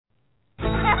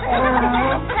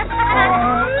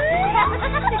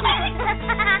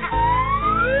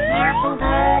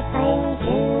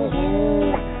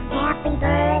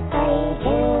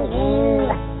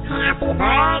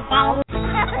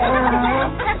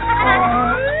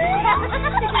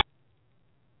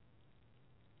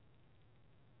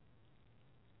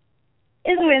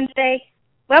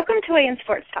Welcome to Weigh In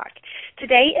Sports Talk.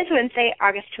 Today is Wednesday,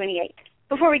 August 28th.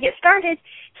 Before we get started,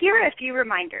 here are a few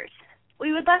reminders.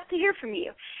 We would love to hear from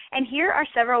you, and here are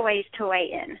several ways to weigh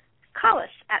in. Call us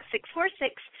at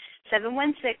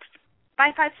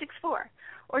 646-716-5564,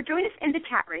 or join us in the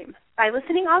chat room by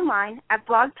listening online at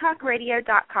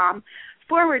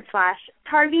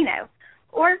blogtalkradio.com/Tarvino,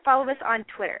 or follow us on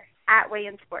Twitter at Weigh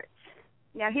In Sports.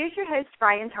 Now here's your host,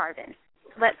 Brian Tarvin.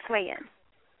 Let's weigh in.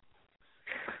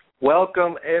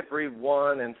 Welcome,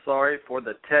 everyone, and sorry for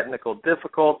the technical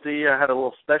difficulty. I had a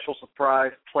little special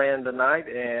surprise planned tonight,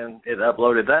 and it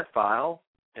uploaded that file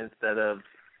instead of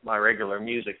my regular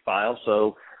music file,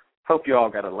 so hope you all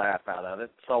got a laugh out of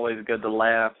it. It's always good to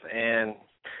laugh. And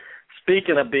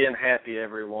speaking of being happy,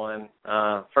 everyone,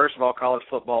 first of all, college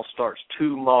football starts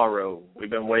tomorrow. We've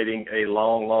been waiting a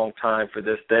long, long time for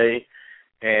this day,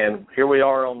 and here we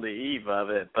are on the eve of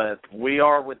it, but we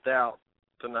are without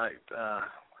tonight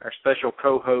our special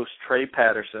co-host, Trey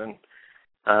Patterson.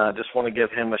 Just want to give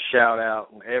him a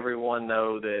shout-out and everyone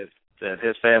know that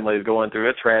his family is going through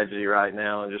a tragedy right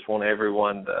now, and just want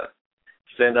everyone to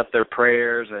send up their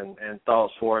prayers and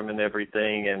thoughts for him and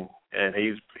everything. And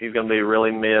he's going to be really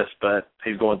missed, but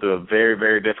he's going through a very,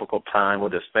 very difficult time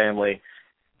with his family.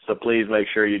 So please make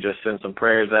sure you just send some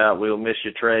prayers out. We'll miss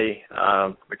you, Trey.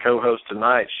 The co-host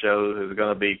tonight's show is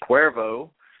going to be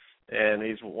Cuervo, and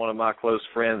he's one of my close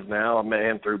friends now. I met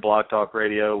him through Blogtalk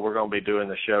Radio. We're going to be doing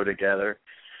the show together,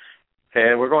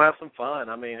 and we're going to have some fun.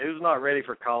 I mean, who's not ready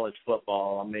for college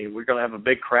football? I mean, we're going to have a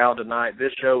big crowd tonight.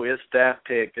 This show is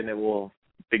staff-picked, and it will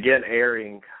begin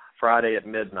airing Friday at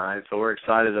midnight, so we're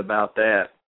excited about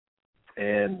that.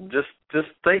 And just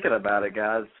thinking about it,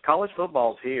 guys, college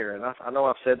football's here, and I know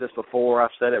I've said this before.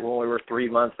 I've said it when we were 3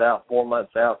 months out, 4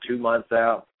 months out, 2 months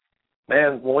out.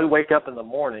 Man, when we wake up in the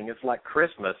morning, it's like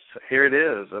Christmas. Here it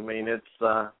is. I mean, it's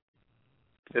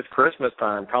Christmas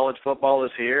time. College football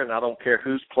is here, and I don't care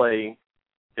who's playing.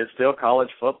 It's still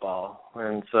college football.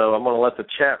 And so I'm going to let the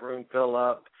chat room fill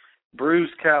up.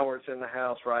 Bruce Coward's in the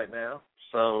house right now,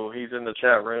 so he's in the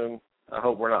chat room. I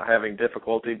hope we're not having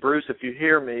difficulty. Bruce, if you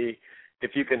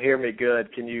can hear me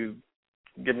good, can you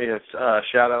give me a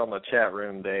shout-out on the chat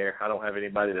room there? I don't have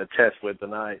anybody to test with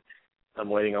tonight. I'm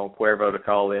waiting on Cuervo to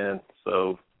call in,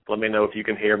 so let me know if you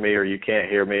can hear me or you can't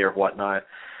hear me or whatnot.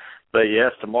 But,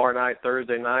 yes, tomorrow night,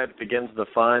 Thursday night, begins the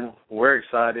fun. We're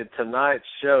excited. Tonight's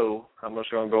show, I'm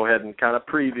just going to go ahead and kind of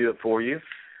preview it for you.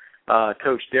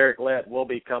 Coach Derek Lett will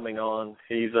be coming on.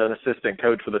 He's an assistant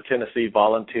coach for the Tennessee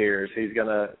Volunteers. He's going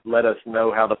to let us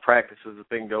know how the practices have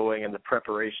been going and the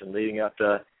preparation leading up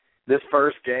to this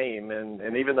first game.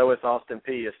 And even though it's Austin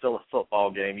Peay, it's still a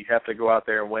football game. You have to go out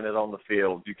there and win it on the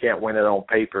field. You can't win it on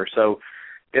paper. So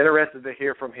interested to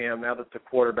hear from him now that the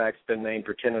quarterback's been named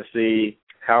for Tennessee.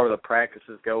 How are the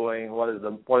practices going? What is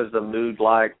the mood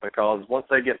like? Because once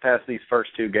they get past these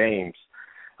first two games,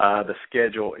 the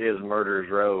schedule is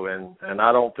murderer's row, and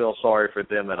I don't feel sorry for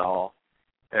them at all.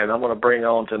 And I'm going to bring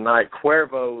on tonight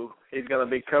Cuervo. He's going to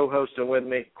be co-hosting with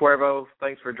me. Cuervo,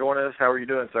 thanks for joining us. How are you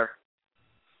doing, sir?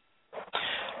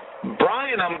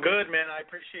 Brian, I'm good, man. I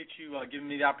appreciate you giving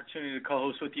me the opportunity to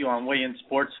co-host with you on Weigh In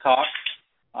Sports Talk.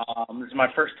 This is my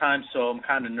first time, so I'm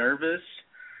kind of nervous.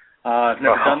 I've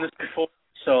never done this before,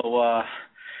 so,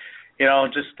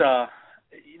 just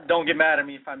don't get mad at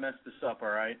me if I mess this up, all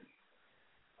right?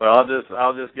 Well,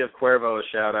 I'll just give Cuervo a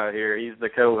shout-out here. He's the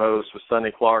co-host with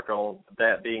Sonny Clark on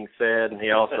That Being Said, and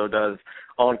he also does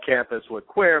On Campus with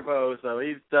Cuervo, so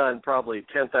he's done probably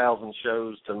 10,000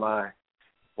 shows to my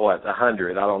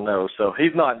 100, I don't know. So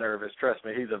he's not nervous. Trust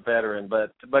me, he's a veteran.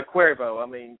 But Cuervo, I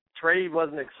mean, Trey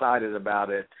wasn't excited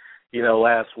about it,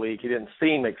 last week. He didn't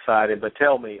seem excited. But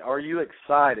tell me, are you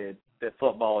excited that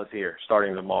football is here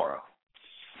starting tomorrow?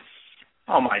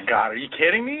 Oh, my God. Are you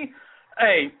kidding me?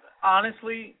 Hey,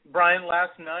 honestly, Brian,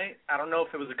 last night, I don't know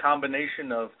if it was a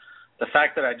combination of the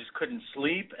fact that I just couldn't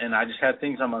sleep and I just had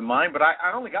things on my mind, but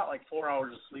I only got like 4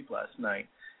 hours of sleep last night.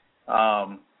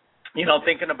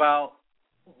 Thinking about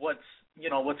what's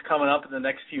coming up in the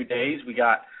next few days. We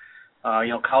got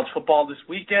college football this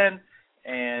weekend,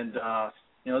 and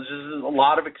there's just a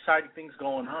lot of exciting things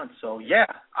going on. So yeah,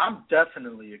 I'm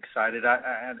definitely excited.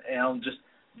 And just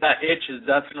that itch is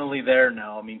definitely there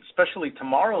now. I mean, especially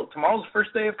tomorrow. Tomorrow's the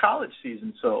first day of college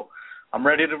season, so I'm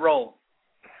ready to roll.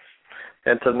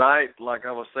 And tonight, like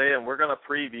I was saying, we're going to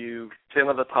preview 10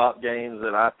 of the top games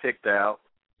that I picked out.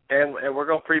 And we're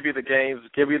going to preview the games,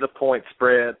 give you the point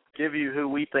spread, give you who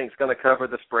we think is going to cover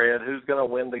the spread, who's going to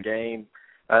win the game.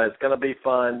 It's going to be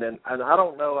fun. And I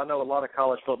don't know, I know a lot of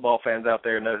college football fans out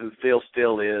there know who Phil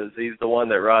Steele is. He's the one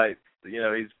that writes,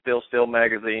 he's Phil Steele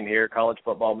magazine here, College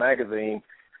Football Magazine.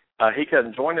 He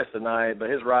couldn't join us tonight, but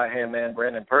his right-hand man,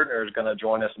 Brandon Pertner, is going to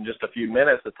join us in just a few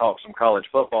minutes to talk some college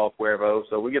football, Cuervo.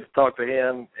 So we get to talk to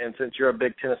him, and since you're a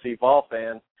big Tennessee Vol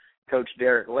fan, Coach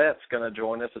Derek Lett's going to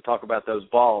join us to talk about those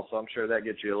Vols, so I'm sure that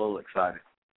gets you a little excited.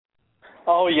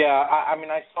 Oh, yeah. I mean,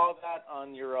 I saw that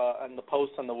on your on the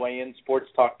post on the Weigh In Sports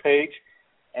Talk page,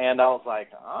 and I was like,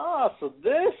 so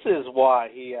this is why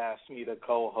he asked me to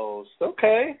co-host.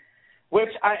 Okay. Which,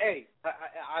 I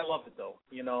love it, though.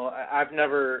 You know, I've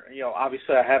never,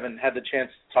 obviously I haven't had the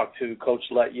chance to talk to Coach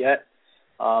Lett yet.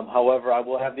 However, I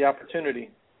will have the opportunity.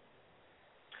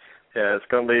 Yeah, it's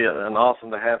going to be an awesome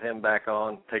to have him back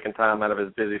on, taking time out of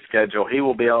his busy schedule. He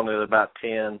will be on at about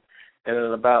 10, and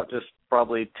in about just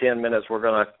probably 10 minutes we're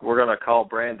gonna call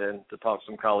Brandon to talk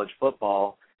some college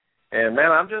football. And,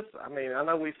 man, I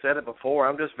know we've said it before,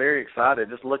 I'm just very excited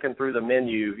just looking through the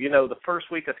menu. You know, the first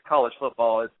week of college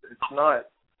football, it's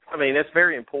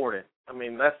very important.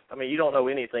 You don't know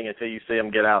anything until you see them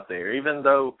get out there. Even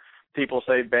though people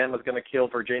say Bama's going to kill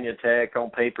Virginia Tech on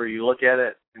paper, you look at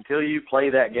it, until you play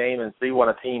that game and see what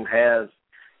a team has,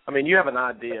 you have an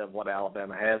idea of what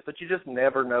Alabama has, but you just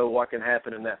never know what can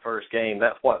happen in that first game.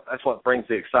 That's what brings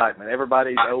the excitement.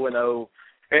 Everybody's 0-0.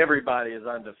 Everybody is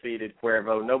undefeated,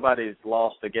 Cuervo. Nobody's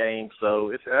lost a game,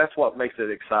 so that's what makes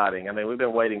it exciting. We've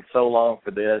been waiting so long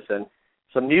for this. And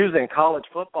some news in college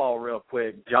football real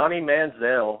quick. Johnny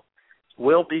Manziel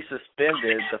will be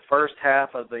suspended the first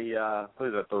half of the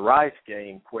Rice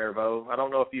game, Cuervo. I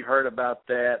don't know if you heard about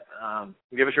that.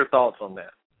 Give us your thoughts on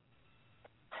that.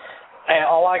 And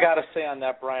all I got to say on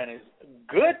that, Brian, is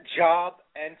good job,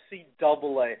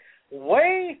 NCAA.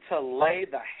 Way to lay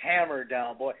the hammer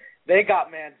down, boy. They got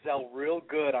Manziel real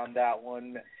good on that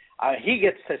one. He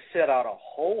gets to sit out a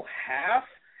whole half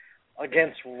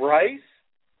against Rice,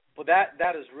 but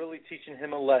that is really teaching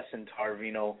him a lesson,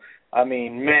 Tarvino.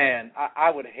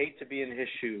 I would hate to be in his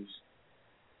shoes.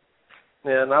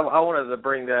 Yeah, and I wanted to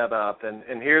bring that up,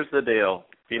 and here's the deal.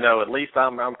 At least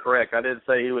I'm correct. I did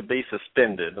say he would be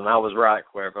suspended, and I was right,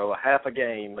 Cuervo. Half a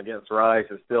game against Rice,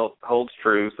 it still holds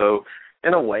true, so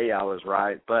in a way I was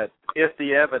right. But if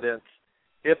the evidence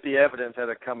had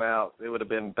come out, it would have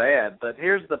been bad. But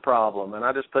here's the problem, and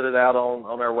I just put it out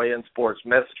on our Weigh In Sports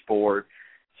message board.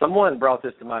 Someone brought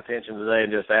this to my attention today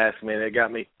and just asked me, and it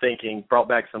got me thinking, brought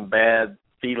back some bad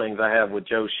feelings I have with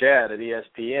Joe Schad at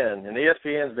ESPN. And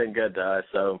ESPN's been good to us,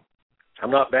 so I'm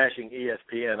not bashing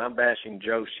ESPN. I'm bashing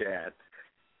Joe Schad.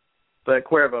 But,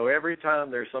 Cuervo, every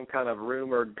time there's some kind of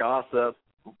rumor, gossip,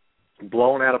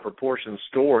 blown out of proportion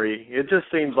story, it just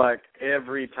seems like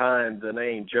every time the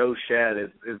name Joe Schad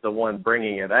is the one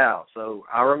bringing it out. So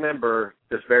I remember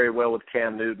this very well with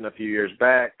Cam Newton a few years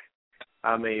back.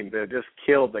 They just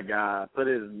killed the guy, put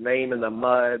his name in the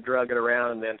mud, drug it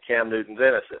around, and then Cam Newton's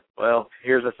innocent. Well,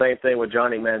 here's the same thing with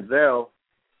Johnny Manziel.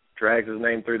 Drags his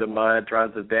name through the mud,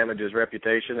 tries to damage his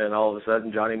reputation, and all of a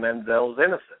sudden Johnny Manziel's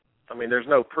innocent. There's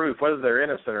no proof. Whether they're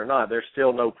innocent or not, there's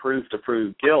still no proof to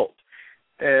prove guilt.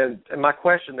 And my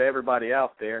question to everybody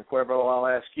out there, and Cuervo, I'll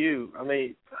ask you,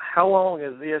 how long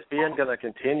is ESPN going to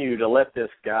continue to let this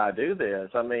guy do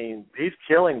this? He's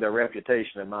killing their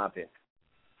reputation, in my opinion.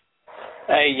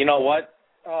 Hey, you know what?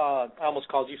 I almost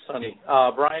called you Sonny.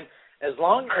 Brian, as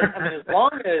long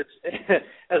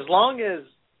as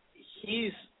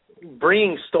he's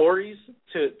bringing stories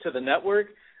to the network,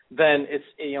 then it's,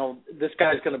 this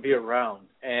guy's going to be around.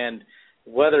 And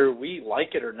whether we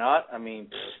like it or not,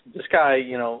 this guy,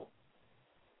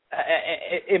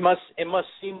 it must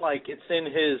seem like it's in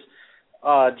his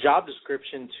job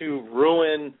description to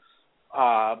ruin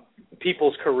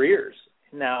people's careers.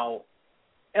 Now,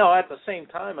 at the same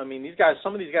time,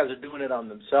 some of these guys are doing it on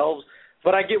themselves,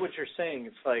 but I get what you're saying.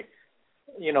 It's like,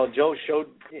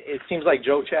 it seems like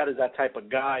Joe Schad is that type of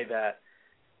guy that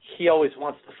he always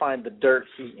wants to find the dirt,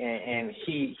 and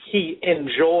he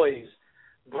enjoys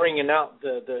bringing out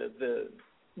the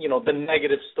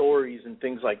negative stories and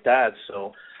things like that.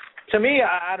 So to me,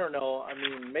 I don't know.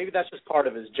 Maybe that's just part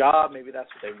of his job. Maybe that's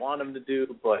what they want him to do.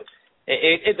 But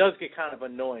it does get kind of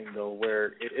annoying, though,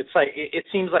 where it's like it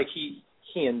seems like he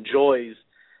enjoys,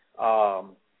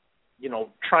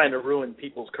 trying to ruin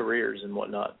people's careers and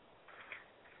whatnot.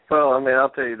 Well, I'll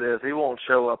tell you this. He won't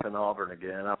show up in Auburn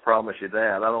again. I promise you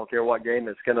that. I don't care what game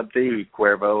it's going to be,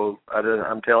 Cuervo.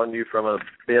 I'm telling you from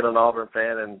being an Auburn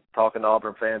fan and talking to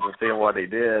Auburn fans and seeing what he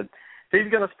did,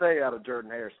 he's going to stay out of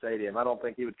Jordan-Hare Stadium. I don't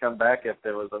think he would come back if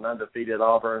there was an undefeated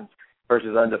Auburn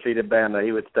versus undefeated Bama.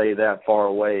 He would stay that far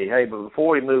away. Hey, but before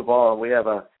we move on, we have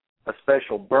a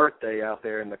special birthday out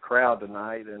there in the crowd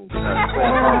tonight. And Happy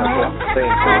birthday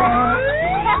to you.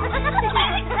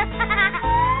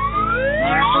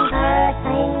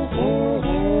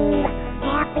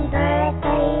 Happy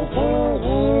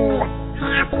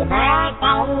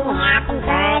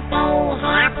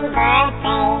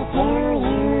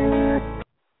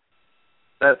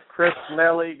That's Chris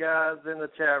Smelly, guys, in the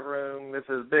chat room. This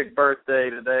is big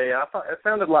birthday today. I thought it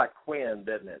sounded like Quinn,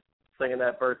 didn't it, singing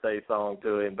that birthday song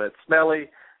to him. But Smelly,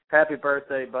 happy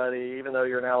birthday, buddy. Even though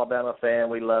you're an Alabama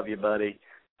fan, we love you, buddy.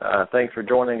 Thanks for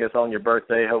joining us on your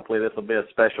birthday. Hopefully this will be a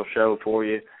special show for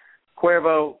you.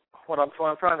 Cuervo, what I'm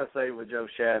trying to say with Joe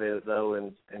Schad is, though,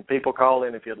 and people call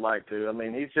in if you'd like to. I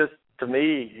mean, he's just, to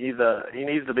me, he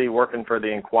needs to be working for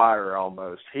the Inquirer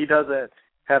almost. He doesn't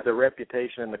have the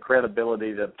reputation and the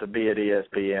credibility to be at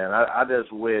ESPN. I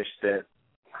just wish that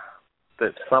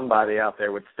somebody out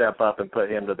there would step up and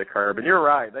put him to the curb. And you're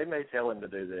right, they may tell him to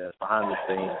do this behind the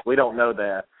scenes. We don't know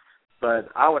that. But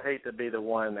I would hate to be the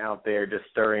one out there just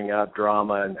stirring up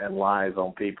drama and lies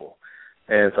on people.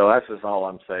 And so that's just all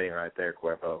I'm saying right there,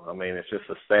 Cuervo. I mean, it's just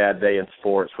a sad day in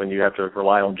sports when you have to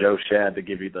rely on Joe Schad to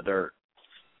give you the dirt.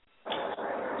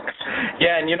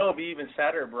 Yeah, and it'd be even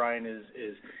sadder, Brian, is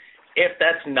if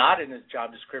that's not in his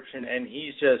job description and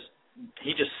he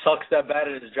just sucks that bad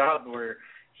at his job where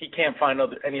he can't find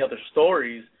any other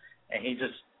stories and he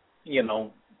just,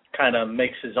 kind of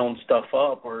makes his own stuff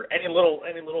up, or any little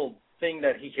thing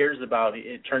that he hears about,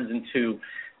 it turns into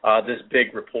this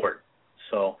big report.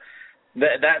 So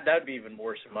that'd be even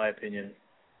worse in my opinion.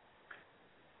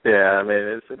 Yeah, I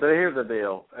mean, here's the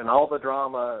deal. And all the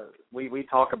drama, we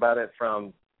talk about it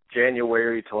from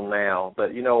January till now,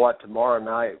 but you know what, tomorrow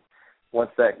night,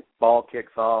 once that ball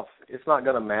kicks off, it's not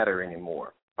going to matter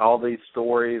anymore. All these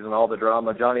stories and all the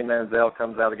drama, Johnny Manziel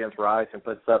comes out against Rice and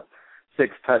puts up 6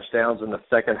 touchdowns in the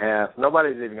second half.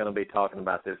 Nobody's even going to be talking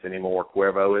about this anymore,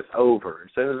 Cuervo. It's over.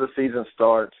 As soon as the season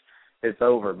starts, it's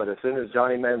over. But as soon as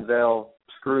Johnny Manziel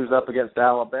screws up against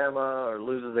Alabama or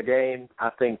loses a game, I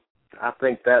think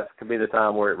that could be the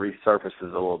time where it resurfaces a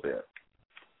little bit.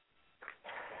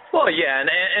 Well, yeah,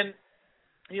 and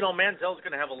Manziel's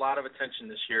going to have a lot of attention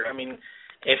this year. I mean,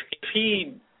 if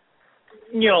he,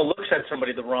 looks at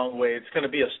somebody the wrong way, it's going to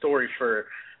be a story for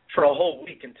a whole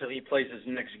week until he plays his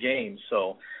next game.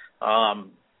 So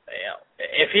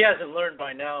if he hasn't learned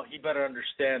by now, he better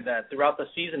understand that throughout the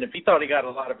season, if he thought he got a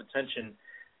lot of attention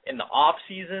in the off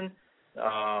season,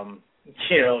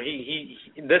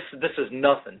 this is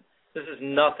nothing. This is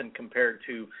nothing compared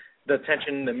to the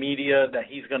attention in the media that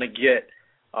he's going to get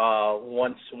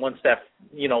once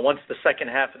the second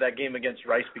half of that game against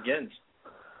Rice begins.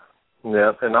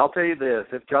 Yep, and I'll tell you this: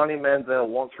 if Johnny Manziel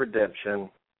wants redemption,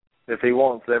 if he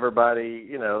wants everybody,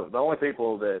 the only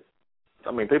people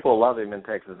people love him in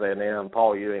Texas A&M.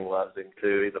 Paul Ewing loves him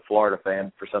too. He's a Florida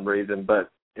fan for some reason.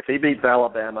 But if he beats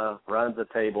Alabama, runs the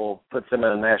table, puts them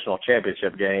in a national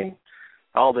championship game,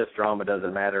 all this drama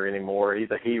doesn't matter anymore. He's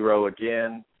a hero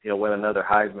again. He'll win another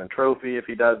Heisman Trophy if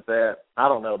he does that. I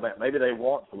don't know. Maybe they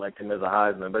won't select him as a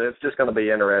Heisman, but it's just going to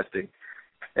be interesting.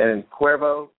 And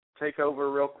Cuervo, take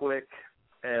over real quick.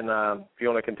 And if you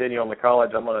want to continue on the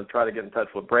college, I'm going to try to get in touch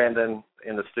with Brandon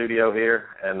in the studio here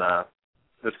and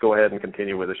just go ahead and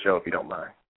continue with the show if you don't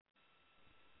mind.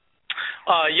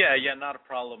 Yeah, not a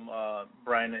problem,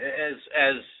 Brian.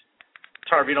 As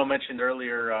Tarvino mentioned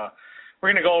earlier,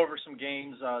 we're going to go over some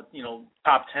games,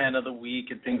 top 10 of the week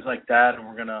and things like that, and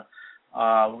we're going to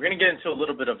get into a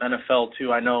little bit of NFL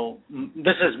too. I know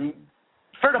this is,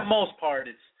 for the most part,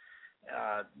 it's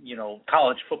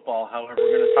college football. However,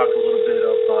 we're going to talk a little bit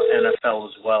of NFL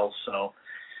as well. So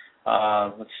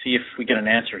let's see if we get an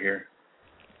answer here.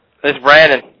 This is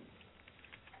Brandon.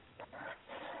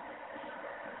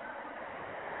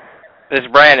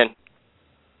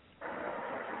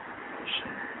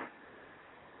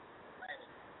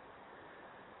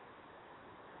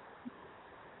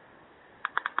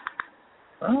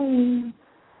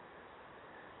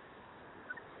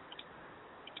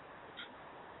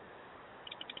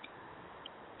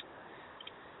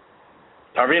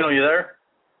 Tarvino, you there?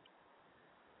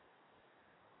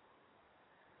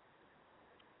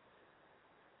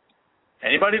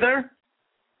 Anybody there?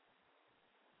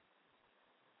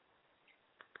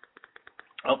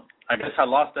 Oh, I guess I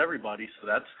lost everybody, so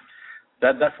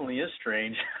that definitely is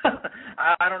strange.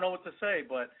 I don't know what to say,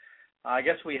 but I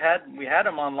guess we had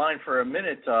him online for a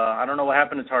minute. I don't know what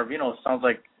happened to Tarvino. It sounds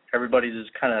like everybody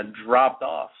just kind of dropped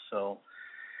off. So,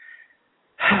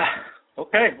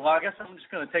 okay. Well, I guess I'm just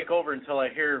going to take over until I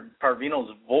hear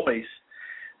Tarvino's voice.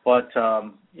 But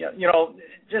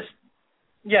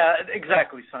yeah,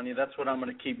 exactly, Sonia. That's what I'm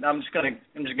going to keep. I'm just going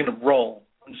to roll.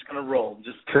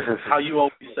 Just how you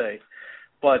always say.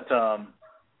 But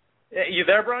you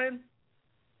there, Brian?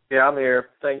 Yeah, I'm here.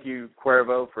 Thank you,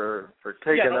 Cuervo, for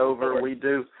taking over. We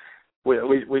do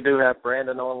have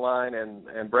Brandon online,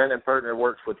 and Brandon Pertner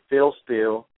works with Phil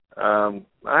Steele. I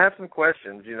have some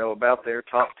questions, about their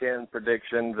top 10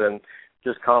 predictions, and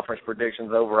just conference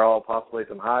predictions overall, possibly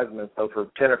some Heisman. So for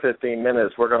 10 or 15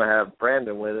 minutes, we're going to have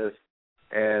Brandon with us,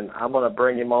 and I'm going to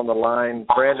bring him on the line.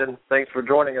 Brandon, thanks for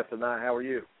joining us tonight. How are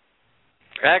you?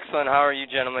 Excellent. How are you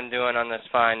gentlemen doing on this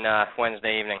fine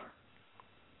Wednesday evening?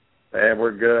 And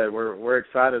we're good. We're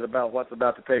excited about what's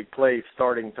about to take place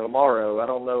starting tomorrow. I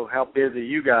don't know how busy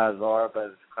you guys are,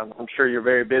 but I'm sure you're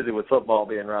very busy with football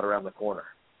being right around the corner.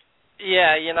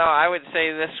 Yeah, I would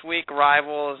say this week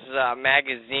Rivals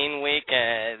magazine week.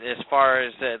 As far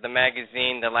as the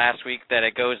magazine, the last week that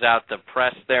it goes out, the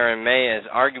press there in May is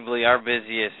arguably our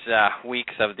busiest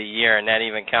weeks of the year, and that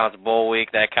even counts bowl week.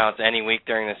 That counts any week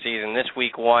during the season. This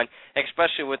week one,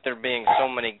 especially with there being so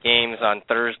many games on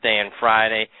Thursday and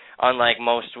Friday, unlike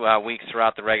most weeks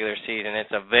throughout the regular season.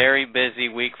 It's a very busy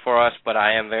week for us, but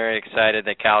I am very excited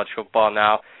that college football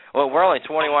now, well, we're only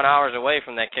 21 hours away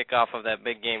from that kickoff of that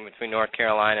big game between North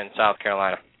Carolina and South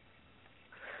Carolina.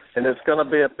 And it's going to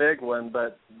be a big one,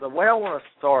 but the way I want to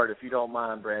start, if you don't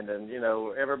mind, Brandon,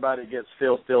 everybody gets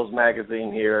Phil Steele's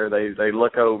magazine here. They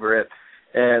look over it,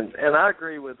 and I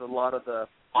agree with a lot of the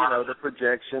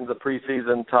projections, the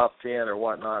preseason top 10 or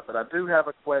whatnot, but I do have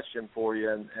a question for you,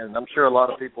 and I'm sure a lot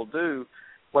of people do.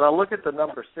 When I look at the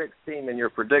number 6 team in your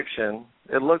prediction,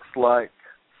 it looks like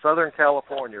Southern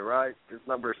California, right, is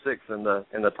number 6 in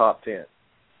the top 10.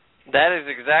 That is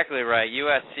exactly right.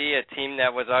 USC, a team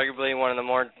that was arguably one of the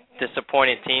more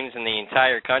disappointed teams in the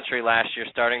entire country last year,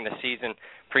 starting the season,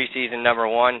 preseason number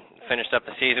 1, finished up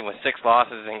the season with 6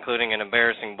 losses, including an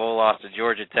embarrassing bowl loss to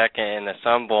Georgia Tech in the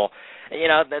Sun Bowl.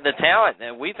 The talent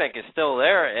that we think is still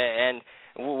there, and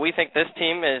we think this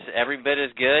team is every bit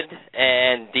as good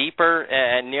and deeper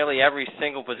at nearly every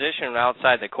single position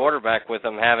outside the quarterback, with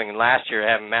them having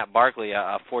Matt Barkley,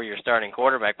 a 4-year starting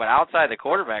quarterback. But outside the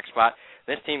quarterback spot,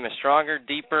 this team is stronger,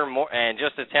 deeper, more, and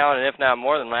just as talented, if not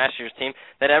more, than last year's team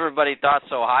that everybody thought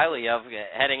so highly of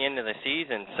heading into the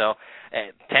season. So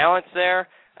talent's there.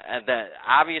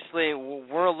 Obviously,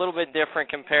 we're a little bit different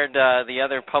compared to the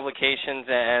other publications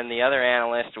and the other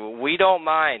analysts. We don't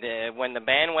mind, when the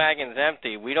bandwagon's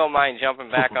empty, we don't mind jumping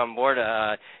back on board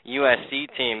a USC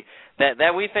team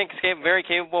that we think is very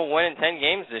capable of winning 10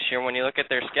 games this year when you look at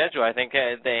their schedule. I think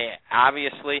they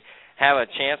obviously have a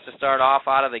chance to start off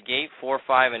out of the gate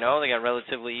 4-5-0. They got a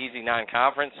relatively easy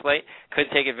non-conference slate. Could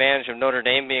take advantage of Notre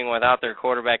Dame being without their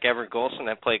quarterback Everett Golson,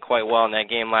 that played quite well in that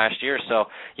game last year. So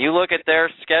you look at their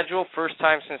schedule, first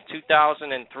time since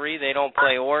 2003 they don't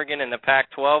play Oregon in the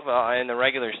Pac-12 in the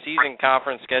regular season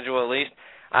conference schedule at least.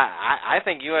 I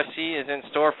think USC is in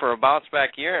store for a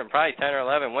bounce-back year and probably 10 or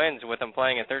 11 wins with them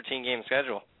playing a 13-game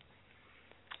schedule.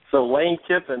 So Lane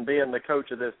Kiffin being the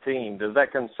coach of this team, does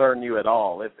that concern you at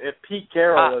all? If Pete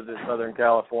Carroll was in Southern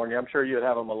California, I'm sure you'd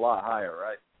have him a lot higher,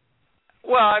 right?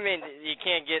 Well, I mean, you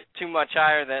can't get too much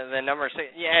higher than number 6.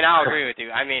 Yeah, and I'll agree with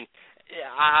you. I mean,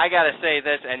 I got to say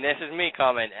this, and this is me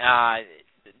coming.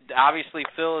 Obviously,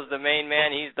 Phil is the main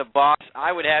man. He's the boss.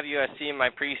 I would have USC in my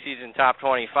preseason top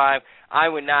 25. I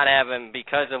would not have him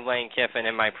because of Lane Kiffin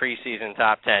in my preseason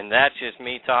top 10. That's just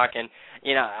me talking.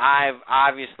 I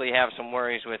obviously have some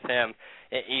worries with him.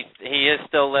 He is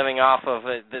still living off of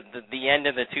the end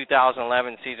of the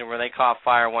 2011 season where they caught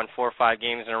fire, won 4 or 5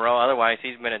 games in a row. Otherwise,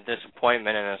 he's been a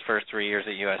disappointment in his first 3 years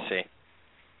at USC.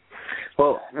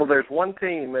 Well, there's one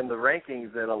team in the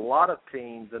rankings that a lot of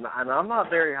teams, and I'm not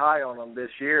very high on them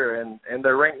this year, and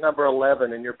they're ranked number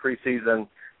 11 in your preseason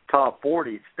top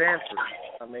 40, Stanford.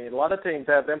 I mean, a lot of teams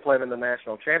have them playing in the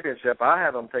national championship. I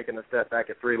have them taking a step back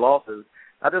at 3 losses.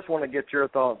 I just want to get your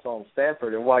thoughts on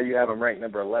Stanford and why you have them ranked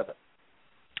number 11.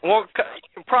 Well,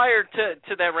 prior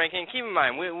to that ranking, keep in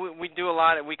mind, we do a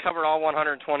lot. We covered all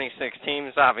 126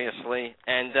 teams, obviously.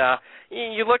 And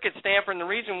you look at Stanford, and the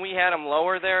reason we had them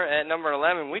lower there at number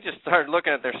 11, we just started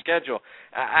looking at their schedule.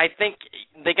 I think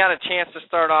they got a chance to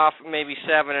start off maybe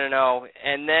 7-0,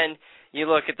 and then you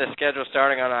look at the schedule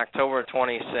starting on October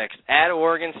 26th. At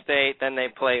Oregon State, then they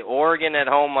play Oregon at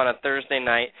home on a Thursday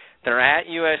night. They're at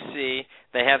USC.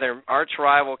 They have their arch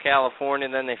rival California,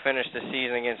 and then they finish the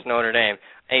season against Notre Dame.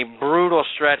 A brutal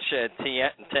stretch to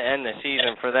end the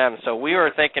season for them. So we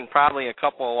were thinking probably a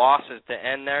couple of losses to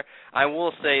end there. I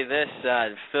will say this,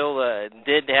 Phil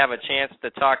did have a chance to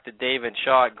talk to David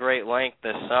Shaw at great length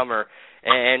this summer,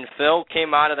 and Phil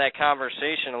came out of that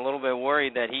conversation a little bit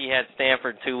worried that he had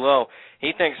Stanford too low.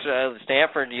 He thinks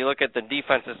Stanford, you look at the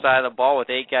defensive side of the ball with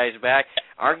 8 guys back,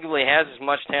 arguably has as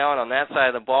much talent on that side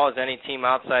of the ball as any team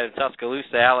outside of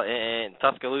Tuscaloosa,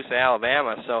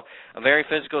 Alabama. So a very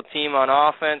physical team on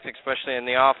offense, especially in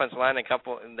the offensive line.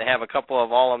 They have a couple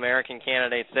of All-American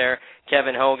candidates there.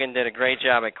 Kevin Hogan did a great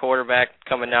job at quarterback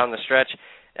coming down the stretch.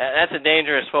 that's a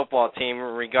dangerous football team,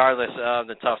 regardless of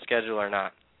the tough schedule or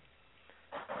not.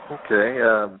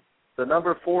 Okay. The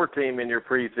number 4 team in your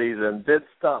preseason did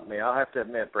stump me. I'll have to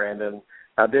admit, Brandon.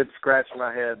 I did scratch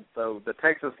my head. So the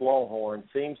Texas Longhorns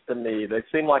seems to me, they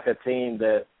seem like a team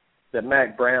that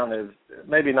Mac Brown is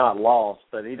maybe not lost,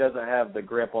 but he doesn't have the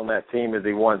grip on that team as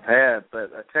he once had.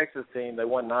 But a Texas team, they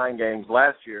won 9 games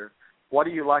last year. What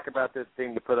do you like about this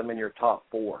team to put them in your top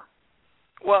 4?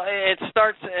 Well, it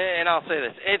starts, and I'll say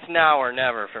this, it's now or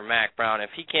never for Mac Brown.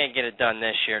 If he can't get it done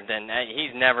this year, then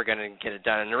he's never going to get it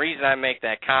done. And the reason I make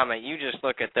that comment, you just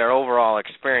look at their overall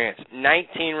experience.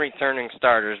 19 returning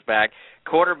starters back,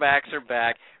 quarterbacks are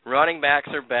back, running backs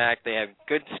are back, they have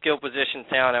good skill position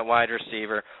talent at wide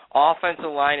receiver.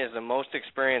 Offensive line is the most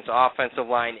experienced offensive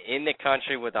line in the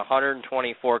country with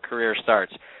 124 career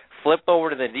starts. Flip over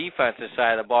to the defensive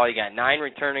side of the ball, you got 9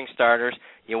 returning starters.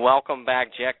 You welcome back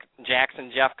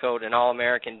Jackson Jeffcoat, an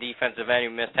All-American defensive end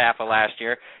who missed half of last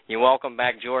year. You welcome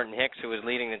back Jordan Hicks, who was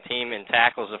leading the team in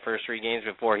tackles the first 3 games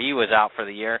before he was out for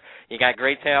the year. You got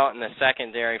great talent in the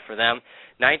secondary for them.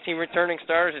 19 returning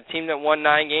starters, a team that won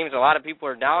 9 games. A lot of people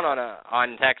are down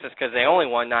on Texas because they only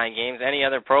won 9 games. Any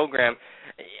other program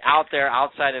out there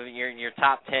outside of your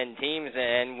top 10 teams,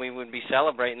 and we would be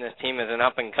celebrating this team as an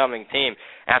up-and-coming team.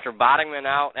 After bottoming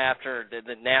out after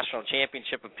the national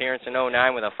championship appearance in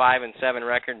 2009 with a 5-7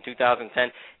 record in 2010,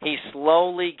 he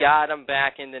slowly got them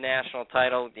back into national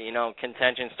title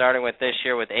contention, starting with this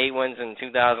year with 8 wins in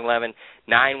 2011,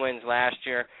 9 wins last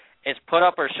year. It's put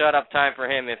up or shut up time for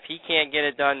him. If he can't get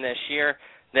it done this year,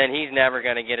 then he's never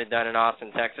going to get it done in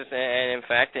Austin, Texas. And, in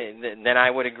fact, then I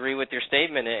would agree with your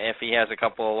statement if he has a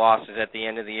couple of losses at the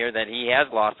end of the year that he has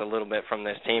lost a little bit from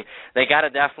this team. They got to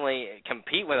definitely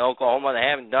compete with Oklahoma. They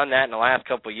haven't done that in the last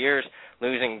couple of years,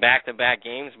 losing back-to-back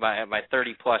games by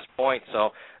 30-plus points. So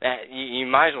you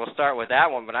might as well start with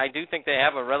that one. But I do think they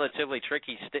have a relatively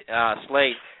tricky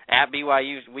slate. At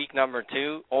BYU's week number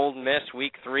 2, Ole Miss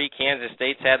week 3, Kansas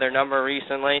State's had their number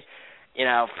recently.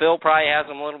 Phil probably has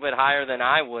them a little bit higher than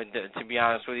I would, to be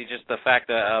honest with you, just the fact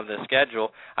of the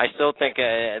schedule. I still think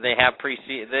they have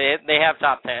they have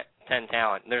top 10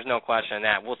 talent. There's no question in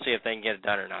that. We'll see if they can get it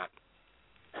done or not.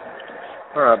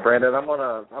 All right, Brandon, I'm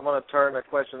gonna turn the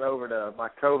question over to my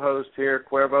co-host here,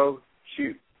 Cuervo.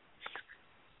 Shoot.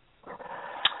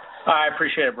 I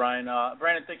appreciate it, Brian.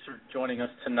 Brandon, thanks for joining us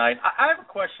tonight. I have a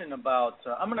question about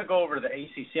I'm going to go over to the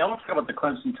ACC. I want to talk about the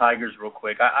Clemson Tigers real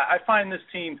quick. I find this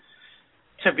team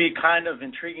to be kind of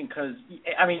intriguing because,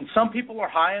 some people are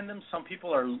high on them. Some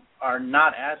people are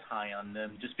not as high on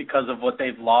them just because of what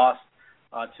they've lost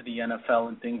to the NFL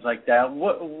and things like that.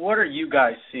 What are you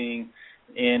guys seeing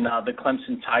in the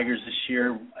Clemson Tigers this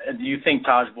year? Do you think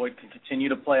Taj Boyd can continue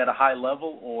to play at a high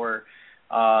level, or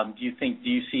do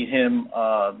you see him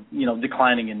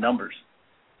declining in numbers?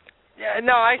 Yeah,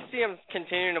 no, I see him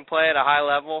continuing to play at a high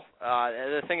level.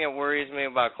 The thing that worries me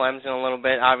about Clemson a little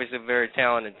bit, obviously a very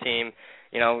talented team,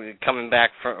 coming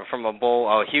back from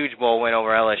a huge bowl win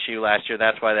over LSU last year.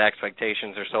 That's why the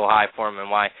expectations are so high for him and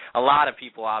why a lot of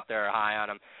people out there are high on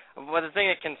him. But the thing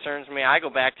that concerns me, I go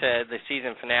back to the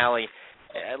season finale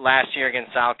last year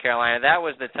against South Carolina. That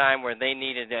was the time where they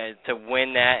needed to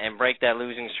win that and break that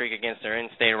losing streak against their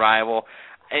in-state rival.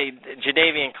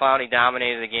 Jadeveon Clowney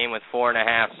dominated the game with 4.5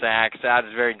 sacks. I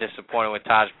was very disappointed with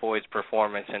Taj Boyd's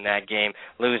performance in that game,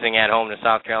 losing at home to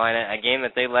South Carolina, a game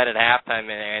that they led at halftime,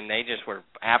 and they just were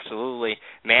absolutely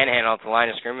manhandled at the line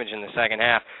of scrimmage in the second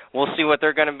half. We'll see what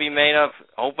they're going to be made of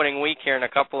opening week here in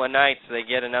a couple of nights. They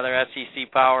get another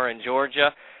SEC power in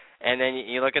Georgia. And then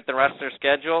you look at the rest of their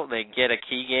schedule. They get a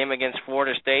key game against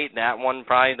Florida State. That one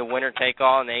probably the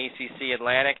winner-take-all in the ACC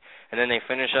Atlantic. And then they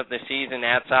finish up the season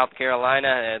at South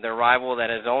Carolina, their rival that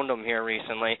has owned them here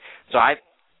recently. So I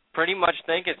pretty much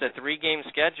think it's a 3-game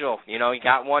schedule. You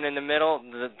got one in the middle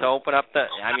to open up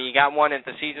you got one at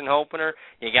the season opener.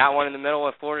 You got one in the middle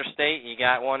with Florida State. You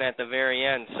got one at the very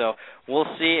end. So we'll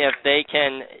see if they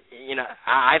can,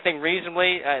 I think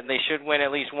reasonably they should win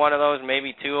at least one of those,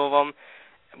 maybe 2 of them.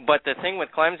 But the thing with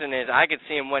Clemson is I could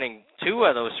see him winning 2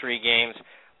 of those 3 games.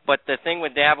 But the thing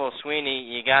with Dabo Swinney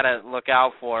you got to look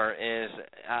out for is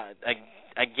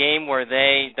a game where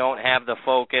they don't have the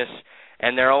focus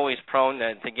and they're always prone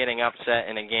to getting upset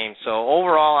in a game. So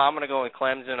overall, I'm going to go with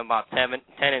Clemson about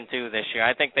 10-2 this year.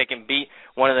 I think they can beat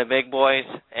one of the big boys,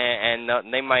 and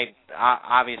they might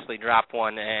obviously drop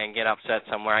one and get upset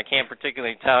somewhere. I can't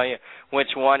particularly tell you which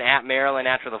one. At Maryland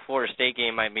after the Florida State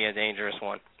game might be a dangerous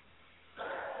one.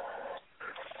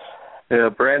 Yeah,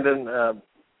 Brandon,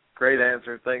 great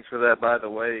answer. Thanks for that, by the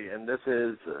way. And this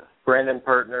is Brandon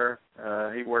Pertner.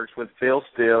 He works with Phil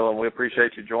Steele, and we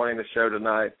appreciate you joining the show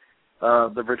tonight.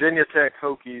 The Virginia Tech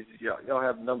Hokies, y'all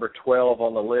have number 12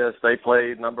 on the list. They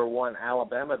played number 1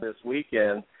 Alabama this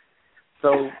weekend.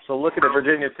 So looking at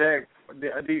Virginia Tech,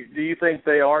 do you think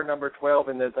they are number 12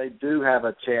 and that they do have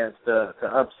a chance to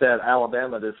upset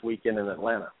Alabama this weekend in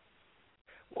Atlanta?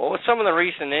 Well, with some of the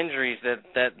recent injuries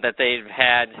that they've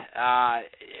had,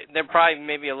 they're probably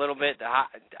maybe a little bit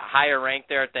higher ranked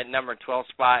there at that number 12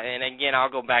 spot. And again,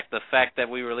 I'll go back to the fact that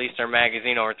we released our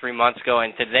magazine over 3 months ago.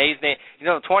 And today's day,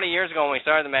 20 years ago when we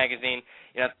started the magazine,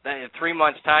 3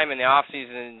 months time in the off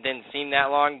season didn't seem that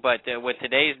long. But with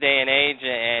today's day and age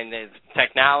and the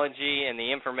technology and the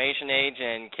information age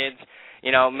and kids,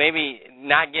 maybe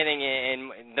not getting in,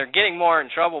 they're getting more in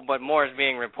trouble, but more is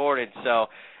being reported. So,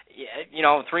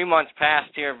 3 months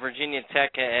past here, Virginia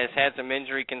Tech has had some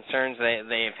injury concerns.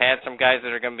 They've had some guys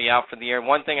that are going to be out for the year.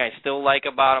 One thing I still like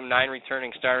about them, 9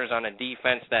 returning starters on a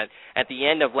defense that at the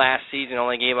end of last season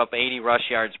only gave up 80 rush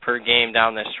yards per game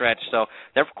down the stretch. So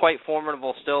they're quite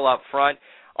formidable still up front.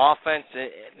 Offense,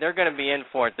 they're going to be in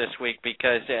for it this week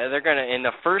because they're going to, in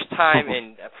the first time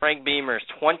in Frank Beamer's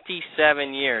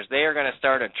 27 years, they are going to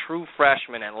start a true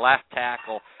freshman at left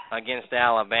tackle against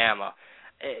Alabama.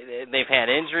 They've had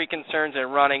injury concerns at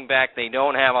running back. They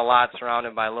don't have a lot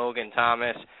surrounded by Logan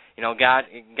Thomas.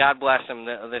 God bless them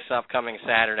this upcoming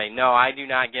Saturday. No, I do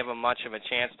not give them much of a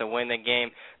chance to win the game.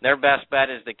 Their best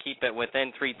bet is to keep it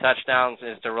within 3 touchdowns,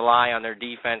 is to rely on their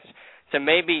defense to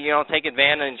maybe, take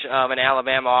advantage of an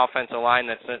Alabama offensive line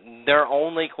that's their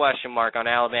only question mark on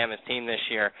Alabama's team this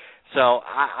year. So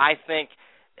I think,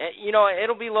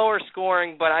 it'll be lower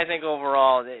scoring, but I think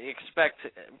overall expect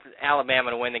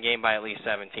Alabama to win the game by at least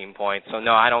 17 points. So,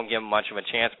 no, I don't give them much of a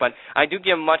chance. But I do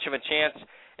give them much of a chance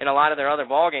in a lot of their other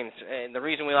ball games. And the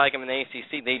reason we like them in the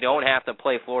ACC, they don't have to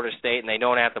play Florida State and they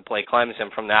don't have to play Clemson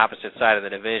from the opposite side of the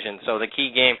division. So the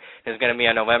key game is going to be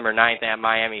on November 9th at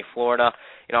Miami, Florida.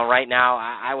 Right now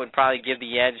I would probably give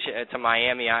the edge to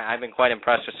Miami. I've been quite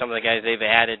impressed with some of the guys they've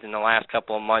added in the last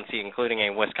couple of months, including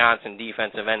a Wisconsin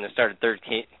defensive end that started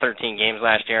 13 games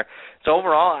last year. So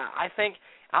overall, I think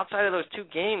outside of those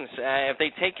 2 games, if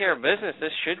they take care of business,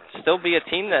 this should still be a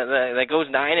team that goes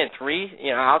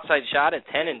 9-3. Outside shot at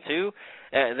 10-2.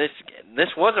 This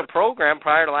was a program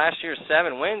prior to last year's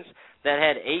 7 wins that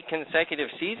had 8 consecutive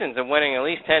seasons of winning at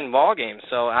least 10 ball games.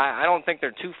 So I don't think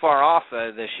they're too far off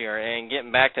this year and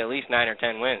getting back to at least 9 or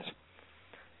 10 wins.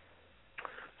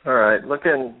 All right,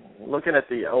 looking at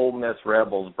the Ole Miss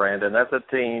Rebels, Brandon, that's a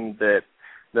team that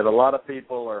a lot of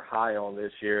people are high on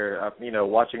this year.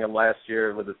 Watching them last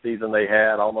year with the season they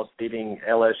had, almost beating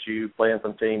LSU, playing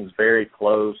some teams very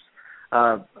close.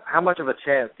 How much of a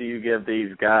chance do you give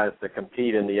these guys to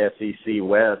compete in the SEC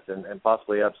West and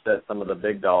possibly upset some of the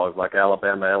big dogs like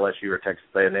Alabama, LSU, or Texas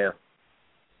A&M?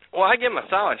 Well, I give them a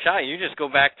solid shot. You just go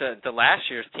back to last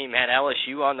year's team, had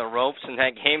LSU on the ropes in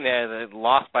that game. They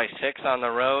lost by 6 on the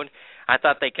road. I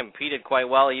thought they competed quite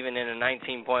well, even in a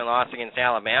 19-point loss against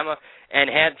Alabama, and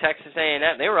had Texas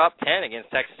A&M. They were up 10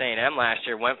 against Texas A&M last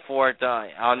year, went for it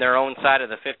on their own side of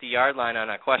the 50-yard line on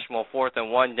a questionable 4th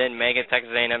and 1, didn't make it.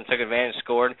 Texas A&M took advantage,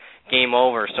 scored, game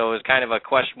over. So it was kind of a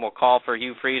questionable call for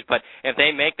Hugh Freeze, but if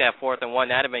they make that 4th and 1,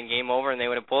 that would have been game over, and they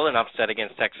would have pulled an upset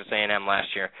against Texas A&M last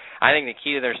year. I think the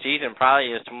key to their season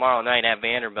probably is tomorrow night at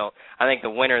Vanderbilt. I think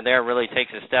the winner there really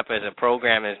takes a step as a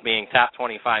program as being top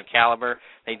 25 caliber.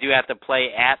 They do have to play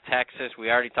at Texas.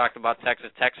 We already talked about Texas.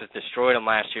 Texas destroyed them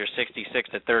last year,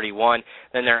 66-31.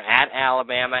 Then they're at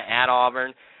Alabama, at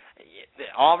Auburn.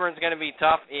 Auburn's going to be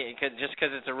tough just because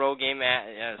it's a road game,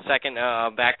 second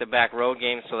back-to-back road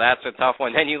game, so that's a tough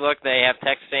one. Then you look, they have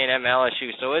Texas A&M, LSU,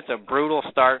 so it's a brutal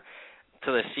start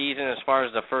to the season as far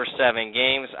as the first 7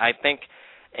 games. I think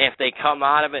if they come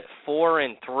out of it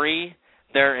 4-3,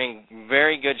 they're in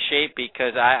very good shape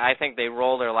because I think they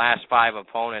roll their last 5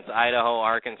 opponents: Idaho,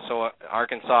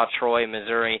 Arkansas, Troy,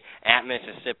 Missouri, at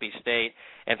Mississippi State.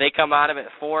 If they come out of it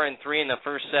 4-3 in the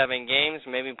first 7 games,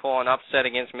 maybe pull an upset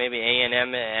against maybe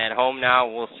A&M at home now.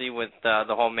 We'll see with the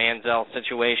whole Manziel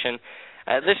situation.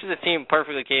 This is a team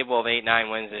perfectly capable of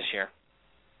 8-9 wins this year.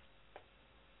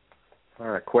 All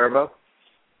right, Cuervo?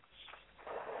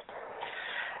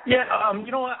 Yeah,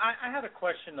 I had a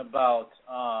question about,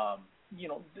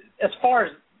 as far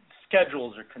as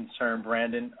schedules are concerned,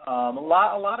 Brandon, a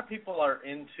lot of people are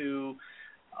into,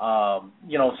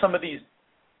 some of these,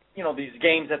 these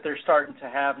games that they're starting to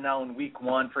have now in week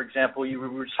 1. For example, we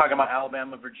were talking about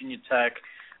Alabama, Virginia Tech,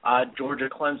 Georgia,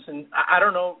 Clemson. I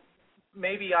don't know,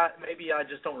 maybe I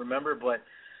just don't remember, but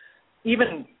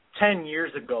even 10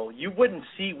 years ago, you wouldn't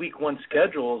see week 1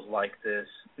 schedules like this.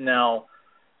 Now,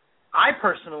 I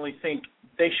personally think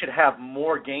they should have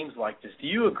more games like this. Do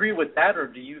you agree with that, or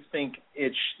do you think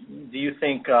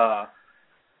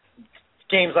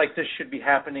games like this should be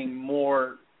happening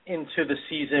more into the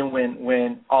season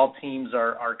when all teams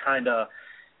are kind of,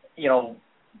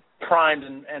 primed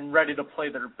and ready to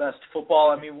play their best football?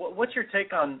 I mean, what's your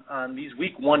take on these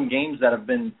week one games that have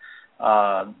been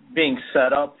being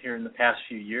set up here in the past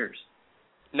few years?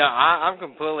 No, I'm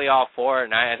completely all for it,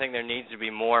 and I think there needs to be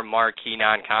more marquee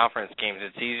non-conference games.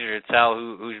 It's easier to tell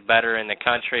who's better in the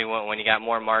country when you got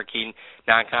more marquee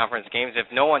non-conference games. If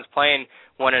no one's playing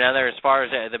one another as far as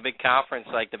the big conference,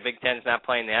 like the Big Ten's not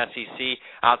playing the SEC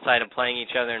outside of playing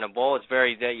each other in a bowl, it's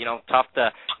very tough to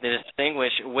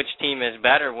distinguish which team is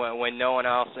better when no one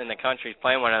else in the country is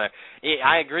playing one another.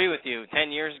 I agree with you. 10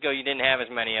 years ago you didn't have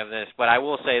as many of this, but I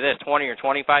will say this, 20 or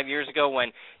 25 years ago when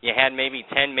you had maybe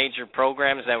 10 major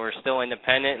programs that were still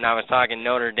independent, and I was talking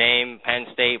Notre Dame, Penn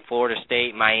State, Florida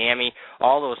State, Miami,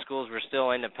 all those schools were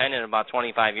still independent about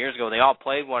 25 years ago. They all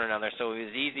played one another, so it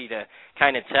was easy to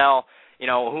kind of tell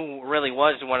who really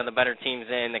was one of the better teams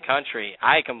in the country.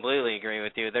 I completely agree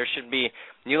with you. There should be,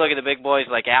 you look at the big boys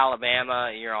like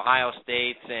Alabama, your Ohio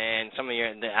States, and some of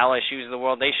the LSUs of the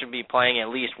world, they should be playing at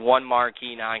least one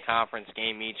marquee non-conference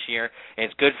game each year.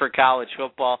 It's good for college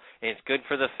football. It's good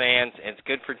for the fans. It's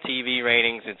good for TV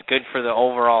ratings. It's good for the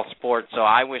overall sport. So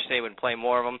I wish they would play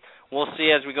more of them. We'll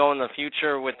see as we go in the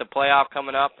future with the playoff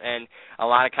coming up and a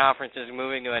lot of conferences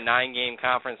moving to a 9-game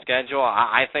conference schedule.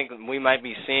 I think we might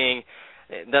be seeing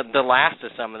the last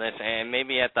of some of this, and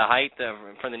maybe at the height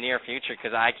for the near future,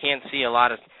 because I can't see a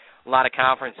lot of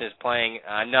conferences playing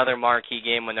another marquee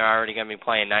game when they're already going to be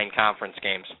playing 9 conference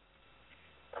games.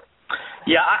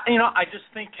 Yeah, I just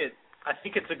think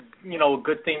it's a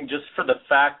good thing just for the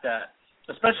fact that,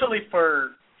 especially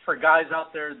for guys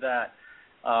out there that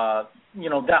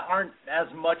that aren't as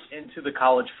much into the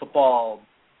college football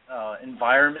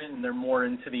environment, and they're more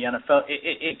into the NFL,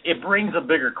 it brings a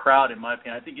bigger crowd, in my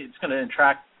opinion. I think it's going to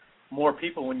attract more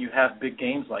people when you have big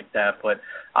games like that. But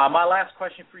my last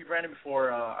question for you, Brandon,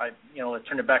 before I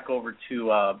turn it back over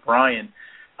to Brian.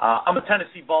 I'm a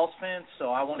Tennessee Vols fan, so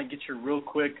I want to get your real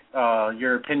quick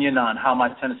your opinion on how my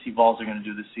Tennessee Vols are going to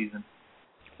do this season.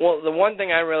 Well, the one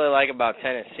thing I really like about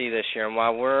Tennessee this year, and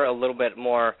while we're a little bit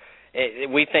more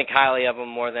we think highly of them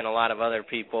more than a lot of other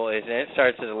people, is it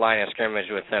starts as a line of scrimmage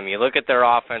with them. You look at their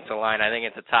offensive line, I think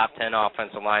it's a top 10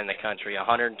 offensive line in the country,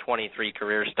 123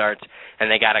 career starts,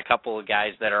 and they got a couple of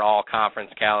guys that are all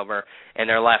conference caliber, and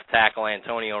their left tackle,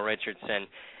 Antonio Richardson,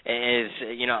 is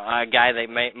a guy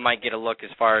that might get a look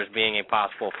as far as being a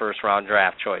possible first-round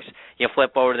draft choice. You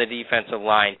flip over to the defensive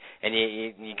line, and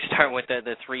you start with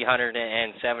the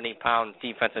 370-pound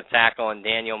defensive tackle and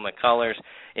Daniel McCullers.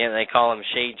 They call him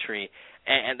Shade Tree.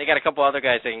 And they got a couple other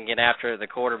guys that can get after the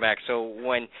quarterback. So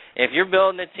if you're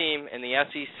building a team in the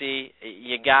SEC,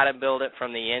 you got to build it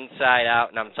from the inside out,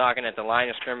 and I'm talking at the line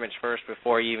of scrimmage first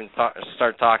before you even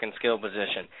start talking skill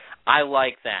position. I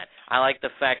like that. I like the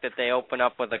fact that they open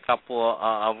up with a couple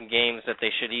of games that they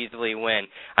should easily win.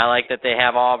 I like that they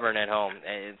have Auburn at home.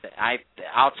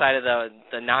 Outside of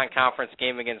the non-conference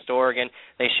game against Oregon,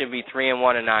 they should be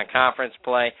 3-1 in non-conference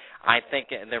play. I think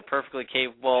they're perfectly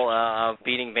capable of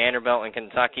beating Vanderbilt and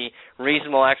Kentucky.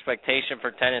 Reasonable expectation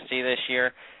for Tennessee this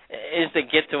year is to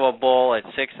get to a bowl at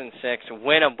 6-6,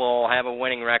 win a bowl, have a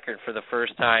winning record for the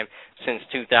first time since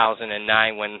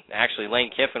 2009 when actually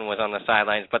Lane Kiffin was on the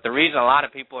sidelines. But the reason a lot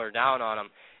of people are down on them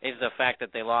is the fact that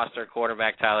they lost their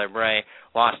quarterback, Tyler Bray,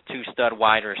 lost 2 stud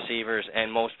wide receivers,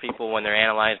 and most people, when they're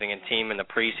analyzing a team in the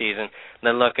preseason,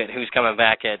 they look at who's coming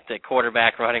back at the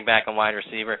quarterback, running back, and wide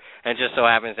receiver, and it just so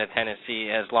happens that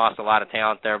Tennessee has lost a lot of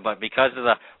talent there. But because of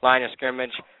the line of scrimmage,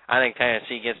 I think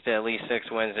Tennessee gets to at least 6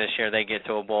 wins this year. They get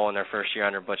to a bowl in their first year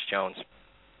under Butch Jones.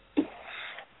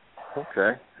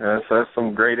 Okay. So that's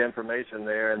some great information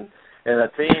there. And a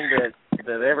team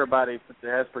that everybody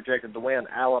has projected to win,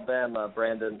 Alabama,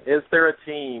 Brandon, is there a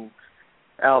team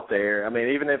out there, I mean,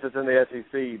 even if it's in the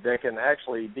SEC, that can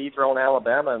actually dethrone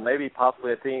Alabama and maybe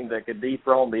possibly a team that could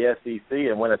dethrone the SEC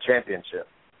and win a championship?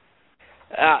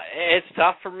 It's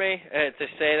tough for me to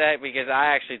say that because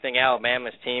I actually think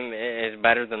Alabama's team is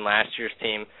better than last year's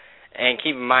team. And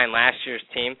keep in mind, last year's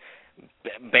team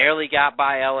barely got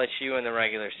by LSU in the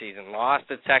regular season, lost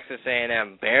to Texas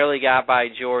A&M, barely got by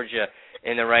Georgia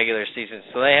in the regular season.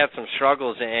 So they had some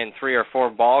struggles in 3 or 4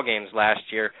 ball games last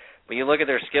year. But you look at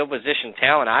their skill position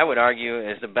talent, I would argue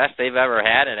is the best they've ever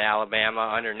had at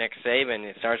Alabama under Nick Saban.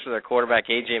 It starts with their quarterback,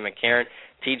 A.J. McCarron.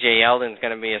 T.J. Yeldon's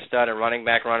going to be a stud at running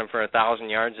back, running for 1,000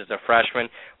 yards as a freshman.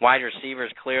 Wide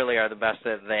receivers clearly are the best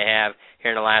that they have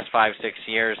here in the last 5-6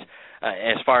 years.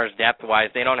 as far as depth-wise.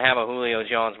 They don't have a Julio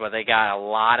Jones, but they got a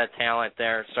lot of talent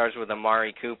there. It starts with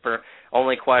Amari Cooper.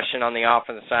 Only question on the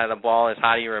offensive side of the ball is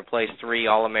how do you replace 3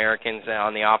 All-Americans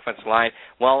on the offensive line?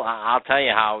 Well, I'll tell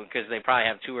you how, because they probably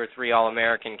have 2 or 3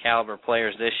 All-American caliber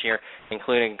players this year,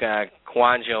 including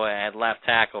Kwanjo at left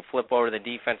tackle. Flip over to the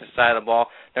defensive side of the ball.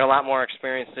 They're a lot more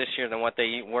experienced this year than what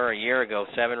they were a year ago.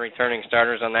 7 returning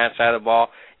starters on that side of the ball.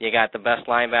 You got the best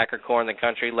linebacker core in the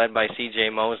country, led by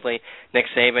C.J. Mosley. Nick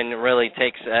Saban really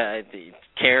takes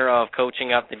care of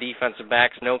coaching up the defensive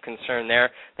backs. No concern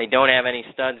there. They don't have any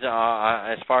studs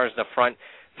as far as the front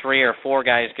 3 or 4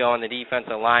 guys go on the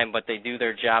defensive line, but they do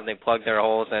their job. They plug their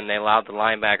holes, and they allow the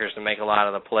linebackers to make a lot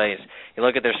of the plays. You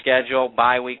look at their schedule,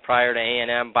 bye week prior to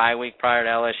A&M, bye week prior to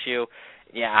LSU.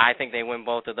 Yeah, I think they win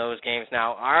both of those games.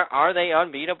 Now, are they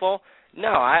unbeatable? No,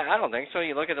 I don't think so.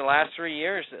 You look at the last 3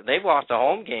 years, they've lost a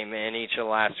home game in each of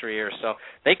the last 3 years, so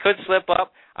they could slip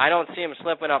up. I don't see them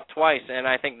slipping up twice, and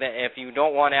I think that if you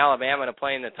don't want Alabama to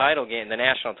play in the title game, the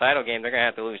national title game, they're going to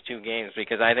have to lose 2 games,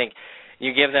 because I think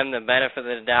you give them the benefit of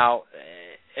the doubt.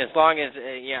 As long as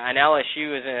an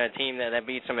LSU isn't a team that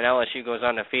beats them and LSU goes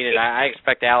undefeated, I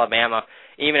expect Alabama,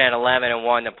 even at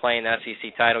 11-1, to play in the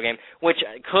SEC title game, which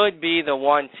could be the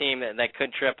one team that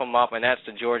could trip them up, and that's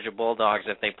the Georgia Bulldogs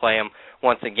if they play them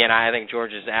once again. I think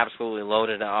Georgia's absolutely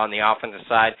loaded on the offensive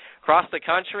side. Across the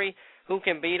country, who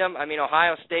can beat them? I mean,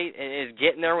 Ohio State is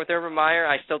getting there with Urban Meyer.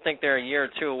 I still think they're a year or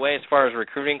 2 away as far as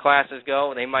recruiting classes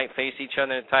go. They might face each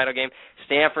other in the title game.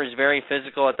 Stanford's very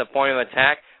physical at the point of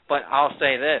attack. But I'll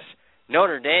say this,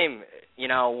 Notre Dame,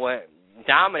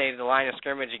 dominated the line of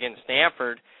scrimmage against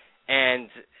Stanford, and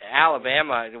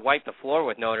Alabama wiped the floor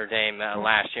with Notre Dame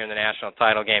last year in the national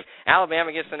title game.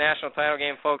 Alabama gets the national title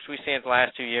game, folks, we've seen it the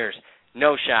last 2 years.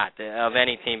 No shot of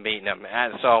any team beating them.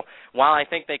 And so while I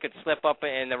think they could slip up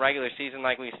in the regular season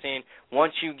like we've seen,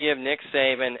 once you give Nick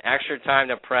Saban extra time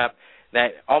to prep,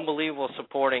 that unbelievable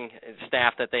supporting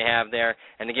staff that they have there,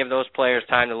 and to give those players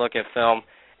time to look at film,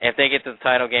 if they get to the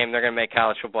title game, they're going to make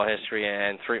college football history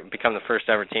and become the first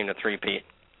ever team to three-peat.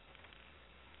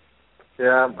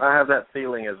 Yeah, I have that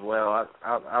feeling as well.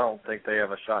 I don't think they have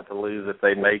a shot to lose if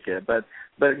they make it. But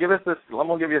give us this. I'm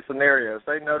going to give you a scenario.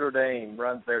 Say Notre Dame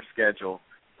runs their schedule.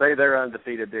 Say they're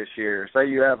undefeated this year. Say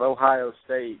you have Ohio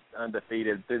State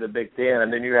undefeated through the Big Ten,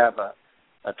 and then you have a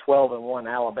 12-1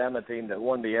 Alabama team that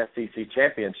won the SEC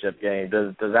championship game.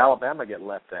 Does Alabama get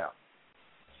left out?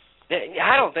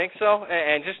 I don't think so,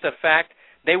 and just the fact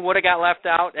they would have got left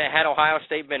out had Ohio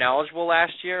State been eligible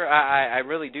last year. I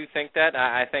really do think that.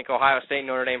 I think Ohio State and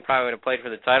Notre Dame probably would have played for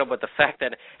the title, but the fact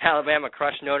that Alabama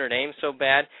crushed Notre Dame so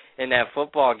bad in that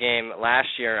football game last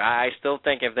year, I still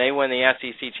think if they win the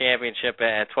SEC championship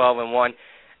at 12-1,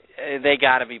 they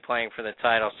got to be playing for the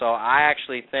title. So I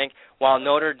actually think while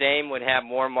Notre Dame would have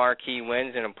more marquee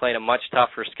wins and have played a much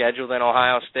tougher schedule than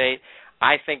Ohio State,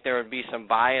 I think there would be some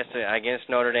bias against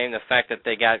Notre Dame, the fact that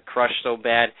they got crushed so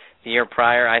bad the year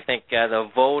prior. I think the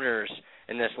voters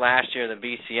in this last year, the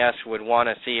BCS, would want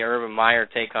to see Urban Meyer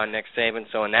take on Nick Saban.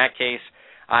 So in that case,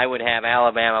 I would have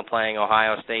Alabama playing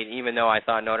Ohio State, even though I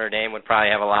thought Notre Dame would probably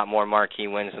have a lot more marquee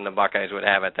wins than the Buckeyes would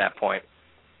have at that point.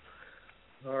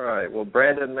 All right. Well,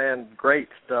 Brandon, man, great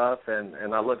stuff, and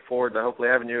I look forward to hopefully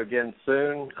having you again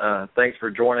soon. Thanks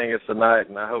for joining us tonight,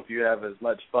 and I hope you have as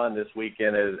much fun this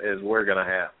weekend as we're going to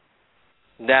have.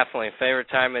 Definitely. Favorite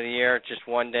time of the year, just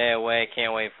one day away.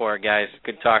 Can't wait for it, guys.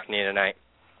 Good talking to you tonight.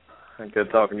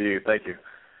 Good talking to you. Thank you.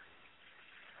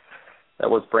 That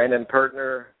was Brandon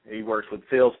Pertner. He works with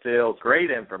Phil Steele. Great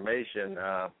information.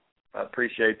 I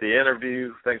appreciate the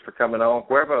interview. Thanks for coming on.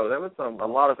 Cuervo, that was a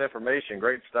lot of information.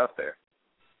 Great stuff there.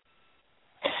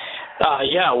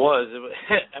 Yeah, it was.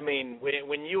 I mean,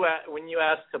 when you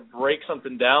ask to break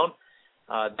something down,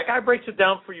 that guy breaks it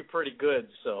down for you pretty good.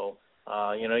 So,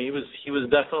 he was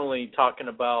definitely talking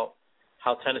about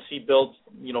how Tennessee builds,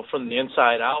 from the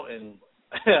inside out. And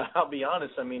I'll be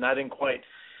honest, I mean, I didn't quite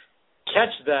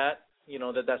catch that.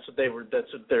 That's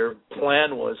what their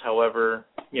plan was. However,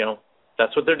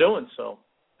 that's what they're doing. So,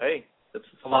 hey, that's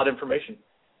a lot of information.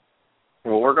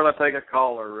 Well, we're going to take a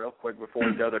caller real quick before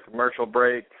we go to commercial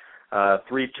break.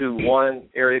 321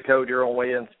 area code. You're on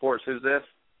Weigh In Sports. Who's this?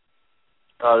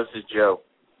 This is Joe.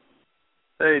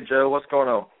 Hey, Joe. What's going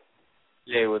on?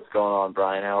 Hey, what's going on,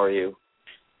 Brian? How are you?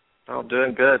 I'm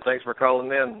doing good. Thanks for calling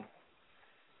in.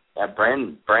 Yeah,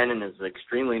 Brandon is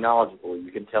extremely knowledgeable.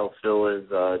 You can tell Phil is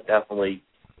definitely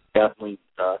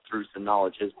threw some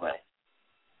knowledge his way.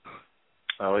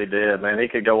 Oh, he did, man. He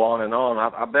could go on and on.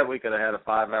 I bet we could have had a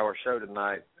 5-hour show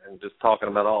tonight and just talking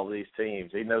about all these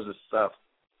teams. He knows his stuff.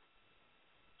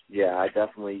 Yeah,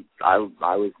 I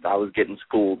was getting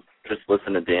schooled just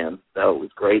listening to him. So it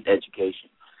was great education.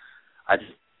 I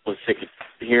just was sick of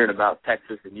hearing about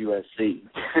Texas and USC.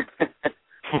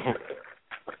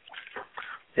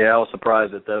 Yeah, I was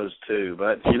surprised at those too,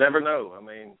 but you never know. I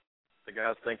mean, the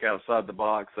guys think outside the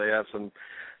box. They have some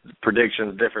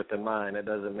predictions different than mine. It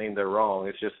doesn't mean they're wrong.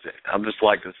 It's just I'm just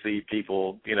like to see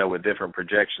people, with different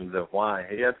projections of why.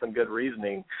 He had some good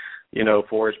reasoning,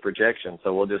 for his projections,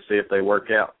 so we'll just see if they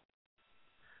work out.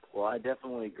 Well, I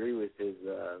definitely agree with his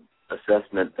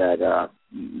assessment that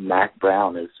Mac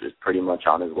Brown is pretty much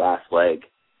on his last leg.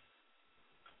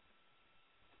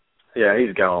 Yeah,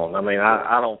 he's gone. I mean,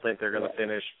 I don't think they're going to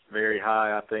finish very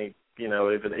high. I think,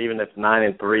 even if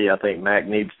 9-3, I think Mac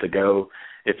needs to go.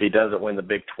 If he doesn't win the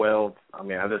Big 12, I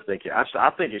mean, I just think I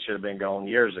think he should have been gone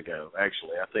years ago,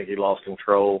 actually. I think he lost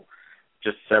control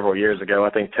just several years ago. I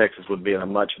think Texas would be in a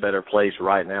much better place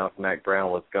right now if Mac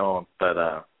Brown was gone. But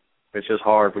it's just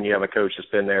hard when you have a coach that's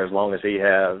been there as long as he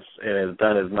has and has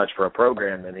done as much for a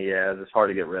program than he has. It's hard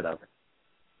to get rid of him.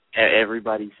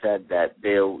 Everybody said that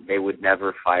they would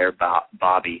never fire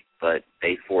Bobby, but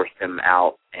they forced him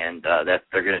out, and that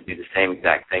they're going to do the same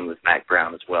exact thing with Mac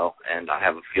Brown as well. And I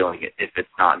have a feeling if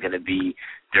it's not going to be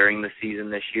during the season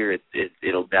this year,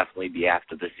 it'll definitely be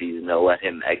after the season. They'll let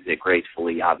him exit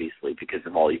gracefully, obviously, because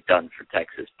of all he's done for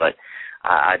Texas. But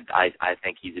I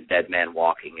think he's a dead man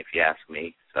walking, if you ask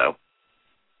me. So.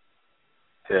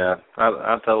 Yeah,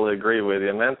 I totally agree with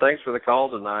you, man. Thanks for the call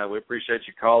tonight. We appreciate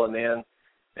you calling in.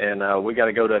 And we got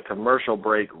to go to a commercial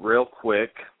break real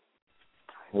quick.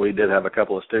 We did have a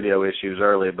couple of studio issues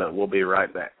early, but we'll be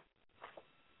right back.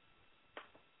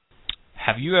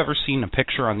 Have you ever seen a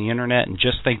picture on the internet and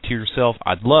just think to yourself,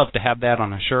 I'd love to have that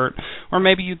on a shirt? Or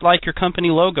maybe you'd like your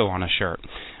company logo on a shirt.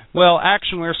 Well,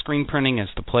 Actionware Screen Printing is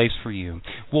the place for you.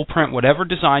 We'll print whatever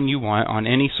design you want on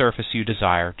any surface you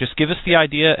desire. Just give us the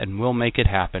idea and we'll make it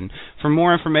happen. For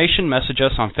more information, message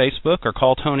us on Facebook or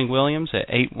call Tony Williams at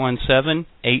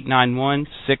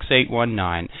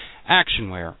 817-891-6819.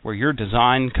 Actionware, where your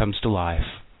design comes to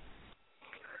life.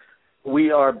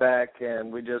 We are back,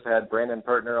 and we just had Brandon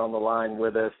Pertner on the line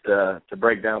with us to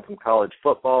break down some college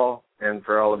football. And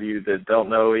for all of you that don't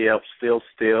know, he helps Phil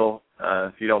Steele.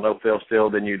 If you don't know Phil Steele,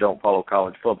 then you don't follow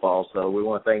college football. So we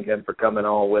want to thank him for coming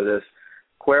on with us.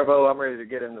 Cuervo, I'm ready to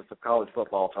get into some college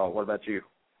football talk. What about you?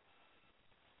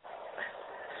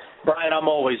 Brian, I'm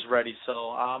always ready,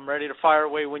 so I'm ready to fire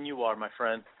away when you are, my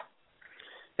friend.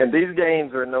 And these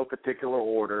games are in no particular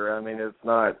order. I mean, it's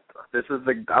not.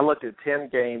 I looked at 10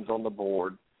 games on the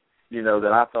board,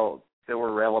 that I thought that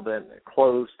were relevant,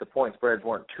 close. The point spreads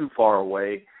weren't too far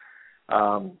away.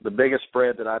 The biggest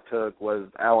spread that I took was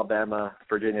Alabama,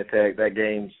 Virginia Tech. That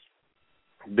game's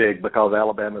big because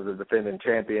Alabama's the defending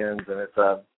champions, and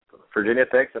Virginia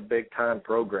Tech's a big-time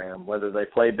program. Whether they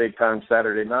play big-time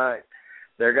Saturday night,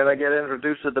 they're going to get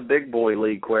introduced to the big boy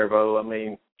league, Cuervo. I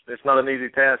mean, it's not an easy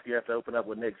task. You have to open up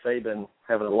with Nick Saban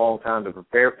having a long time to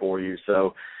prepare for you.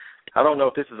 So I don't know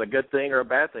if this is a good thing or a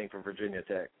bad thing for Virginia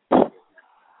Tech.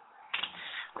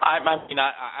 I mean,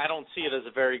 I don't see it as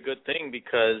a very good thing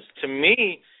because, to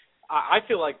me, I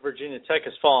feel like Virginia Tech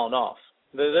has fallen off.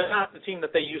 They're not the team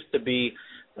that they used to be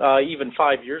even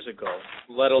 5 years ago,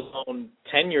 let alone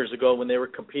 10 years ago when they were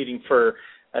competing for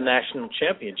a national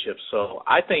championship. So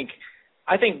I think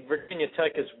Virginia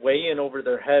Tech is way in over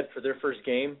their head for their first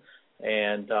game.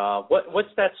 And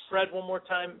what's that spread one more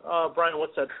time, Brian?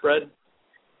 What's that spread?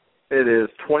 It is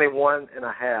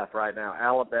 21.5 right now.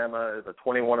 Alabama is a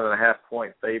 21.5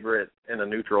 point favorite in a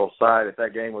neutral side. If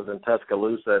that game was in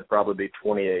Tuscaloosa, it'd probably be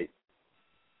 28.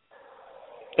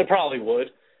 It probably would.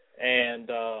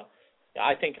 And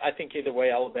I think either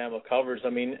way Alabama covers. I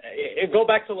mean, go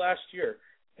back to last year.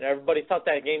 And everybody thought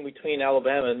that game between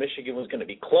Alabama and Michigan was going to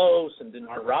be close, and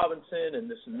Denard Robinson and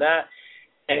this and that.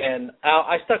 And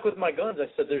I stuck with my guns. I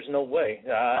said, there's no way.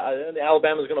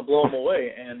 Alabama's going to blow them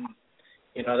away. And,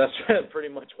 that's pretty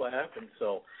much what happened.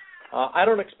 So I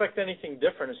don't expect anything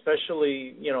different,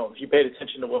 especially, if you paid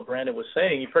attention to what Brandon was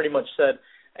saying. He pretty much said,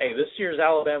 hey, this year's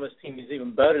Alabama's team is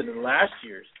even better than last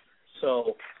year's.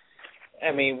 So,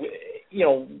 I mean,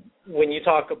 when you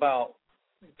talk about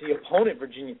the opponent,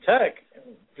 Virginia Tech,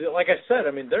 like I said,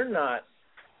 I mean, they're not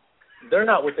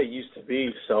what they used to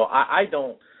be. So I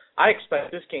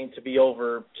expect this game to be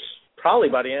over probably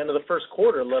by the end of the first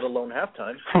quarter, let alone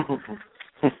halftime.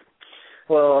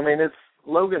 Well, I mean, it's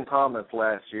Logan Thomas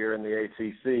last year in the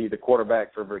ACC, the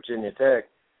quarterback for Virginia Tech.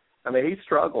 I mean, he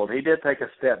struggled. He did take a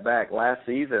step back last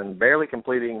season, barely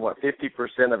completing,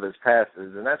 50% of his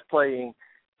passes, and that's playing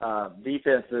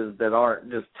defenses that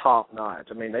aren't just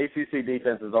top-notch. I mean, ACC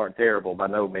defenses aren't terrible by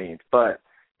no means, but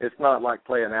it's not like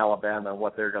playing Alabama and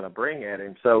what they're going to bring at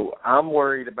him. So I'm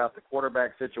worried about the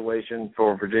quarterback situation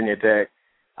for Virginia Tech.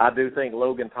 I do think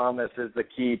Logan Thomas is the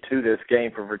key to this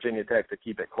game for Virginia Tech to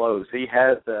keep it close. He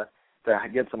has to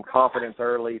get some confidence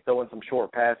early, throwing some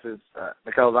short passes,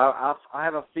 because I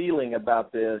have a feeling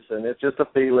about this, and it's just a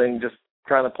feeling, just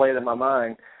trying to play it in my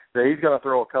mind, that he's going to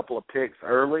throw a couple of picks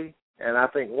early. And I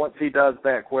think once he does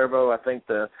that, Cuervo, I think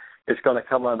it's going to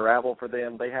come unravel for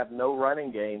them. They have no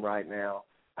running game right now.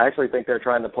 I actually think they're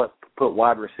trying to put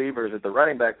wide receivers at the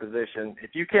running back position.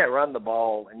 If you can't run the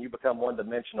ball and you become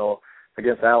one-dimensional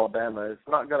against Alabama, it's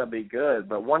not going to be good.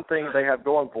 But one thing they have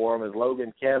going for him is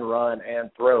Logan can run and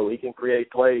throw. He can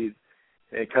create plays.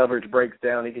 And coverage breaks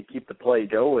down. He can keep the play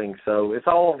going. So it's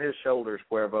all on his shoulders,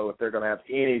 Cuervo, if they're going to have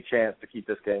any chance to keep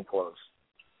this game close.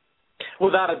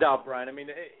 Without a doubt, Brian. I mean,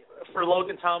 for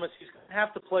Logan Thomas, he's going to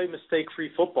have to play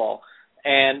mistake-free football.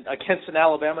 And against an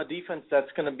Alabama defense,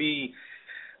 that's going to be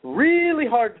really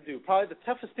hard to do. Probably the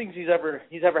toughest things he's ever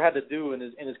had to do in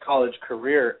his college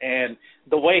career. And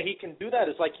the way he can do that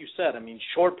is, like you said, I mean,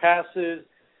 short passes,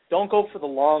 don't go for the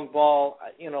long ball.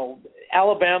 You know,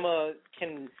 Alabama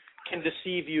can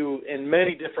deceive you in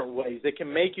many different ways. They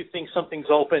can make you think something's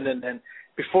open, and then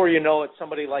before you know it,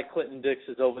 somebody like Clinton Dix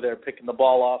is over there picking the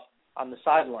ball off on the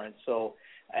sideline. So,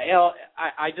 you know,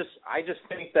 I just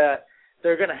think that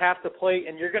they're going to have to play,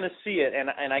 and you're going to see it.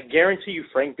 And I guarantee you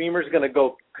Frank Beamer's going to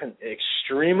go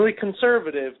extremely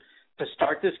conservative to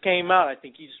start this game out. I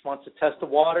think he just wants to test the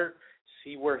water,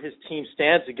 see where his team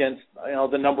stands against, you know,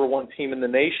 the number one team in the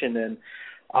nation. And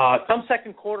come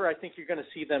second quarter, I think you're going to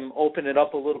see them open it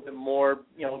up a little bit more,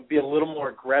 you know, be a little more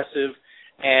aggressive,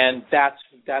 and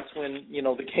that's when, you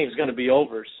know, the game's going to be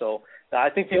over. So I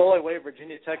think the only way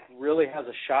Virginia Tech really has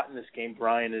a shot in this game,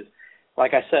 Brian, is,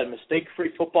 like I said,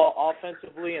 mistake-free football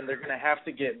offensively, and they're going to have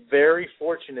to get very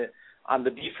fortunate on the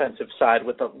defensive side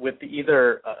with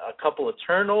either a couple of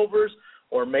turnovers,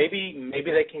 or maybe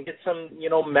they can get some, you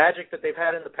know, magic that they've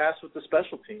had in the past with the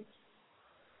special teams.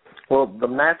 Well, the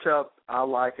matchup I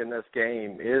like in this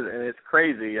game is, and it's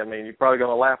crazy, I mean, you're probably going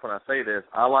to laugh when I say this,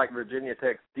 I like Virginia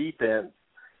Tech's defense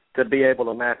to be able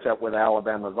to match up with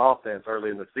Alabama's offense early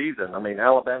in the season. I mean,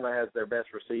 Alabama has their best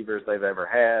receivers they've ever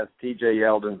had. T.J.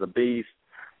 Yeldon's a beast.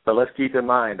 But let's keep in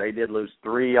mind, they did lose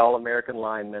 3 All-American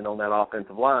linemen on that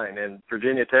offensive line, and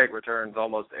Virginia Tech returns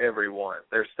almost everyone.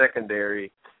 Their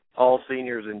secondary, all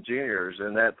seniors and juniors,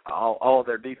 and that all of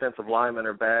their defensive linemen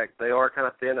are back. They are kind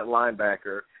of thin at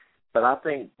linebacker. But I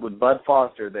think with Bud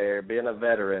Foster there, being a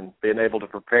veteran, being able to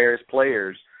prepare his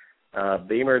players,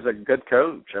 Beamer's a good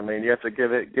coach. I mean, you have to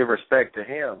give respect to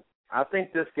him. I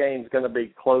think this game's going to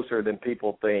be closer than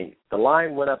people think. The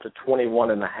line went up to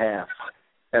 21.5,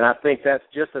 and I think that's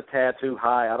just a tad too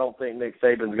high. I don't think Nick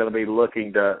Saban's going to be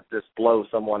looking to just blow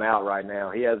someone out right now.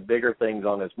 He has bigger things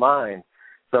on his mind.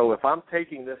 So if I'm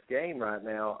taking this game right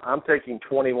now, I'm taking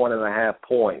 21.5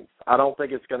 points. I don't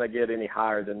think it's going to get any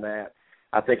higher than that.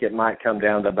 I think it might come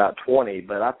down to about 20,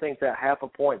 but I think that half a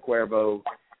point, Cuervo,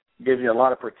 gives you a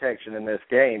lot of protection in this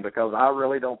game, because I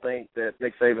really don't think that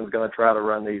Nick Saban's going to try to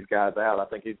run these guys out. I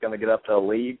think he's going to get up to a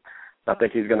lead. I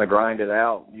think he's going to grind it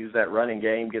out, use that running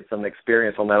game, get some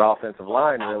experience on that offensive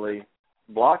line, really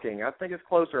blocking. I think it's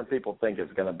closer than people think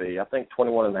it's going to be. I think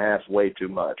 21.5 is way too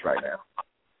much right now.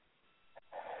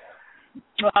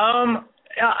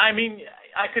 I mean,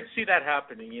 I could see that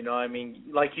happening. You know, I mean,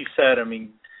 like you said, I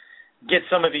mean, get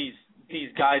some of these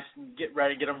guys, get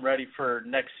them ready for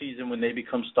next season when they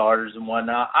become starters and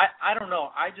whatnot. I don't know.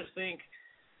 I just think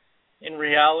in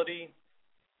reality,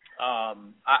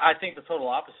 I think the total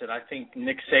opposite. I think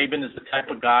Nick Saban is the type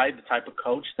of guy, the type of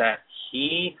coach that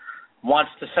he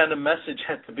wants to send a message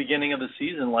at the beginning of the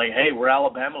season, like, hey, we're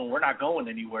Alabama and we're not going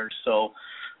anywhere. So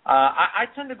I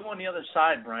tend to go on the other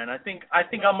side, Brian. I think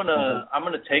I'm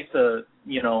gonna take the,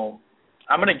 you know,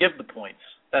 I'm gonna give the points.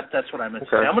 That's what I meant to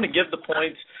say. I'm going to give the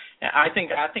points. I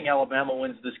think Alabama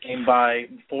wins this game by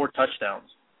 4 touchdowns.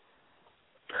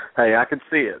 Hey, I can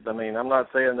see it. I mean, I'm not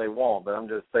saying they won't, but I'm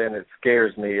just saying it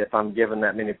scares me if I'm giving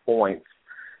that many points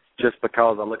just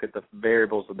because I look at the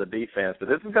variables of the defense. But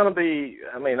this is going to be,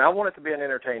 I mean, I want it to be an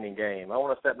entertaining game. I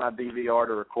want to set my DVR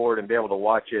to record and be able to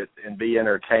watch it and be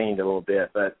entertained a little bit.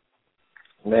 But,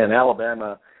 man,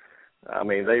 Alabama, I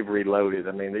mean, they've reloaded.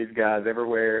 I mean, these guys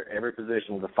everywhere, every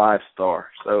position is a 5-star.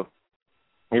 So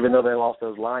even though they lost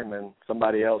those linemen,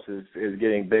 somebody else is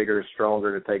getting bigger,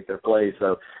 stronger to take their place.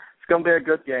 So it's going to be a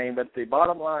good game. But the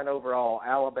bottom line overall,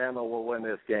 Alabama will win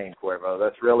this game, Cuervo.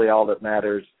 That's really all that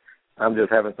matters. I'm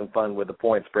just having some fun with the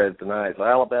point spread tonight. So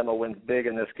Alabama wins big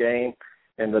in this game.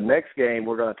 And the next game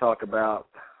we're going to talk about,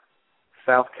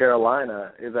 South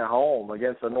Carolina is at home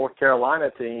against a North Carolina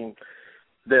team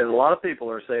that a lot of people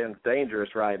are saying is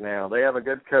dangerous right now. They have a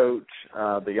good coach,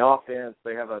 the offense.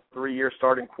 They have a 3-year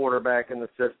starting quarterback in the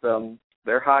system.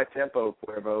 They're high tempo,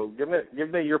 Cuervo. Give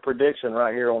me your prediction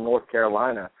right here on North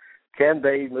Carolina. Can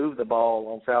they move the ball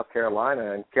on South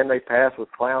Carolina, and can they pass with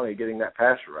Clowney getting that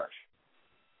pass rush?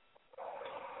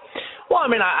 Well, I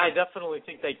mean, I definitely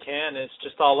think they can. It's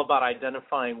just all about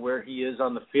identifying where he is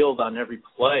on the field on every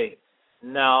play.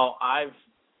 Now, I've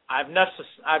not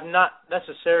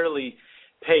necessarily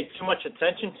paid too much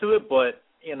attention to it, but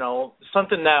you know,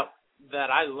 something that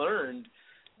I learned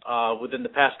within the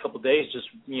past couple of days, just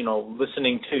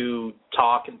listening to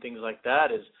talk and things like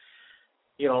that, is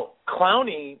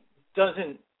Clowney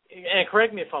doesn't. And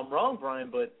correct me if I'm wrong, Brian,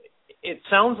 but it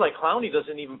sounds like Clowney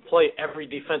doesn't even play every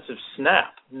defensive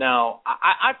snap. Now,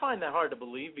 I find that hard to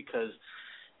believe because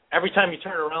every time you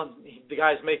turn around, the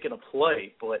guy's making a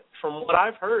play. But from what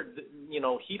I've heard,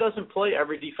 he doesn't play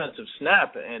every defensive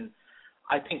snap, and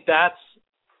I think that's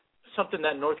something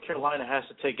that North Carolina has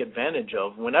to take advantage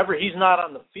of. Whenever he's not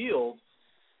on the field,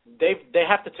 they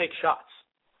have to take shots,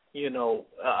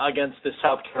 against this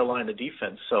South Carolina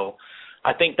defense. So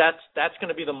I think that's going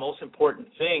to be the most important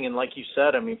thing. And like you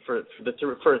said, I mean, for a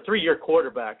 3-year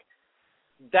quarterback,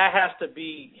 that has to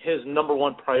be his number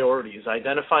one priority, is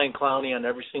identifying Clowney on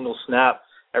every single snap,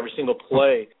 every single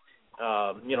play,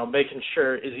 making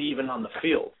sure is he even on the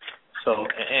field. So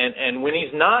and when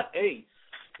he's not,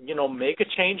 make a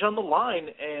change on the line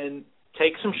and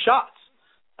take some shots.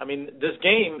 I mean, this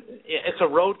game, it's a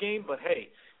road game, but hey,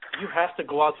 you have to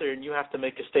go out there and you have to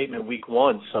make a statement week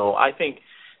 1. So I think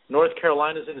North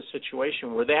Carolina's in a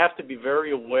situation where they have to be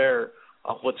very aware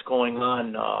of what's going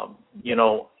on,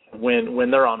 when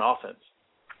they're on offense.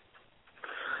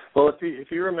 Well,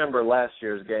 if you remember last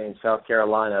year's game, South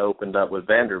Carolina opened up with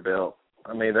Vanderbilt.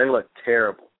 I mean, they looked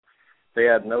terrible. They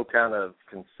had no kind of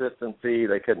consistency.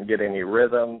 They couldn't get any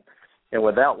rhythm. And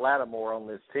without Lattimore on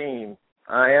this team,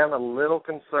 I am a little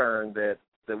concerned that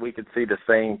we could see the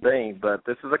same thing. But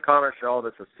this is a Connor Shaw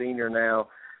that's a senior now.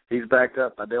 He's backed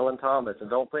up by Dylan Thomas. And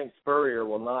don't think Spurrier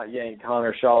will not yank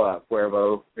Connor Shaw out,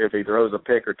 Cuervo, if he throws a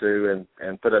pick or two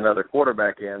and put another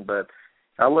quarterback in. But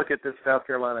I look at this South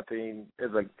Carolina team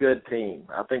as a good team.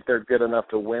 I think they're good enough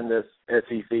to win this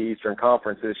SEC Eastern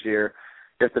Conference this year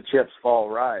if the chips fall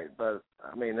right. But,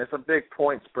 I mean, it's a big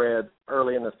point spread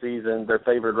early in the season. They're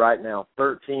favored right now,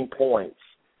 13 points.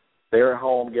 They're at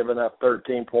home giving up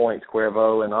 13 points,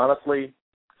 Cuervo. And honestly,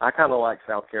 I kind of like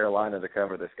South Carolina to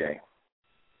cover this game.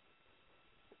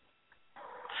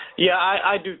 Yeah,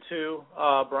 I do too,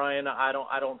 Brian. I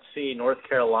don't see North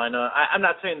Carolina. I'm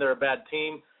not saying they're a bad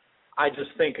team. I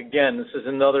just think, again, this is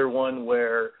another one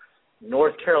where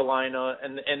North Carolina,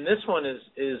 and this one is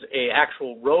a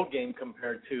actual road game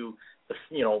compared to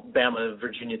Bama,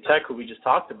 Virginia Tech, who we just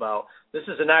talked about. This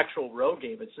is an actual road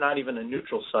game. It's not even a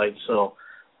neutral site. So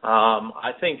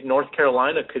I think North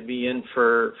Carolina could be in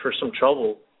for some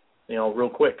trouble, real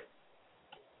quick.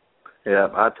 Yeah,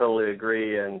 I totally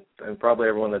agree, and probably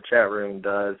everyone in the chat room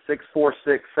does.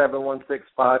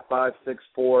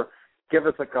 646-716-5564. Give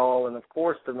us a call, and of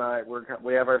course tonight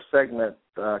we have our segment,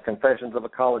 Confessions of a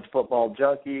College Football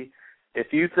Junkie.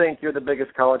 If you think you're the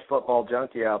biggest college football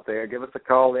junkie out there, give us a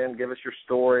call in, give us your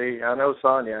story. I know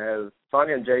Sonia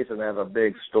and Jason have a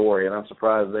big story, and I'm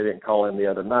surprised they didn't call in the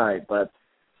other night, but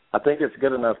I think it's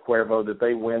good enough, Cuervo, that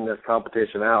they win this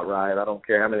competition outright. I don't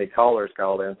care how many callers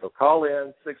call in. So call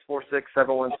in,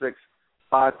 646-716-5564.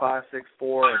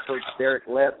 And Coach Derek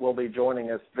Lett will be joining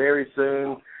us very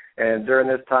soon. And during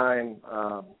this time,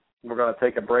 we're going to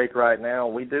take a break right now.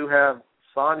 We do have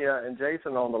Sonia and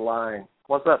Jason on the line.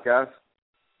 What's up, guys?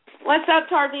 What's up,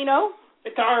 Tarvino?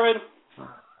 Hey, Tarvin.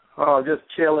 Oh, just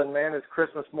chilling, man. It's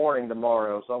Christmas morning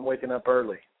tomorrow, so I'm waking up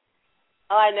early.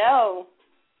 Oh, I know.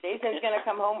 Jason's going to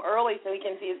come home early so he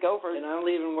can see his Gophers. And I'm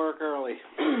leaving work early.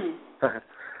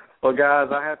 Well, guys,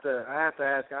 I have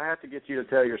to get you to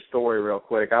tell your story real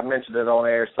quick. I mentioned it on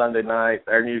air Sunday night,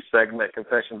 our new segment,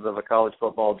 Confessions of a College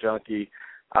Football Junkie.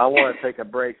 I want to take a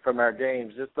break from our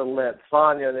games just to let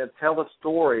Sonia tell the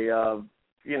story of,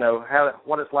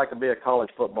 what it's like to be a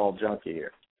college football junkie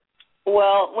here.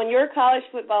 Well, when you're a college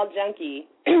football junkie,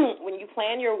 when you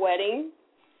plan your wedding,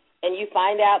 and you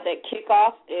find out that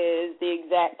kickoff is the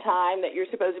exact time that you're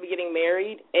supposed to be getting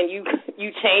married, and you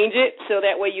change it so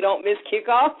that way you don't miss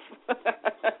kickoff.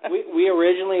 we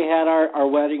originally had our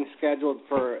wedding scheduled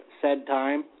for said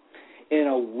time. In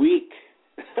a week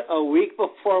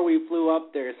before we flew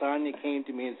up there, Sonia came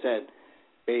to me and said,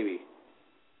 "Baby,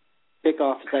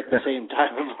 kickoff is at the same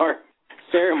time of our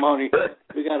ceremony.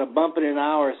 We got to bump it an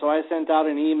hour." So I sent out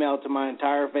an email to my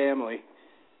entire family.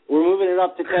 We're moving it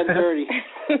up to 10:30.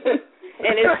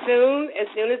 And as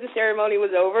soon as the ceremony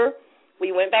was over,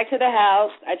 we went back to the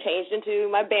house. I changed into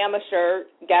my Bama shirt,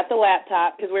 got the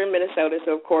laptop, because we're in Minnesota,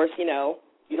 so of course, we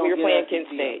were playing Kent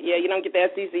State. Yeah, you don't get the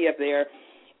SEC up there.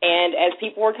 And as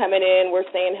people were coming in, we're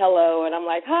saying hello, and I'm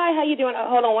like, hi, how you doing? Oh,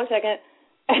 hold on one second,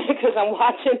 because I'm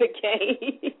watching the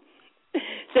game.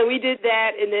 So we did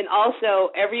that, and then also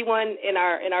everyone in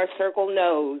our circle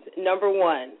knows, number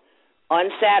one, on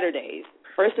Saturdays,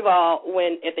 first of all,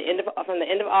 from the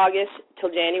end of August till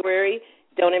January,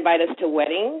 don't invite us to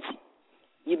weddings.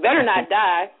 You better not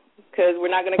die, because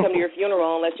we're not going to come to your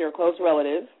funeral unless you're a close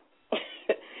relative.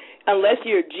 Unless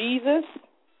you're Jesus,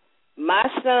 my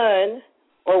son,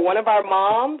 or one of our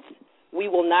moms, we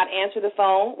will not answer the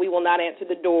phone. We will not answer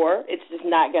the door. It's just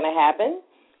not going to happen.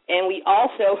 And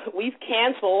we've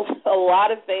canceled a lot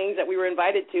of things that we were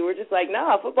invited to. We're just like,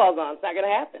 no, football's on. It's not going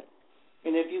to happen.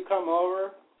 And if you come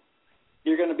over,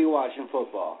 you're going to be watching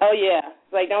football. Oh, yeah.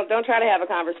 Like, don't try to have a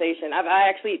conversation. I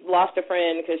actually lost a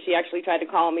friend because she actually tried to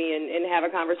call me and have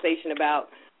a conversation about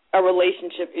a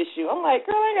relationship issue. I'm like,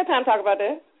 girl, I ain't got time to talk about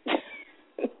that.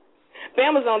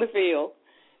 Bama's on the field.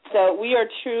 So we are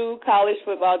true college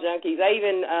football junkies.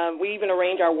 We even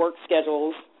arrange our work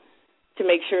schedules to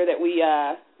make sure that we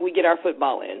get our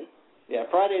football in. Yeah,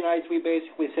 Friday nights we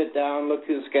basically sit down, look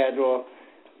through the schedule.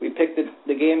 We pick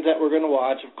the games that we're going to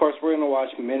watch. Of course, we're going to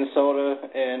watch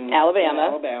Minnesota and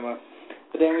Alabama.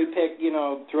 But then we pick,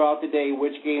 throughout the day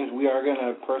which games we are going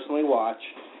to personally watch.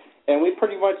 And we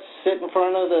pretty much sit in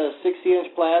front of the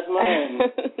 60-inch plasma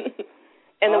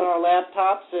and on our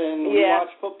laptops, and we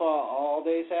watch football all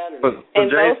day Saturday.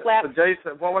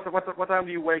 Jason, what time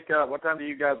do you wake up? What time do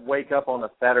you guys wake up on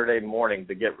a Saturday morning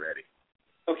to get ready?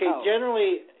 Okay,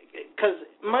 generally, because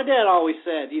my dad always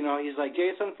said, he's like,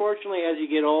 Jason, unfortunately, as you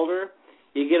get older,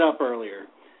 you get up earlier.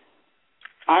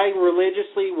 I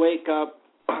religiously wake up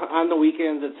on the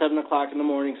weekends at 7 o'clock in the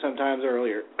morning, sometimes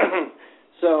earlier.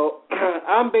 So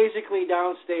I'm basically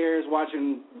downstairs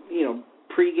watching,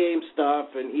 pregame stuff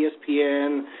and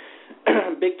ESPN,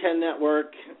 Big Ten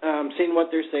Network, seeing what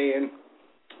they're saying.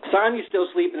 Sonya's still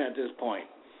sleeping at this point.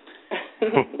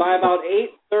 By about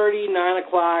 8:30, 9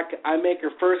 o'clock, I make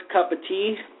her first cup of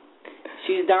tea.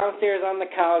 She's downstairs on the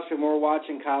couch, and we're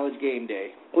watching College Game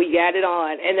Day. We got it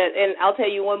on. And I'll tell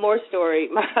you one more story.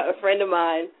 A friend of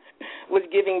mine was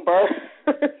giving birth.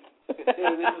 This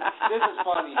is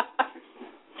funny.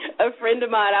 A friend of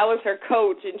mine, I was her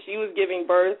coach, and she was giving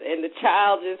birth, and the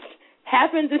child just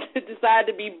happened to decide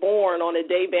to be born on the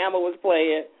day Bama was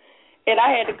playing. And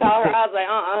I had to call her. I was like,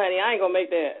 honey, I ain't going to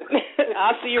make that.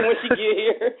 I'll see her when she get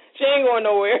here. She ain't going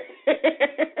nowhere.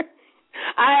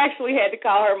 I actually had to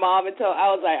call her mom and I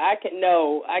was like, I can't,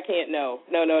 no.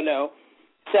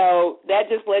 So that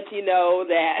just lets you know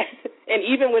that, and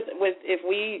even with if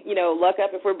we, luck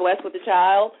up, if we're blessed with a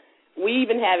child, we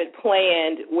even have it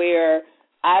planned where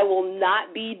I will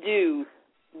not be due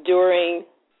during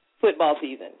football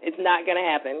season. It's not going to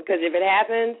happen, because if it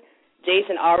happens,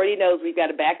 Jason already knows we've got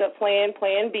a backup plan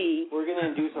B. We're going to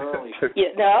induce early.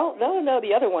 Yeah, no,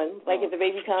 the other one. Like if the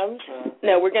baby comes.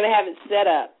 No, we're going to have it set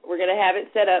up. We're going to have it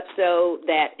set up so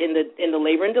that in the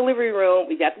labor and delivery room,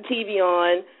 we got the TV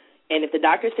on, and if the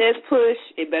doctor says push,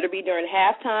 it better be during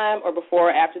halftime or before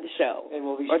or after the show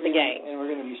or the game. And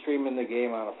we're going to be streaming the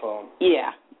game on a phone.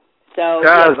 Yeah. So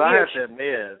guys, I have to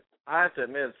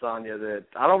admit, Sonya, that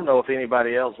I don't know if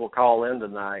anybody else will call in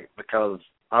tonight, because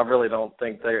I really don't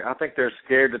think I think they're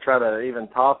scared to try to even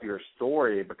top your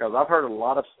story, because I've heard a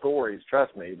lot of stories,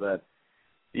 trust me, but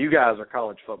you guys are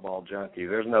college football junkies.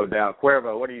 There's no doubt.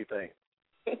 Cuervo, what do you think?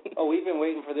 Oh, we've been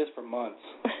waiting for this for months.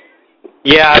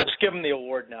 Yeah, just give him the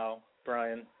award now,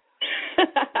 Brian.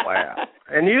 Wow.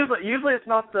 And usually it's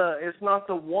not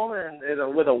the woman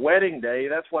with a wedding day.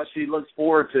 That's what she looks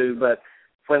forward to, but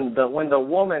when the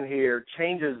woman here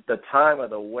changes the time of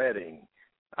the wedding,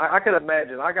 I could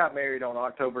imagine. I got married on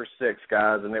October 6th,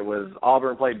 guys, and it was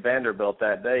Auburn played Vanderbilt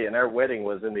that day, and their wedding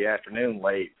was in the afternoon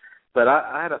late. But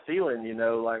I had a feeling,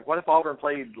 like, what if Auburn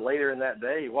played later in that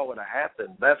day? What would have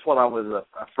happened? That's what I was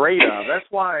afraid of. That's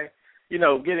why,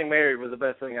 getting married was the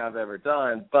best thing I've ever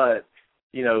done. But,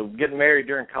 getting married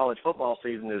during college football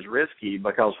season is risky,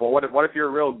 because what if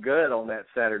you're real good on that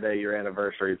Saturday your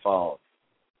anniversary falls?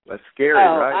 That's scary,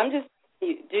 right?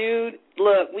 Dude,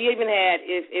 look, we even had,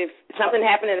 if something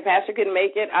happened and the pastor couldn't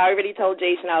make it, I already told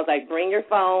Jason, I was like, bring your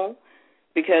phone,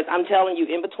 because I'm telling you,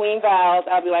 in between vows,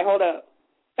 I'll be like, hold up,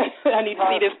 I need to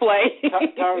see this play.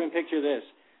 Carmen, picture this.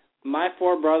 My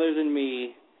 4 brothers and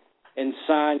me and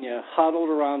Sonya huddled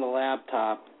around the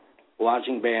laptop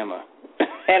watching Bama.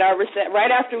 At our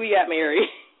right after we got married.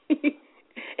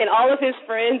 And all of his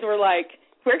friends were like,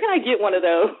 where can I get one of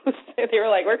those? They were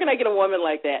like, where can I get a woman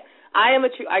like that? I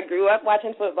grew up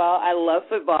watching football. I love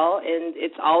football, and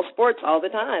it's all sports all the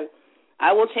time.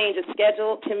 I will change a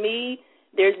schedule. To me,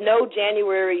 there's no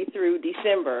January through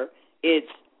December.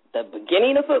 It's the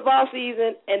beginning of football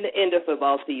season and the end of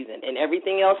football season, and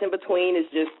everything else in between is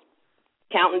just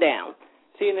counting down.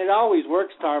 See, and it always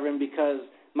works, Tarvin, because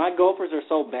my Gophers are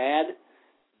so bad,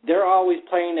 they're always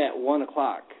playing at 1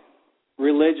 o'clock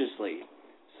religiously.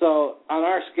 So on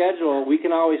our schedule, we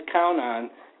can always count on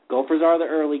Gophers are the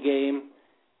early game,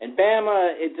 and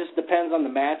Bama, it just depends on the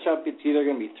matchup. It's either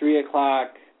going to be 3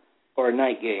 o'clock or a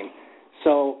night game.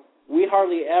 So we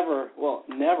hardly ever, well,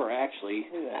 never actually,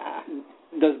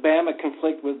 does Bama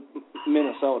conflict with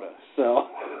Minnesota. So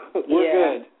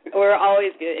we're good. We're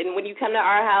always good. And when you come to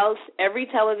our house, every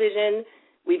television,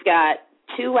 we've got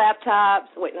 2 laptops.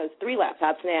 Wait, no, it's 3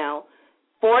 laptops now,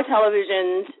 4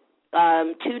 televisions,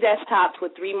 2 desktops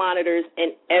with 3 monitors,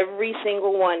 and every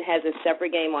single one has a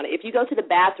separate game on it. If you go to the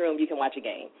bathroom, you can watch a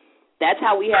game. That's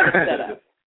how we have it set up.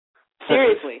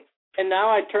 Seriously. And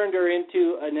now I turned her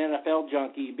into an NFL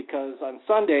junkie because on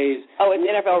Sundays... Oh, it's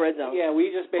NFL Red Zone. Yeah,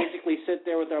 we just basically sit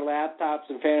there with our laptops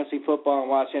and fantasy football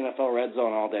and watch NFL Red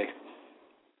Zone all day.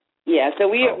 Yeah, so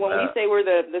when we say we're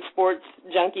the sports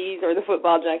junkies or the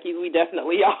football junkies, we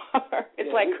definitely are.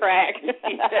 It's like crack.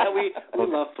 Yeah, we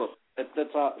love football.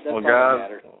 That's all that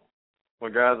matters.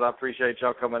 Well, guys, I appreciate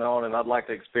y'all coming on, and I'd like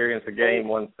to experience the game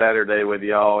one Saturday with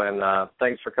y'all. And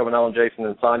thanks for coming on, Jason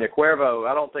and Sonia. Cuervo,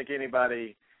 I don't think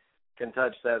anybody can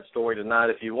touch that story tonight.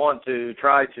 If you want to,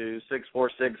 try to,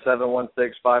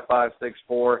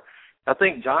 646-716-5564. I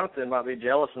think Jonathan might be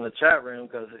jealous in the chat room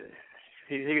because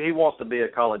he wants to be a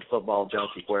college football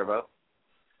junkie, Cuervo.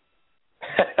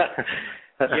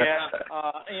 Yeah,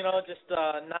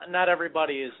 not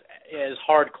everybody is as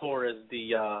hardcore as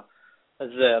the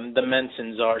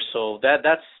Mensons are, so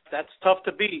that's tough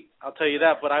to beat. I'll tell you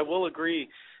that. But I will agree,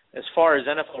 as far as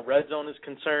NFL Red Zone is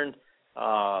concerned,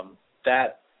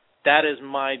 that is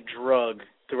my drug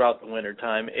throughout the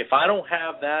wintertime. If I don't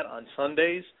have that on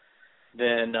Sundays,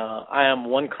 then I am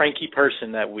one cranky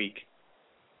person that week.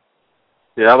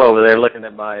 Yeah, I'm over there looking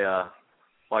at my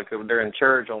like during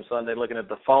church on Sunday, looking at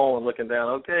the phone and looking down,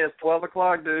 okay, it's 12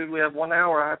 o'clock, dude. We have 1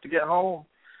 hour. I have to get home.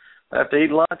 I have to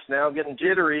eat lunch now. I'm getting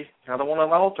jittery. I don't want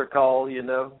an altar call, you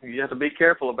know. You have to be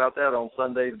careful about that on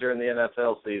Sundays during the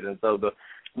NFL season. So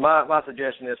my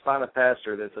suggestion is find a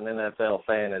pastor that's an NFL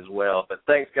fan as well. But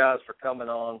thanks, guys, for coming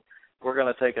on. We're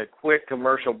going to take a quick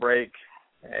commercial break,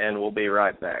 and we'll be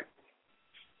right back.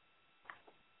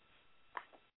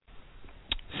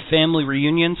 Family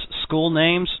reunions, school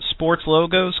names, sports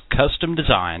logos, custom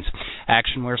designs.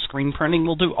 Actionware Screen Printing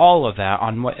will do all of that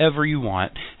on whatever you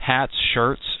want. Hats,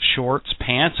 shirts, shorts,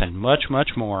 pants, and much,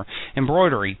 much more.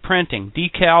 Embroidery, printing,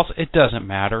 decals, it doesn't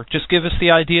matter. Just give us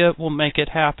the idea, we'll make it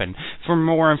happen. For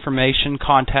more information,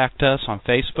 contact us on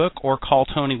Facebook or call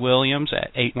Tony Williams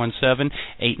at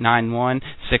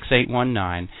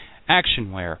 817-891-6819.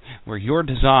 Actionware, where your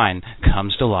design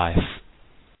comes to life.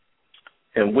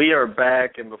 And we are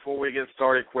back, and before we get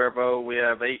started, Cuervo, we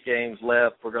have 8 games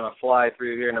left. We're going to fly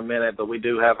through here in a minute, but we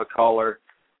do have a caller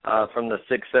from the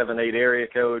 678 area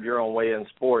code. You're on Way In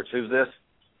Sports. Who's this?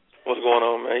 What's going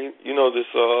on, man? You know this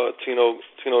Tino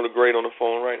the Great on the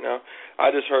phone right now.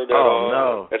 I just heard that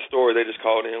that story they just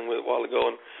called in with a while ago,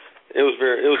 and it was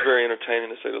very entertaining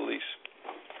to say the least.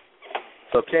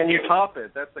 So can you top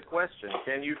it? That's the question.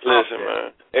 Can you top it? Listen,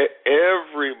 man,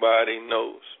 everybody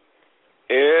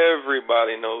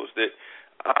knows that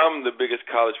I'm the biggest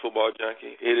college football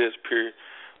junkie. It is, period.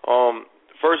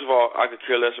 First of all, I could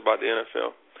care less about the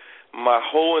NFL. My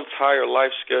whole entire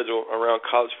life schedule around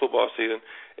college football season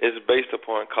is based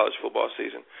upon college football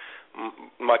season.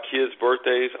 My kids'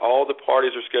 birthdays, all the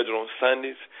parties are scheduled on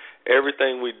Sundays.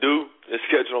 Everything we do is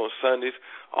scheduled on Sundays.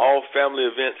 All family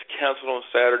events canceled on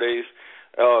Saturdays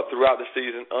throughout the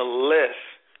season unless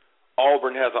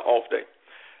Auburn has an off day.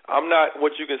 I'm not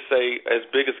what you can say as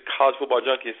big as college football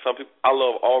junkie as some people. I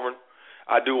love Auburn.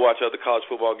 I do watch other college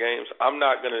football games. I've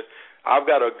got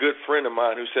a good friend of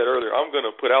mine who said earlier, I'm going to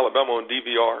put Alabama on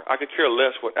DVR. I could care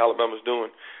less what Alabama's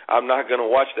doing. I'm not going to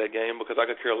watch that game because I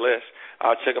could care less.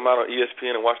 I'll check them out on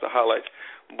ESPN and watch the highlights.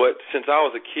 But since I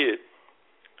was a kid,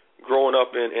 growing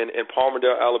up in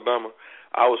Palmerdale, Alabama,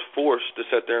 I was forced to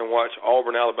sit there and watch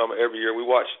Auburn, Alabama every year. We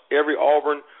watched every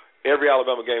Auburn, every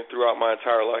Alabama game throughout my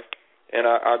entire life. And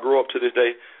I grew up to this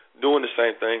day doing the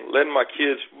same thing, letting my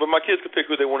kids could pick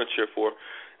who they want to cheer for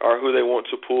or who they want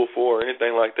to pull for or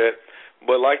anything like that.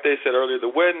 But like they said earlier,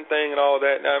 the wedding thing and all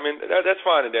that, I mean, that's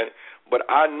fine and dandy. But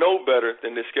I know better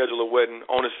than to schedule a wedding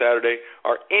on a Saturday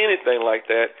or anything like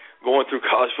that going through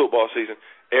college football season.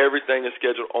 Everything is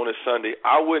scheduled on a Sunday.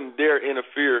 I wouldn't dare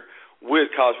interfere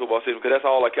with college football season because that's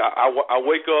all I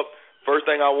wake up, first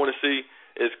thing I want to see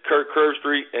is Curb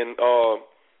Street and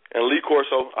Lee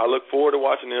Corso. I look forward to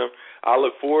watching them. I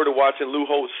look forward to watching Lou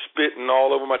Holtz spitting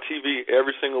all over my TV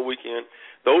every single weekend.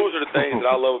 Those are the things that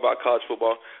I love about college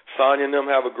football. Sonya and them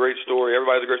have a great story.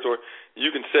 Everybody has a great story. You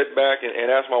can sit back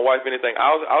and ask my wife anything.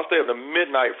 I'll stay up to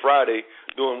midnight Friday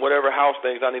doing whatever house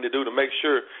things I need to do to make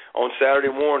sure on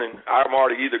Saturday morning I'm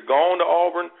already either gone to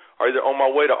Auburn or either on my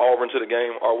way to Auburn to the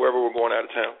game or wherever we're going out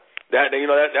of town.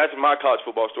 That's my college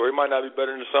football story. It might not be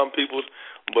better than some people's,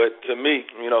 but to me,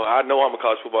 I know I'm a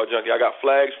college football junkie. I got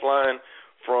flags flying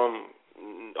from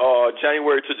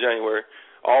January to January.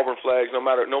 Auburn flags, no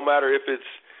matter if it's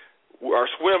our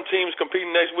swim team's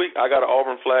competing next week, I got an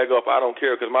Auburn flag up. I don't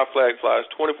care because my flag flies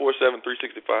 24/7,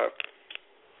 365.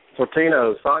 So,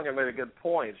 Tino, Sonya made a good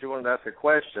point. She wanted to ask a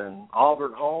question.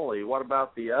 Auburn only. What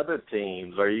about the other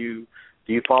teams? Do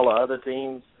you follow other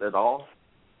teams at all?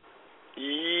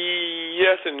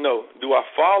 Yes and no. Do I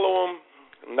follow them?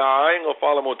 Nah, I ain't gonna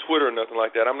follow them on Twitter or nothing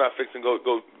like that. I'm not fixing to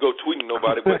go tweeting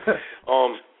nobody, but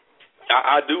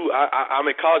I do. I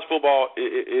mean, college football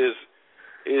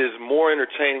is more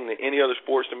entertaining than any other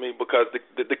sports to me because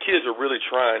the kids are really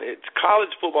trying.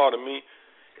 College football to me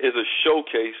is a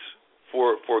showcase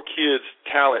for kids'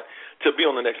 talent to be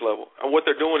on the next level. And what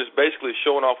they're doing is basically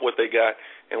showing off what they got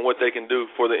and what they can do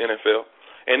for the NFL.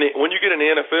 And when you get in the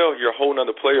NFL, you're a whole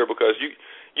nother player because you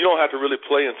don't have to really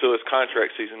play until it's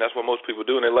contract season. That's what most people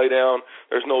do, and they lay down.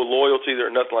 There's no loyalty there,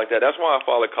 nothing like that. That's why I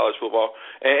follow college football.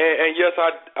 And yes,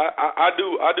 I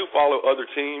do follow other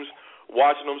teams,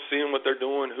 watching them, seeing what they're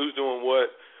doing, who's doing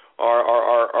what,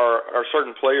 are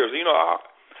certain players.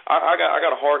 I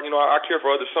got a heart. I care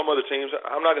for some other teams.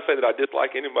 I'm not gonna say that I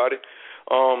dislike anybody.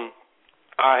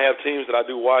 I have teams that I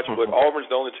do watch, but Auburn's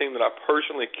the only team that I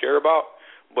personally care about.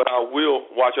 But I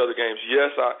will watch other games.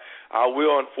 Yes, I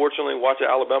will, unfortunately, watch an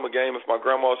Alabama game if my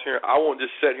grandma's here. I won't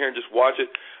just sit here and just watch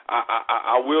it.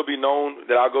 I will be known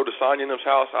that I'll go to Sonya and them's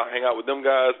house. I'll hang out with them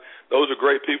guys. Those are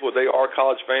great people. They are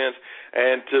college fans.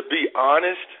 And to be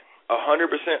honest, 100%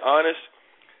 honest,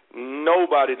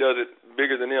 nobody does it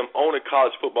bigger than them on a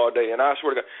college football day. And I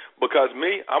swear to God, because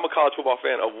me, I'm a college football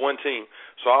fan of one team.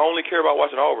 So I only care about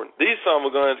watching Auburn. These son of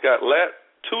a guns got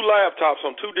two laptops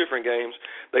on two different games.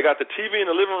 They got the TV in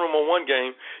the living room on one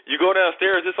game. You go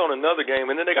downstairs, it's on another game,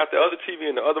 and then they got the other TV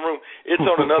in the other room. It's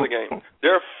on another game.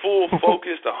 They're full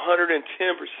focused, 110%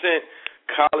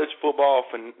 college football.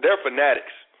 They're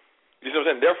fanatics. You know what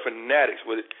I'm saying? They're fanatics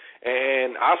with it.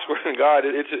 And I swear to God,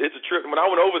 it's a trip. When I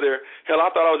went over there, hell,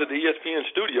 I thought I was at the ESPN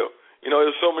studio.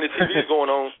 There's so many TVs going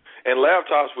on and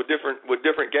laptops with different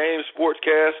games,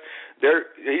 sportscasts.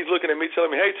 He's looking at me telling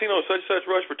me, "Hey, Tino, such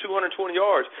rush for 220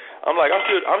 yards." I'm like,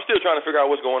 I'm still trying to figure out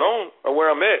what's going on or where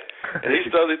I'm at. And he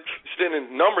started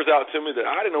sending numbers out to me that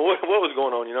I didn't know what was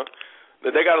going on.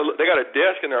 That they got a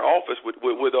desk in their office with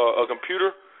a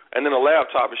computer and then a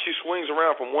laptop, and she swings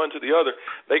around from one to the other.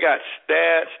 They got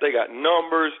stats, they got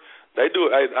numbers. They do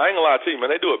it. I ain't gonna lie to you, man.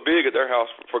 They do it big at their house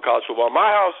for college football. My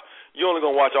house, you only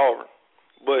gonna watch Auburn.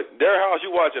 But their house,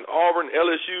 you watching Auburn,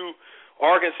 LSU,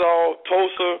 Arkansas,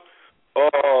 Tulsa,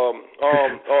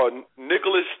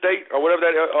 Nicholas State or whatever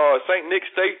that St. Nick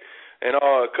State, and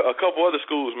a couple other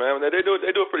schools, man. They do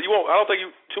it pretty. You won't. I don't think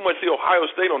you too much see Ohio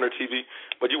State on their TV,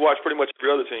 but you watch pretty much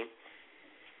every other team.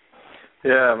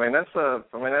 Yeah, that's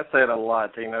saying a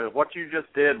lot. What you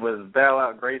just did was bow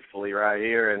out gracefully right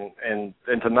here, and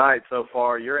tonight so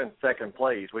far you're in second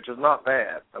place, which is not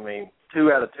bad.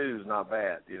 2 out of 2 is not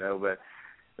bad,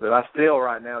 But I still,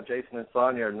 right now, Jason and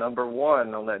Sonya are number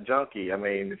one on that junkie.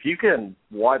 If you can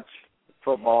watch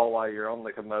football while you're on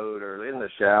the commode or in the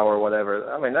shower or whatever,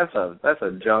 that's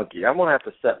a junkie. I'm going to have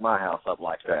to set my house up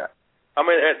like that.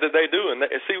 They do. And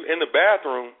see, in the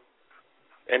bathroom,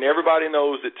 and everybody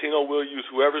knows that Tino will use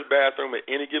whoever's bathroom at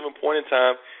any given point in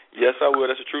time. Yes, I will.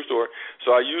 That's a true story.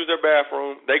 So I use their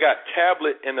bathroom. They got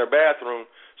tablet in their bathroom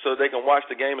so they can watch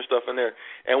the game and stuff in there.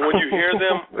 And when you hear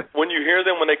them, when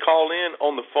they call in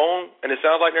on the phone, and it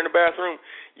sounds like they're in the bathroom,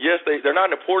 yes, they're not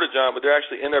in the porta-john, but they're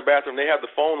actually in their bathroom. They have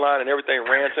the phone line and everything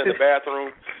ran in the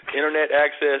bathroom, internet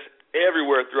access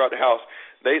everywhere throughout the house.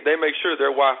 They make sure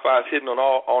their Wi-Fi is hitting on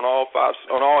all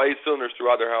 8 cylinders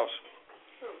throughout their house.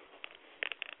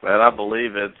 Man, I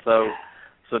believe it. So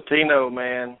Tino,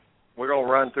 man, we're going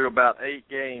to run through about 8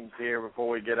 games here before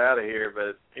we get out of here,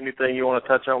 but anything you want to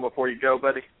touch on before you go,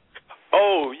 buddy?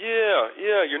 Oh, yeah,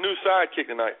 your new sidekick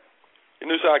tonight. Your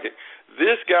new sidekick.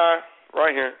 This guy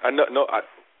right here,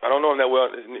 I don't know him that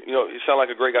well. You know, he sounds like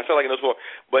a great guy. I sound like he knows football,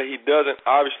 but he doesn't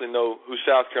obviously know who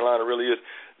South Carolina really is.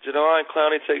 Jadon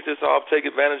Clowney takes this off, take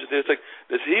advantage of this.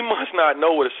 He must not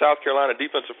know what a South Carolina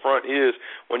defensive front is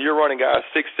when you're running guys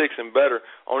 6'6" and better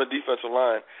on the defensive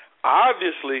line.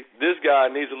 Obviously, this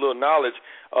guy needs a little knowledge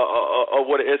of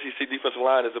what an SEC defensive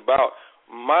line is about.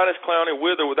 Minus Clowney,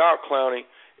 with or without Clowney,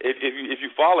 if you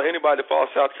follow anybody that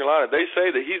follows South Carolina, they say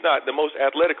that he's not the most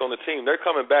athletic on the team. They're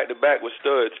coming back to back with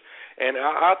studs. And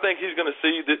I think he's going to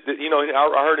see that, you know,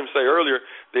 I heard him say earlier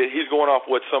that he's going off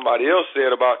what somebody else said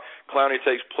about Clowney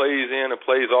takes plays in and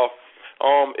plays off.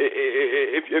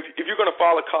 If you're going to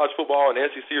follow college football and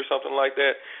SEC or something like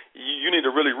that, you need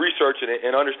to really research it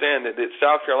and understand that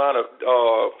South Carolina,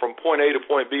 from point A to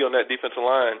point B on that defensive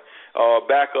line,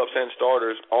 backups and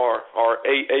starters are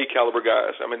A caliber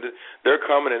guys. I mean, they're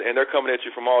coming and they're coming at you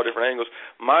from all different angles.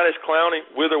 Minus Clowney,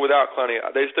 with or without Clowney,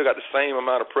 they still got the same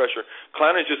amount of pressure.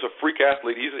 Clowney's just a freak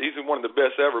athlete. He's one of the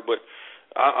best ever, but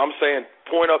I'm saying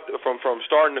point up from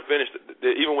starting to finish,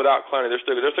 even without Clowney, they're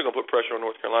still going to put pressure on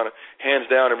North Carolina,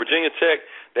 hands down. And Virginia Tech,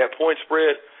 that point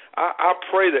spread, I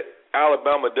pray that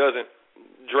Alabama doesn't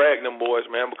drag them boys,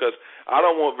 man, because I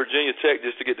don't want Virginia Tech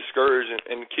just to get discouraged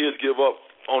and kids give up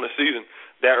on the season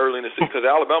that early in the season, because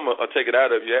Alabama will take it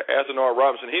out of you. Asinor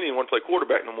Robinson, he didn't even want to play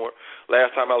quarterback no more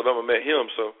last time Alabama met him.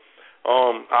 So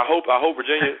I hope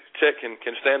Virginia Tech can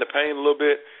stand the pain a little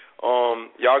bit.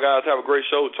 Y'all guys have a great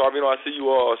show. Tarvino, I see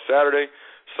you Saturday.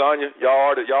 Sonya,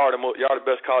 y'all are the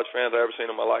best college fans I've ever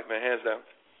seen in my life, man, hands down.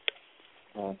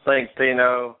 Well, thanks,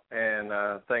 Tino,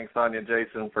 and thanks, Sonya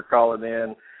Jason, for calling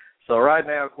in. So right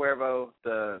now, Cuervo,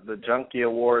 the Junkie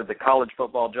Award, the College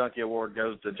Football Junkie Award,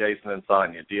 goes to Jason and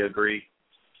Sonya. Do you agree?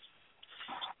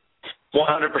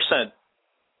 100%.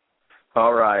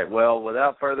 All right. Well,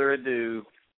 without further ado,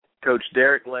 Coach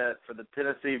Derek Lett for the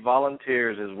Tennessee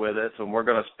Volunteers is with us, and we're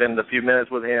going to spend a few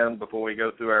minutes with him before we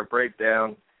go through our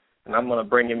breakdown. And I'm going to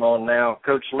bring him on now.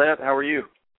 Coach Lett, how are you?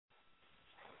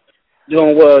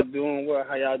 Doing well.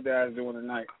 How y'all guys doing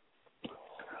tonight?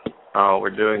 Oh,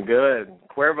 we're doing good.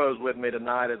 Cuervo's with me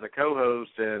tonight as a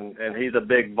co-host, and he's a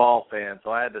big Vol fan,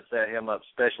 so I had to set him up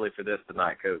specially for this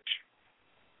tonight, Coach.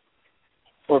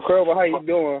 Well, Cuervo, how you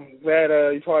doing? Glad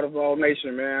you're part of Vol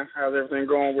Nation, man. How's everything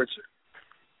going with you?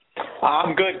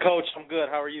 I'm good, Coach. I'm good.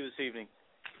 How are you this evening?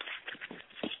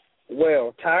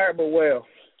 Well, tired but well.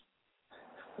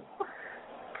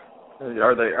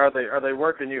 Are they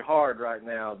working you hard right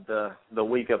now, the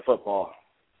week of football?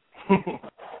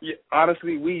 Yeah,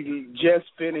 honestly, we just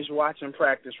finished watching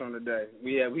practice from today.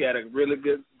 We had a really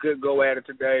good go at it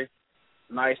today,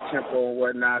 nice tempo and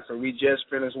whatnot. So we just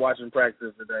finished watching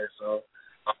practice today. So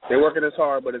they're working us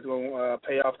hard, but it's going to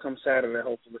pay off come Saturday,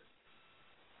 hopefully.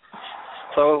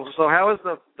 So how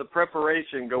is the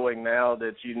preparation going now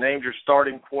that you named your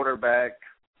starting quarterback?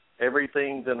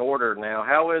 Everything's in order now.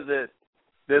 How is it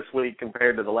this week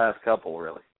compared to the last couple,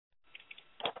 really?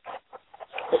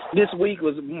 This week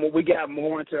we got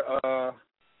more into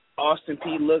Austin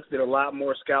Peay looks, did a lot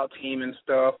more scout team and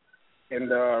stuff, and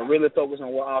really focused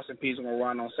on what Austin Peay's going to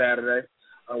run on Saturday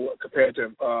compared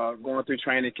to going through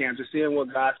training camp, just seeing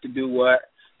what guys can do what,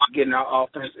 getting our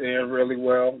offense in really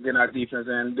well, getting our defense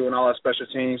in, doing all our special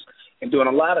teams, and doing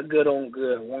a lot of good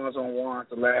ones-on-ones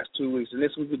the last 2 weeks. And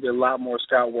this week we did a lot more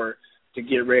scout work to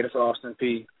get ready for Austin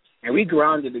Peay. And we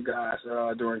grounded the guys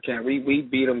during camp. We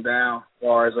beat them down as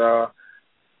far as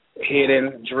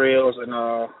hitting drills and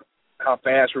how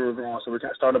fast we were going. So we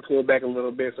started to pull back a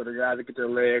little bit so the guys could get their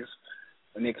legs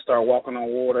and they can start walking on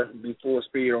water, be full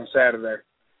speed on Saturday.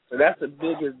 So that's the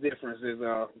biggest difference is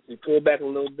we pull back a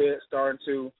little bit, starting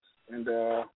to, and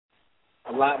a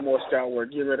lot more scout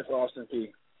work. Get ready for Austin Peay.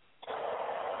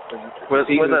 With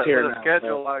a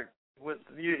schedule like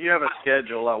you have a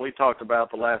schedule like we talked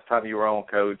about the last time you were on,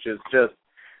 Coach. It's just,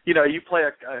 you play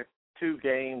a 2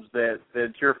 games that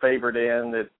you're favored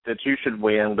in that you should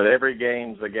win, but every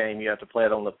game's a game. You have to play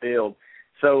it on the field.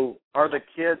 So are the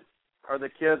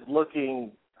kids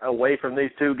looking away from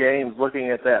these 2 games, looking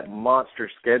at that monster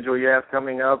schedule you have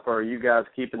coming up, or are you guys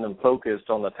keeping them focused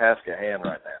on the task at hand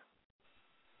right now?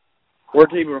 We're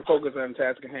keeping them focused on the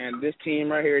task at hand. This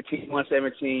team right here, Team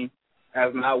 117,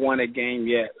 has not won a game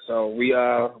yet. So we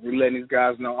letting these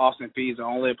guys know Austin Peay is the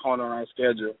only opponent on our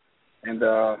schedule, and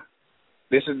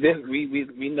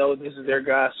we know this is their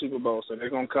guys' Super Bowl. So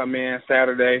they're gonna come in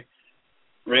Saturday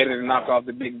ready to knock off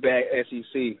the big bad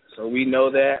SEC. So we know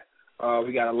that.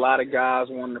 We got a lot of guys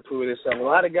wanting to prove themselves. A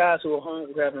lot of guys who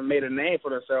haven't made a name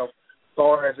for themselves as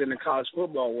far as in the college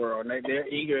football world. They're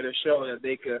eager to show that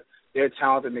they're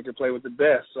talented and they can play with the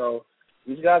best. So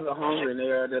these guys are hungry and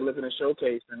they're looking to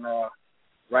showcase. And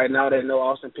right now they know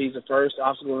Austin Peay's the first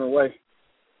obstacle in the way.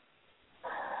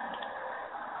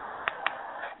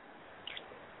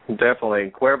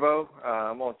 Definitely. Cuervo,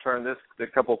 I'm going to turn a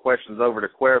couple of questions over to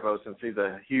Cuervo since he's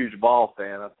a huge ball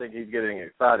fan. I think he's getting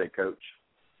excited, Coach.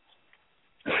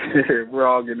 We're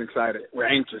all getting excited. We're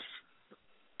anxious.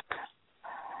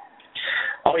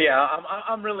 Oh yeah,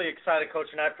 I'm really excited, Coach,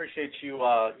 and I appreciate you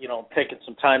taking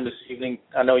some time this evening.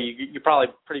 I know you're probably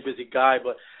a pretty busy guy,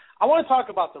 but I want to talk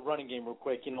about the running game real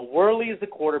quick. Worley is the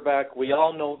quarterback. We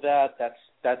all know that.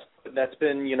 That's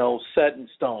been set in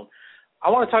stone. I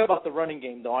want to talk about the running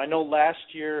game, though. I know last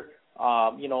year,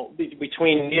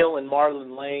 between Neal and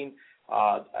Marlon Lane,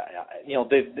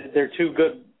 they're too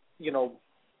good.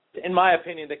 In my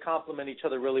opinion, they complement each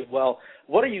other really well.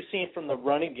 What are you seeing from the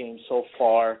running game so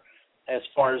far, as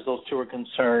far as those two are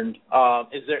concerned?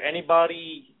 Is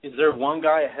there one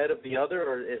guy ahead of the other,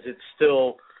 or is it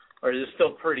still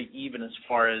pretty even as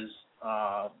far as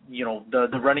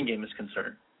the running game is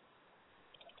concerned?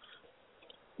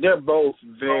 They're both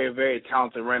very, very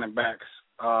talented running backs.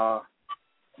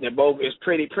 It's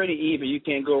pretty even. You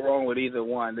can't go wrong with either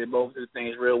one. They both do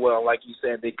things real well. Like you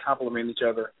said, they complement each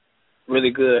other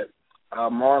really good.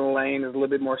 Marlon Lane is a little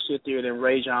bit more shiftier than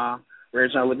Rajon.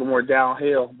 Rajon a little bit more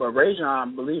downhill. But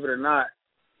Rajon, believe it or not,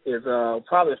 is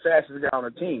probably the fastest guy on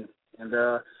the team. And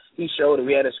he showed it.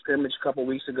 We had a scrimmage a couple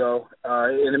weeks ago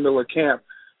in the middle of camp,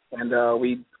 and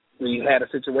we had a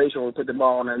situation where we put the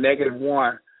ball on a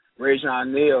 -1.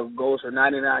 Rajon Neal goes for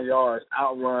 99 yards,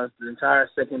 outruns the entire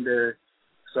secondary.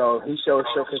 So he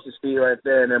showcased his speed right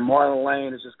there. And then Marlon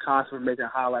Lane is just constantly making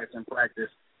highlights in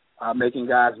practice, making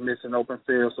guys miss an open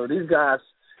field. So these guys,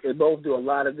 they both do a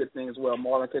lot of good things well.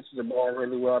 Marlon catches the ball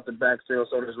really well at the backfield,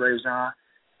 so does Rajon.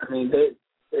 I mean,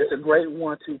 it's a great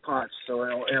 1-2 punch. So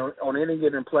on any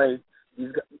given play,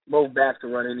 both backs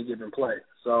can run any given play.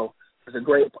 So it's a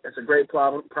great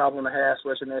problem to have,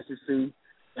 especially in the SEC.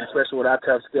 And especially with our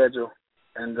tough schedule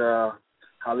and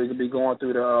how they could be going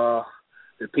through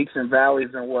the peaks and valleys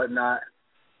and whatnot.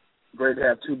 Great to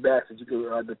have two backs that you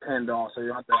could depend on, so you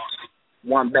don't have to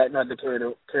one back not to carry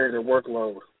the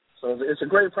workload. So it's a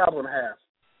great problem to have.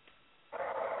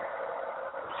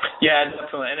 Yeah,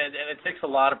 definitely, and it takes a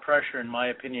lot of pressure, in my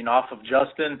opinion, off of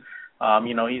Justin.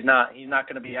 He's not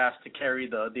going to be asked to carry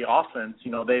the offense.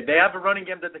 They have a running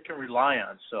game that they can rely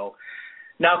on. So.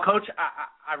 Now, Coach,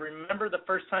 I remember the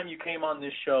first time you came on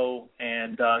this show,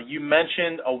 and you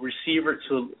mentioned a receiver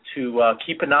to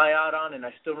keep an eye out on, and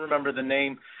I still remember the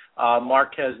name,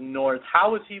 Marquez North.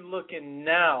 How is he looking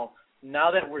now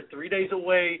that we're 3 days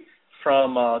away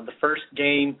from the first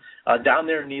game down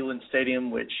there in Neyland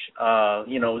Stadium, which,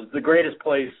 is the greatest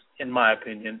place in my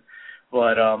opinion.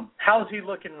 But how is he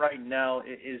looking right now?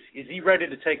 Is he ready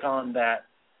to take on that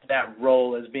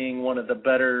role as being one of the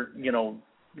better,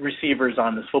 receivers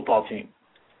on this football team?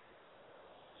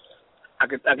 I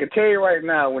could tell you right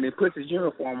now, when he puts his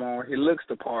uniform on, he looks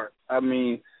the part. I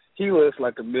mean, he looks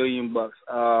like $1 million.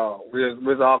 We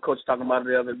was all coach talking about it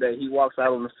the other day. He walks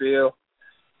out on the field,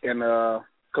 and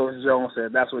Coach Jones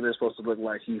said that's what they're supposed to look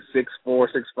like. He's 6'4",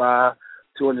 6'5",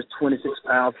 226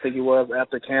 pounds, I think he was,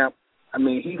 after camp. I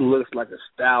mean, he looks like a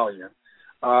stallion.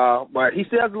 But he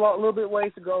still has a little bit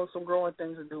ways to go, some growing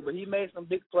things to do. But he made some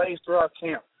big plays throughout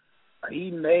camp.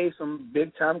 He made some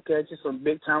big-time catches, some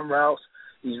big-time routes.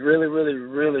 He's really, really,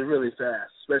 really, really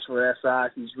fast, especially for that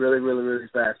size. He's really, really, really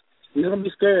fast. He's going to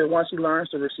be scary once he learns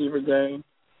the receiver game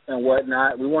and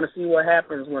whatnot. We want to see what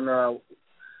happens when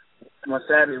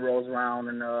Saturday rolls around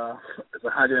and it's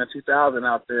 102,000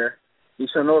 out there.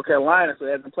 He's from North Carolina, so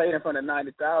he hasn't played in front of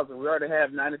 90,000. We already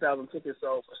have 90,000 tickets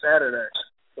sold for Saturday.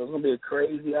 So it's going to be a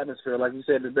crazy atmosphere. Like you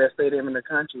said, the best stadium in the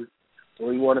country. So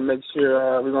we want to make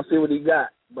sure we're going to see what he got.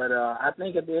 But I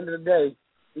think at the end of the day,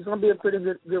 he's going to be a pretty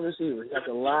good receiver. He has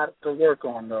a lot to work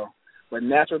on, though. But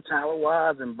natural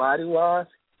talent-wise and body-wise,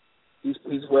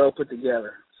 he's well put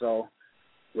together. So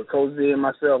with Coach Z and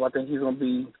myself, I think he's going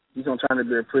to turn to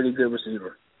be a pretty good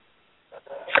receiver.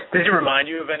 Did he remind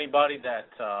you of anybody that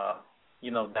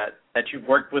that you've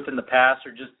worked with in the past,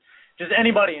 or just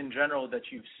anybody in general that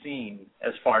you've seen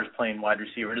as far as playing wide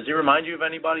receiver? Does he remind you of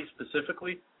anybody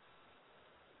specifically?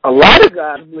 A lot of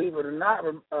guys, believe it or not,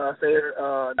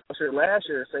 last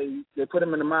year, say they put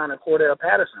him in the mind of Cordell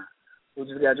Patterson, who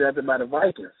just got drafted by the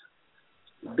Vikings.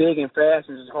 Big and fast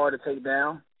and just hard to take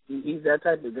down. He's that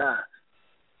type of guy.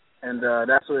 And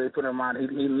that's what they put him in mind.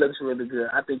 He looks really good.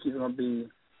 I think he's going to be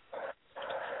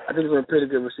a pretty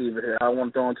good receiver here. I don't want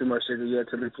to throw in too much sugar yet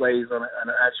till he plays on an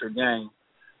actual game.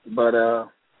 But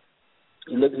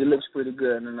he looks pretty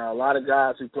good. And a lot of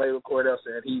guys who play with Cordell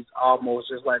said he's almost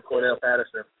just like Cordell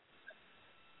Patterson.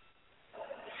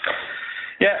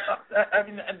 Yeah, I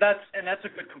mean that's a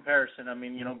good comparison. I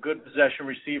mean, good possession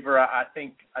receiver. I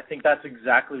think that's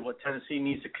exactly what Tennessee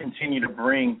needs to continue to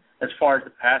bring as far as the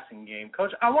passing game.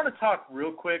 Coach, I want to talk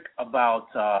real quick about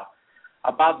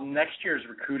next year's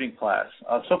recruiting class.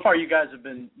 So far, you guys have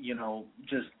been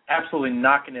just absolutely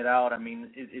knocking it out. I mean,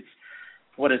 it's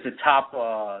what is it, top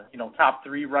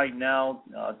 3 right now,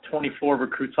 24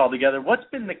 recruits altogether. What's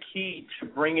been the key to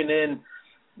bringing in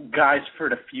guys for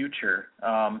the future?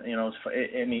 I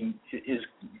mean, is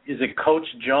it Coach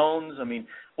Jones? I mean,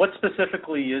 what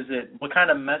specifically is it? What kind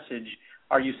of message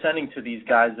are you sending to these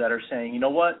guys that are saying, you know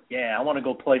what, yeah, I want to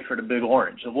go play for the Big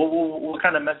Orange? What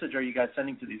kind of message are you guys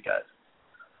sending to these guys?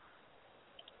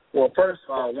 Well, first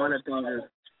of all, one of the things is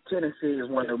Tennessee is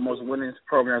one of the most winningest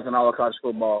programs in all of college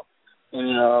football.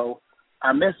 And,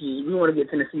 our message is we want to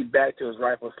get Tennessee back to its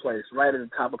rightful place, right at the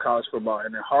top of college football,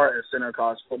 in the heart and center of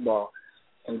college football.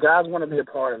 And guys want to be a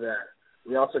part of that.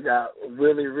 We also got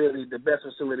really, really the best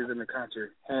facilities in the country,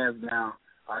 hands down.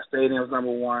 Our stadium's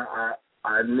number one.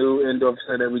 Our new indoor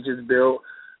facility that we just built,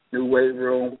 new weight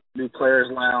room, new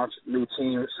players' lounge, new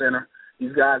team center.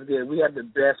 These guys we have the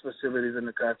best facilities in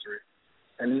the country.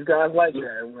 And these guys like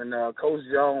that. When Coach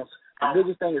Jones, the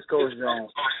biggest thing is Coach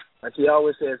Jones. Like he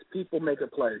always says, people make a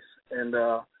place. And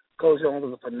Coach Jones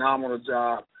does a phenomenal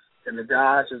job. And the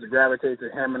guys just gravitate to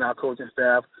him and our coaching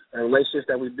staff. And the relationships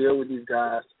that we build with these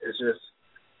guys, it's just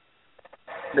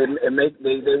they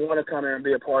want to come in and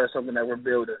be a part of something that we're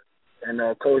building. And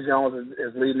Coach Jones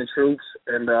is leading the troops,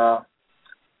 and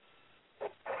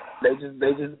they just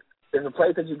it's a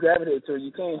place that you gravitate to.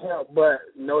 You can't help but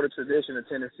know the tradition of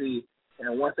Tennessee.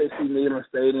 And once they see Neyland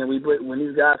Stadium, when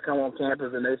these guys come on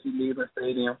campus and they see Neyland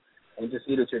Stadium and just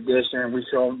see the tradition, we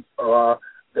show them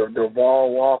the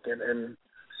ball walk and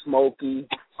Smokey,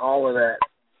 all of that.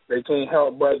 They can't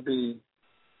help but be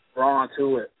drawn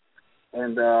to it.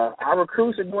 And our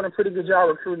recruits are doing a pretty good job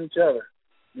recruiting each other.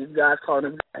 These guys call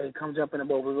them, hey, come jump in the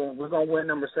boat. We're gonna win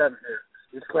number 7 here.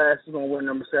 This class is gonna win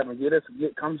number 7.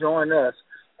 Come join us,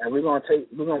 and we're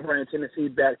gonna bring Tennessee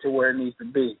back to where it needs to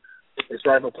be. Its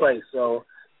rightful place. So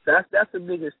that's the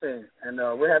biggest thing, and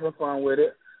we're having fun with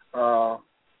it. So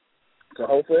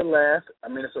hopefully it lasts. I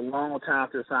mean, it's a long time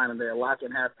to sign day. A lot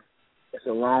can happen. It's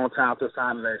a long time to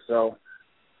sign day. So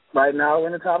right now we're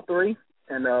in the top 3,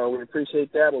 and we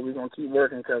appreciate that, but we're gonna keep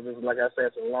working because, like I said,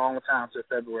 it's a long time to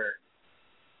February.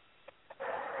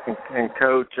 And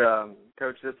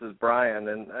Coach, this is Brian,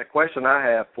 and a question I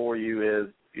have for you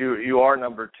is, you are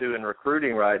number 2 in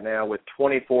recruiting right now with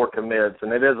 24 commits,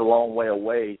 and it is a long way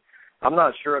away. I'm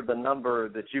not sure of the number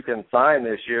that you can sign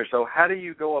this year, so how do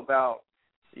you go about,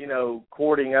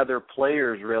 courting other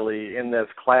players really in this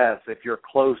class if you're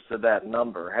close to that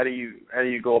number? How do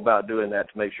you go about doing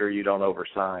that to make sure you don't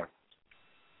oversign?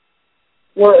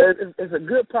 Well, it's a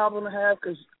good problem to have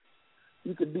because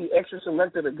you could be extra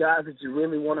selective of guys that you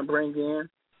really want to bring in.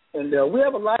 And we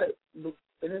have a lot of,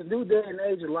 in this new day and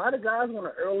age, a lot of guys want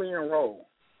to early enroll.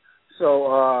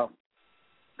 So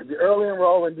if you early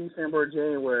enroll in December or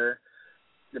January,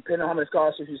 depending on how many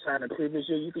scholarships you signed the previous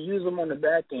year, you can use them on the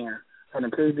back end from the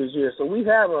previous year. So we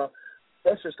have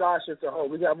extra scholarships to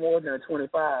hold. We got more than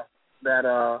 25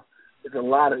 that is a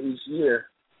lot of each year.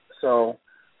 So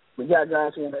we got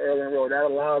guys who want to early enroll. That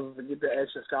allows us to get the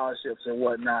extra scholarships and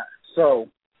whatnot. So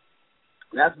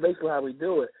that's basically how we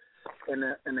do it. And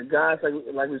the guys,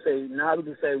 like we say, now we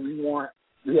can say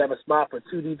we have a spot for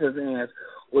 2 defensive ends.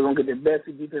 We're going to get the best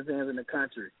defensive ends in the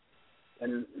country.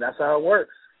 And that's how it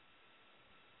works.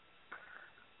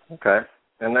 Okay.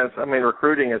 And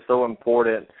recruiting is so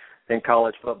important in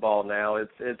college football now.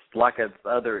 It's like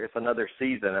it's another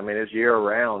season. I mean, it's year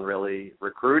round really.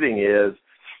 Recruiting is.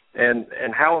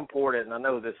 And how important, and I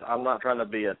know this, I'm not trying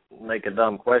to make a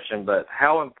dumb question, but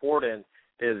how important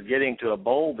is getting to a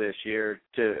bowl this year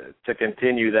to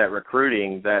continue that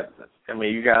recruiting?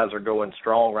 You guys are going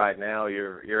strong right now.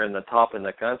 You're in the top in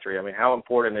the country. I mean, how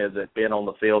important is it being on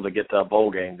the field to get to a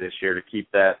bowl game this year to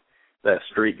keep that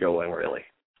streak going, really?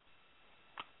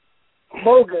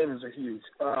 Bowl games are huge.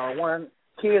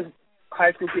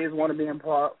 High school kids want to be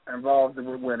involved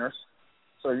with winners.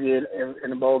 So you're in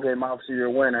the bowl game, obviously you're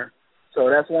a winner. So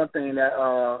that's one thing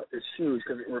that is huge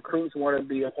because recruits want to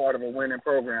be a part of a winning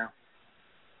program.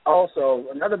 Also,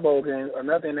 another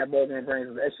thing that bowl game brings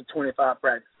is an extra 25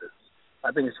 practices.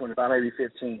 I think it's 25, maybe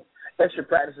 15. Extra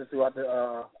practices throughout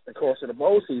the course of the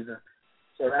bowl season.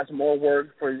 So that's more work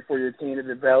for your team to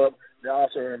develop. It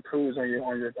also improves on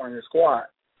your squad.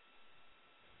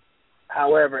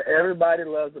 However, everybody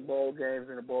loves the bowl games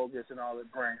and the bowl gifts and all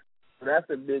it brings. So that's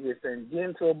the biggest thing.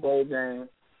 Getting to a bowl game,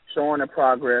 showing the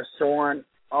progress, showing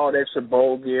all the extra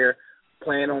bowl gear,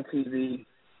 playing on TV,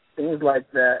 things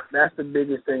like that. That's the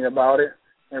biggest thing about it.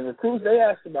 And recruits, they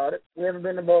ask about it. We haven't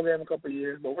been to a bowl game in a couple of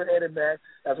years, but we're headed back.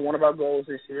 That's one of our goals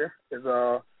this year is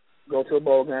go to a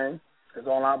bowl game. It's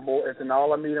on our board. It's in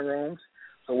all our meeting rooms.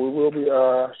 So we will be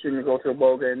shooting to go to a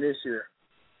bowl game this year.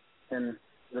 And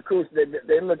recruits,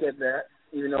 they look at that,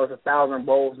 even though it's 1,000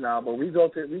 bowls now. But we go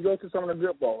to some of the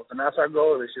good bowls, and that's our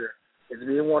goal this year. Is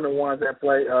being one of the ones that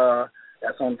play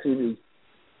that's on TV.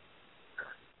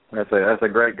 That's a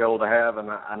great goal to have,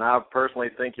 and I personally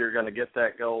think you're going to get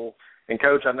that goal. And,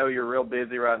 Coach, I know you're real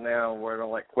busy right now. We're going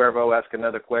to let Cuervo ask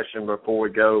another question before we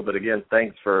go. But, again,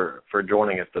 thanks for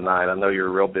joining us tonight. I know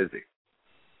you're real busy.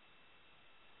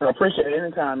 I appreciate it.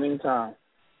 Anytime. All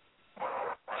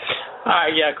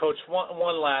right, yeah, Coach.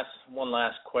 One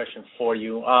last question for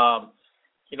you.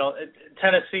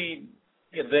 Tennessee,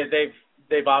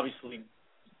 they've obviously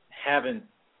haven't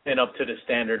been up to the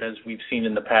standard as we've seen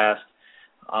in the past.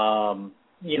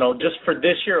 Just for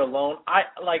this year alone,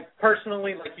 I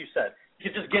personally, like you said,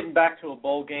 you're just getting back to a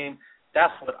bowl game.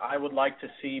 That's what I would like to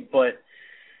see. But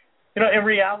in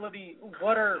reality,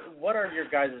 what are your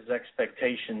guys'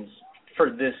 expectations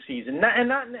for this season?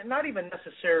 Not even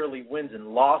necessarily wins and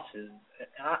losses.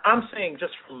 I'm saying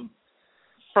just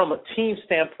from a team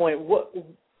standpoint,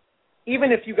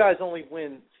 even if you guys only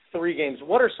win 3 games,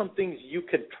 what are some things you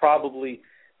could probably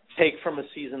take from a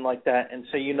season like that and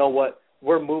say, you know what,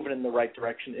 we're moving in the right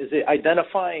direction? Is it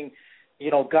identifying,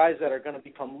 guys that are going to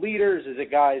become leaders? Is it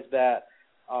guys that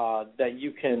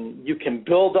you can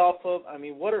build off of? I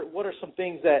mean, what are some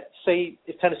things that, say,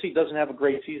 if Tennessee doesn't have a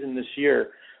great season this year,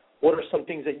 what are some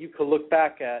things that you could look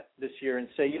back at this year and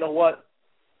say, you know what,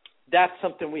 that's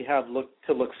something we have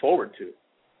to look forward to?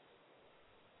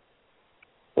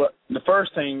 Well, the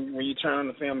first thing, when you turn on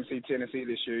the film and see Tennessee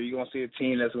this year, you're going to see a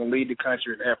team that's going to lead the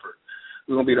country in effort.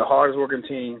 We're going to be the hardest working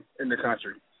team in the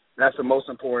country. That's the most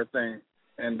important thing.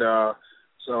 And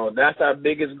so that's our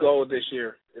biggest goal this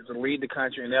year, is to lead the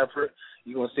country in effort.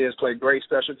 You're going to see us play great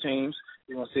special teams.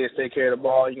 You're going to see us take care of the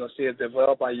ball. You're going to see us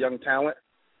develop our young talent.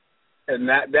 And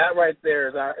that right there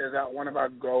is one of our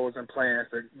goals and plans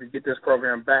to get this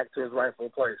program back to its rightful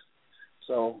place.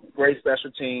 So great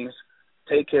special teams,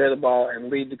 take care of the ball, and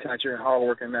lead the country in hard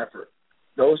work and effort.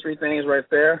 Those 3 things right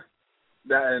there,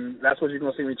 that's what you're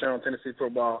going to see when you turn on Tennessee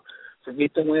football.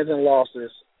 Forget the wins and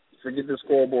losses. Forget the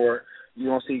scoreboard. You're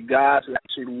going to see guys who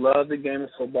actually love the game of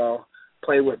football,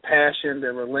 play with passion,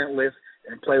 they're relentless,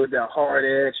 and play with that hard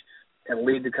edge and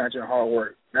lead the country in hard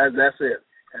work. That's it.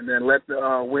 And then let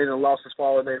the wins and losses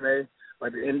fall as they may. But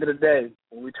at the end of the day,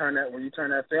 when you turn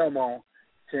that film on,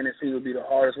 Tennessee will be the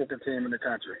hardest working team in the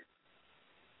country.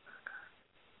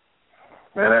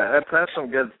 Man, that's some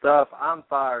good stuff. I'm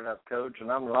fired up, Coach, and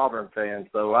I'm an Auburn fan,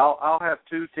 so I'll have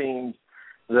 2 teams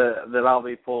that I'll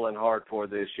be pulling hard for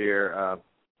this year.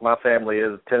 My family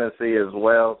is Tennessee as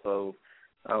well, so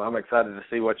I'm excited to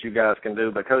see what you guys can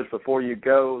do. But, Coach, before you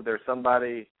go, there's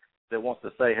somebody that wants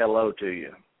to say hello to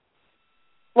you.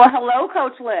 Well, hello,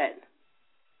 Coach Litt.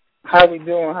 How we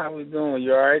doing?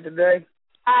 You all right today?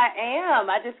 I am.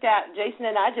 Jason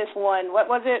and I just won, what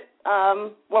was it?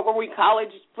 What were we, College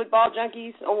Football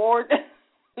Junkies Award?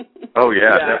 Oh,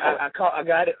 yeah. I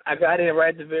got it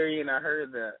right at the very end. I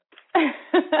heard that.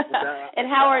 And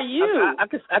how are you? I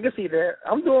can see that.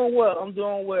 I'm doing well.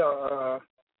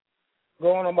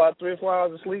 Going on about 3 or 4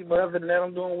 hours of sleep, but other than that,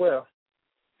 I'm doing well.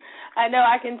 I know,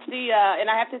 I can see, and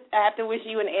I have to wish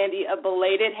you and Andy a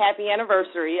belated happy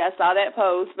anniversary. I saw that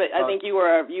post, but I think you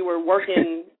were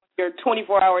working your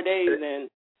 24-hour days then.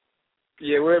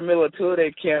 Yeah, we're in the middle of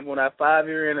two-day camp on our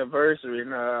 5-year anniversary,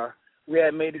 and we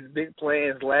had made these big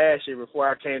plans last year before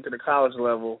I came to the college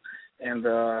level, and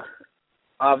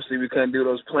obviously we couldn't do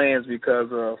those plans because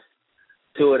of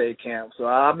two-day camp. So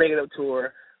I'll make it up to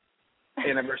our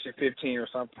anniversary 15 or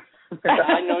something.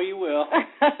 I know you will.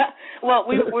 Well,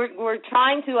 we're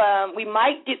trying to. We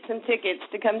might get some tickets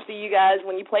to come see you guys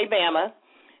when you play Bama.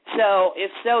 So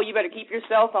if so, you better keep your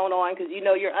cell phone on because you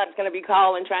know your aunt's going to be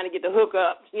calling trying to get the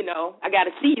hookup. I got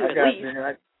to see you at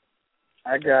least.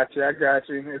 I got you.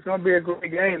 It's going to be a great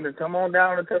game. Then come on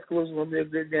down to Tuscaloosa. It's going to be a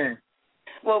good game.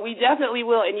 Well, we definitely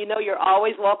will, and you're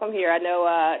always welcome here. I know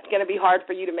it's going to be hard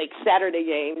for you to make Saturday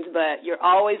games, but you're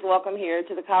always welcome here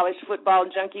to the College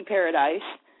Football Junkie Paradise.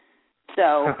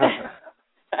 So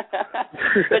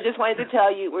I just wanted to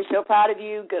tell you we're so proud of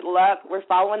you. Good luck. We're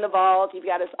following the Vols. You've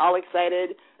got us all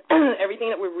excited. Everything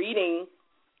that we're reading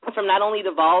from not only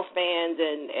the Vols fans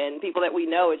and people that we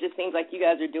know, it just seems like you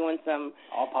guys are doing some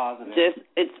all positive.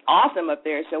 It's awesome up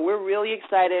there. So we're really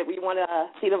excited. We want to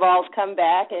see the Vols come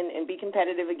back and be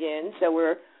competitive again. So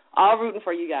we're all rooting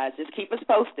for you guys. Just keep us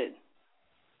posted.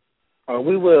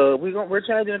 We will. We're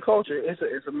changing the culture.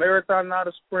 It's a marathon, not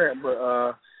a sprint.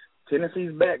 But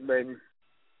Tennessee's back, baby.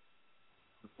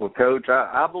 Well, Coach,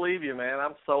 I believe you, man.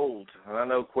 I'm sold. And I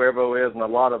know Cuervo is, and a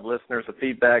lot of listeners, the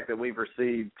feedback that we've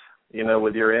received,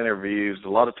 with your interviews, a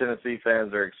lot of Tennessee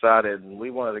fans are excited. And we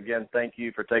want to, again, thank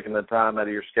you for taking the time out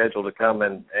of your schedule to come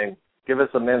and give us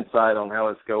some insight on how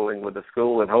it's going with the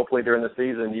school. And hopefully during the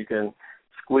season you can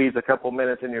squeeze a couple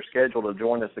minutes in your schedule to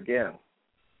join us again.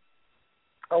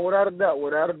 Oh, without a doubt,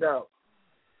 without a doubt.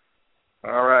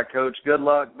 All right, Coach. Good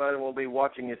luck, buddy. We'll be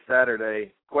watching you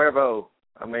Saturday. Cuervo,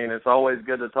 it's always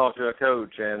good to talk to a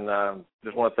coach, and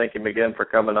just want to thank him again for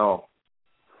coming on.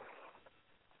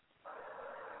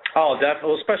 Oh,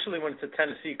 definitely, especially when it's a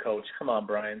Tennessee coach. Come on,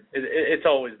 Brian. It's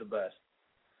always the best.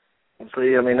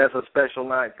 See, that's a special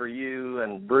night for you,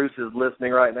 and Bruce is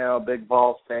listening right now, a big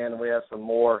Vols fan, and we have some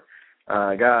more.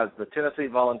 Guys, the Tennessee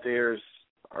Volunteers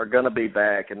are going to be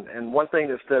back, and one thing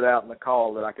that stood out in the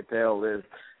call that I could tell is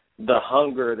the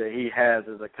hunger that he has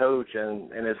as a coach,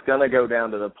 and it's going to go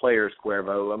down to the players,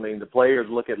 Cuervo. The players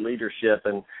look at leadership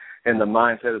and the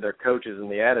mindset of their coaches and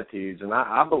the attitudes, and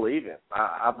I believe it.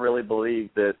 I really believe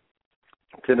that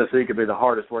Tennessee could be the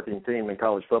hardest working team in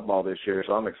college football this year,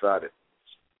 so I'm excited.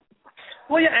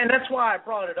 Well, yeah, and that's why I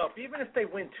brought it up. Even if they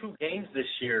win 2 games this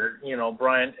year,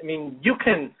 Brian, you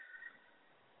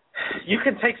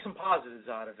can take some positives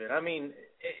out of it.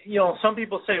 Some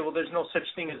people say, well, there's no such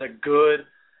thing as a good,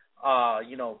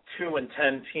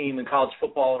 2-10 team in college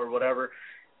football or whatever.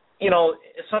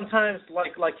 Sometimes,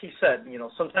 like he said,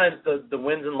 sometimes the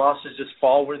wins and losses just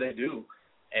fall where they do,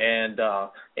 and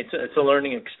it's a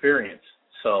learning experience.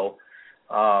 So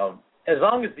as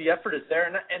long as the effort is there,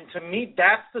 and to me,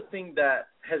 that's the thing that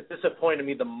has disappointed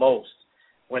me the most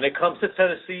when it comes to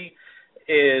Tennessee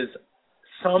is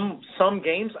some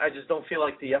games I just don't feel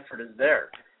like the effort is there.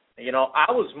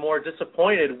 I was more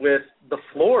disappointed with the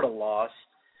Florida loss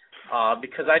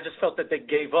because I just felt that they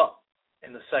gave up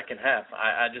in the second half.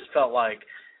 I just felt like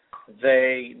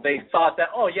they thought that,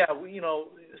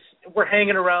 we're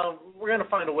hanging around, we're going to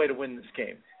find a way to win this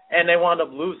game, and they wound up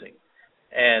losing.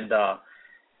 And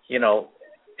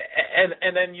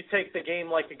and then you take the game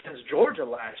like against Georgia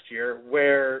last year,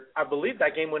 where I believe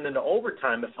that game went into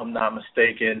overtime, if I'm not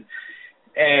mistaken.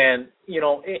 And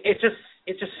it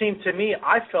just seemed to me,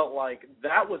 I felt like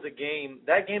that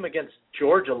game against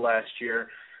Georgia last year,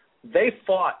 they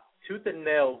fought tooth and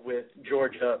nail with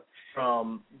Georgia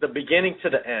from the beginning to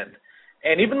the end.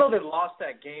 And even though they lost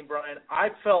that game, Brian, I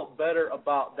felt better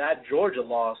about that Georgia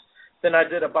loss than I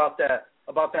did about that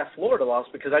Florida loss,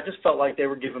 because I just felt like they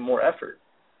were giving more effort.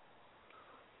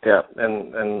 Yeah,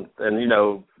 and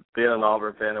being an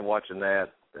Auburn fan and watching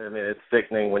that, it's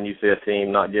sickening when you see a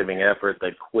team not giving effort.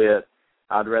 They quit.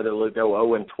 I'd rather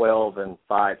go 0-12 and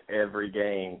fight every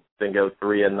game than go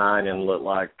 3-9 and look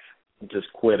like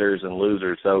just quitters and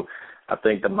losers. So I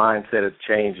think the mindset has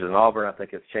changed in Auburn. I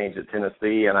think it's changed at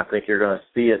Tennessee, and I think you're going to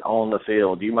see it on the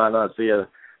field. You might not see a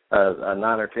 9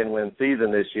 or 10 win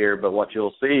season this year, but what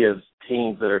you'll see is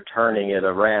teams that are turning it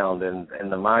around, and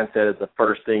the mindset is the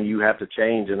first thing you have to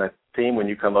change in a team when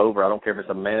you come over. I don't care if it's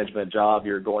a management job,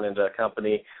 you're going into a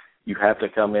company, you have to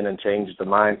come in and change the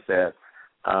mindset.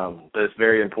 But it's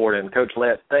very important. Coach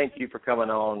Lett, thank you for coming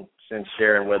on and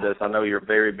sharing with us. I know you're a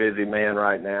very busy man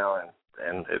right now,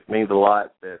 and it means a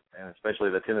lot, and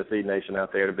especially the Tennessee nation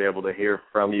out there, to be able to hear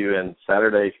from you. And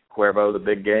Saturday, Cuervo, the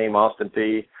big game, Austin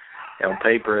Peay. On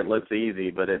paper, it looks easy,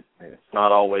 but it's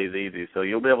not always easy. So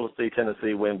you'll be able to see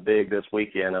Tennessee win big this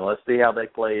weekend, and let's see how they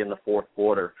play in the fourth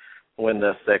quarter when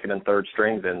the second and third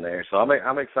strings in there. So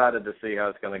I'm excited to see how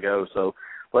it's going to go. So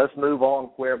let's move on,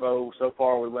 Cuervo. So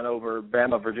far we went over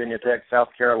Bama, Virginia Tech, South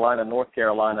Carolina, North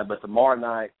Carolina, but tomorrow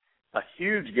night, a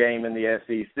huge game in the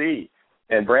SEC.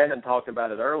 And Brandon talked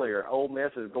about it earlier. Ole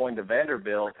Miss is going to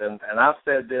Vanderbilt, and I've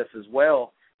said this as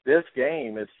well. This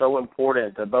game is so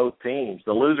important to both teams.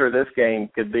 The loser of this game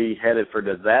could be headed for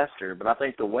disaster, but I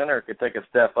think the winner could take a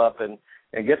step up and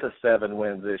get to 7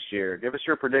 wins this year. Give us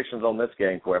your predictions on this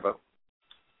game, Cuervo.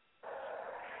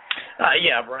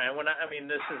 Yeah, Brian.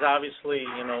 This is obviously,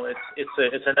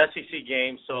 it's an SEC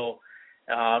game, so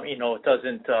it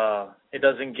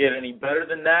doesn't get any better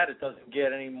than that. It doesn't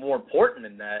get any more important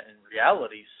than that in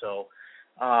reality. So.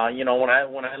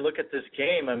 When I look at this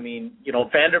game,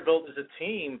 Vanderbilt is a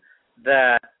team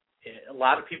that a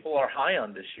lot of people are high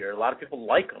on this year. A lot of people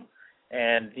like them.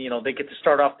 And, they get to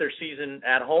start off their season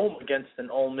at home against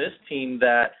an Ole Miss team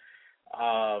that,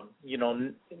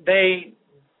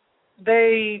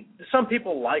 some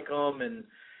people like them and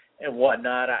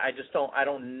whatnot. I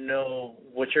don't know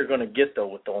what you're going to get, though,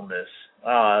 with Ole Miss.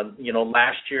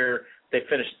 Last year they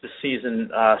finished the season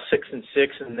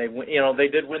 6-6, and they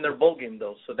did win their bowl game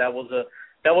though. So that was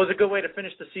a good way to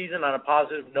finish the season on a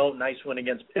positive note. Nice win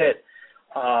against Pitt.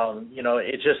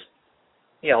 It just,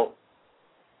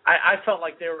 I felt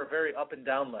like they were very up and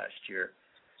down last year.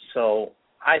 So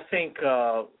I think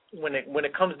when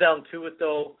it comes down to it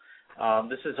though,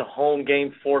 this is a home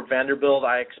game for Vanderbilt.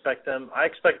 I expect them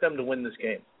to win this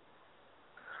game.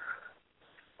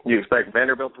 You expect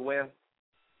Vanderbilt to win?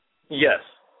 Yes.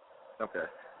 Okay.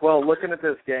 Well, looking at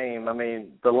this game, I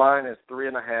mean, the line is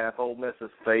 3.5. Ole Miss is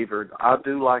favored. I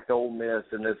do like Ole Miss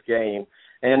in this game,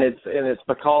 and it's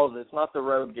because it's not the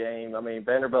road game. I mean,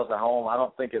 Vanderbilt's at home. I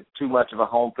don't think it's too much of a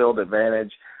home field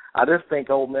advantage. I just think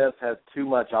Ole Miss has too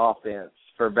much offense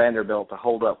for Vanderbilt to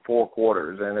hold up 4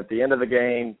 quarters. And at the end of the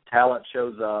game, talent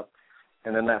shows up.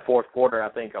 And then that fourth quarter, I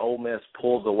think Ole Miss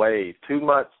pulls away. Too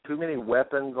many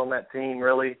weapons on that team,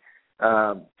 really.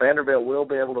 Vanderbilt will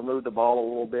be able to move the ball a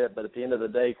little bit, but at the end of the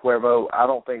day, Cuervo, I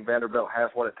don't think Vanderbilt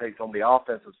has what it takes on the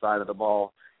offensive side of the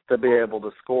ball to be able to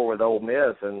score with Ole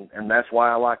Miss, and that's why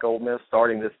I like Ole Miss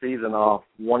starting this season off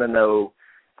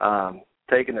 1-0,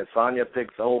 taking it. Sonia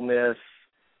picks Ole Miss,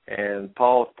 and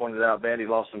Paul has pointed out Vandy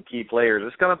lost some key players.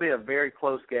 It's going to be a very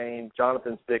close game.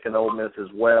 Jonathan's picking Ole Miss as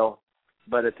well.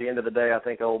 But at the end of the day, I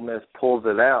think Ole Miss pulls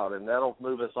it out, and that'll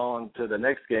move us on to the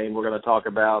next game we're going to talk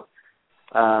about.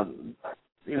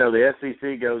 The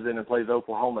SEC goes in and plays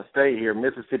Oklahoma State here.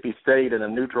 Mississippi State in a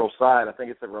neutral site. I think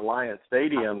it's at Reliant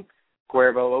Stadium.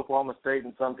 Cuervo, Oklahoma State,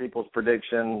 in some people's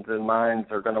predictions and minds,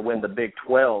 are going to win the Big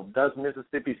 12. Does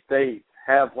Mississippi State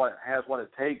has what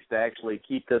it takes to actually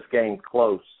keep this game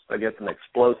close against an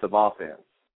explosive offense?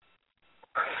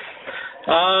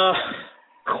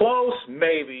 Close,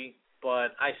 maybe.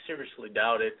 But I seriously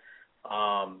doubt it.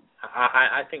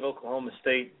 I think Oklahoma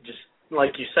State, just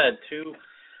like you said, too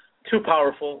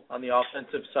powerful on the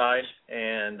offensive side,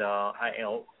 and I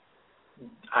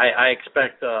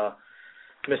expect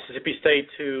Mississippi State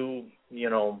to,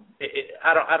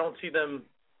 I don't see them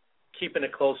keeping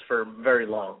it close for very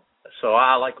long. So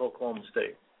I like Oklahoma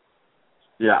State.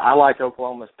 Yeah, I like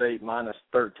Oklahoma State minus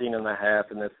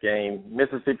 13.5 in this game.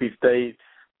 Mississippi State,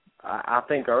 I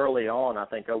think early on, I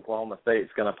think Oklahoma State's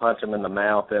going to punch them in the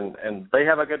mouth, and they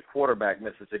have a good quarterback,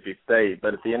 Mississippi State,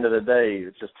 but at the end of the day,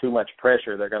 it's just too much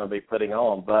pressure they're going to be putting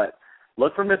on. But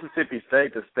look for Mississippi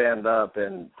State to stand up,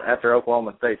 and after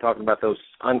Oklahoma State talking about those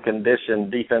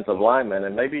unconditioned defensive linemen,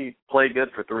 and maybe play good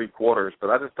for 3 quarters, but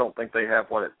I just don't think they have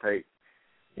what it takes,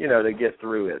 to get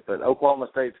through it. But Oklahoma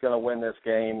State's going to win this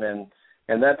game, and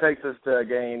that takes us to a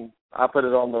game, I put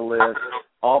it on the list.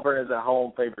 Auburn is at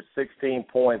home, favored 16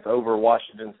 points over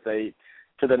Washington State.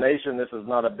 To the nation, this is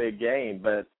not a big game,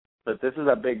 but this is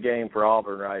a big game for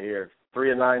Auburn right here.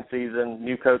 3-9 season,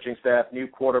 new coaching staff, new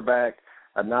quarterback,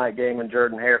 a night game in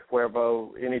Jordan-Hare,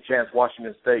 Cuervo. Any chance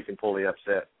Washington State can pull the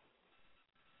upset?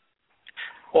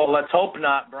 Well, let's hope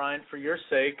not, Brian, for your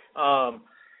sake.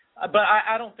 But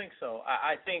I don't think so.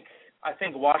 I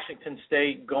think Washington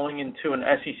State going into an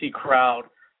SEC crowd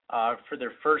for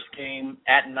their first game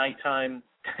at nighttime,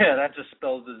 that just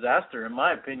spells disaster in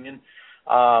my opinion.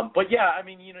 But yeah, I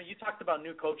mean, you talked about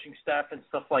new coaching staff and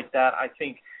stuff like that. I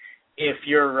think if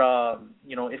you're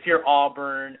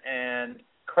Auburn, and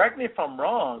correct me if I'm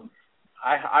wrong,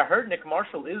 I heard Nick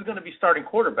Marshall is going to be starting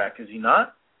quarterback, is he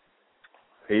not?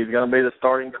 He's going to be the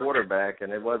starting quarterback,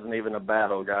 and it wasn't even a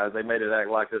battle, guys. They made it act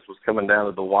like this was coming down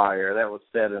to the wire. That was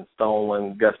set in stone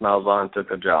when Gus Malzahn took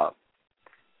the job.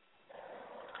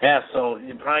 Yeah, so,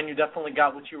 Brian, you definitely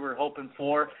got what you were hoping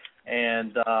for,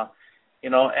 and,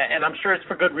 and I'm sure it's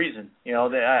for good reason.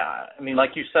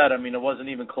 Like you said, it wasn't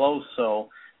even close, so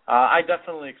I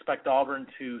definitely expect Auburn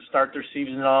to start their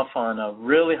season off on a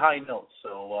really high note.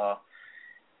 So,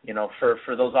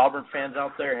 for those Auburn fans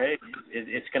out there, hey,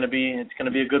 it's going to be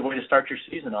a good way to start your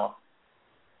season off.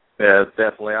 Yeah,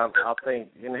 definitely. I think,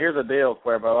 and here's the deal,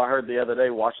 Cuervo. I heard the other day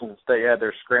Washington State had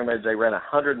their scrimmage. They ran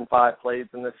 105 plays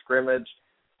in this scrimmage.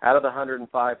 Out of the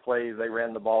 105 plays, they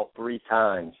ran the ball 3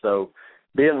 times. So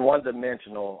being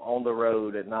one-dimensional on the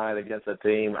road at night against a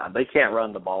team, they can't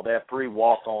run the ball. They have 3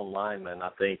 walk-on linemen, I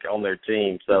think, on their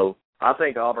team. So I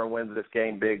think Auburn wins this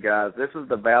game big, guys. This is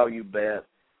the value bet,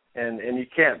 and you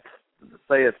can't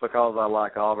say it's because I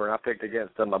like Auburn. I picked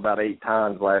against them about 8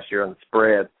 times last year on the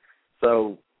spread.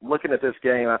 So looking at this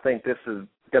game, I think this is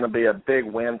going to be a big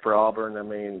win for Auburn.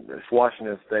 It's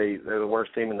Washington State. They're the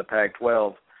worst team in the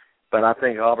Pac-12. But I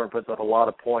think Auburn puts up a lot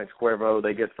of points, Cuervo.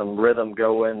 They get some rhythm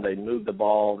going. They move the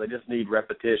ball. They just need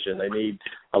repetition. They need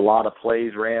a lot of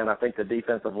plays ran. I think the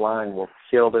defensive line will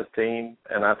kill this team,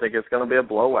 and I think it's going to be a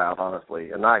blowout,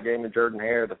 honestly. A night game in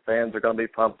Jordan-Hare, the fans are going to be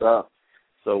pumped up.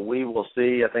 So we will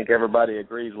see. I think everybody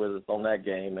agrees with us on that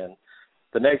game. And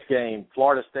the next game,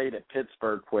 Florida State at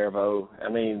Pittsburgh, Cuervo. I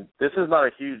mean, this is not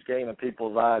a huge game in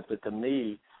people's eyes, but to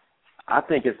me, I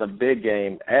think it's a big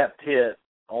game. At Pitt,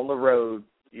 on the road,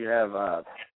 you have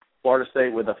Florida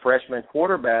State with a freshman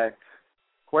quarterback.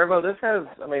 Cuervo, this has,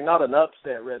 I mean, not an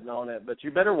upset written on it, but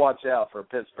you better watch out for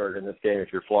Pittsburgh in this game if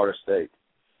you're Florida State.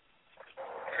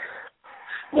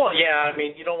 Well, yeah, I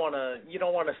mean, you don't want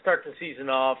to start the season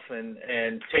off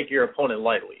and take your opponent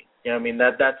lightly. You know, I mean,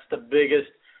 that's the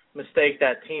biggest mistake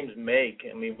that teams make.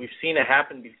 I mean, we've seen it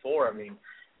happen before. I mean,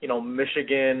 you know,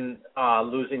 Michigan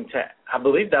losing to, I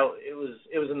believe that it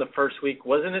was in the first week,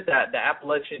 wasn't it? That the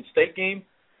Appalachian State game.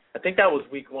 I think that was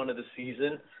week 1 of the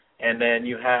season. And then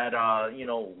you had, you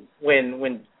know,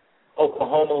 when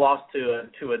Oklahoma lost to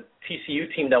a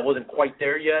TCU team that wasn't quite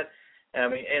there yet. I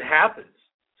mean, it happens.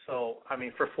 So, I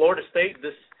mean, for Florida State,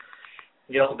 this,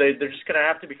 you know, they're just going to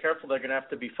have to be careful. They're going to have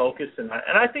to be focused, and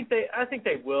I think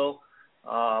they will.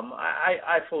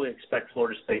 I fully expect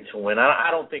Florida State to win. I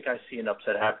don't think I see an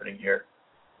upset happening here.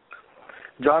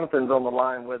 Jonathan's on the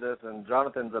line with us, and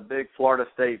Jonathan's a big Florida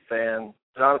State fan.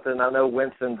 Jonathan, I know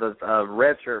Winston's a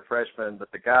redshirt freshman, but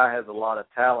the guy has a lot of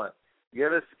talent.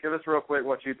 Give us real quick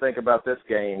what you think about this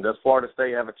game. Does Florida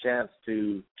State have a chance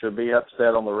to be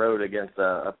upset on the road against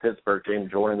a Pittsburgh team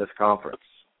joining this conference?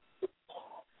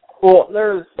 Well,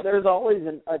 there's always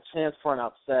a chance for an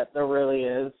upset. There really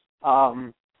is.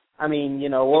 I mean, you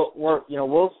know,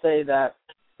 we'll say that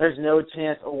there's no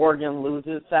chance Oregon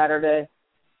loses Saturday,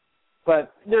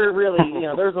 but there really, you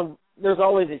know, there's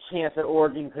always a chance that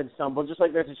Oregon could stumble, just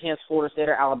like there's a chance Florida State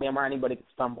or Alabama or anybody could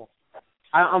stumble.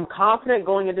 I'm confident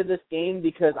going into this game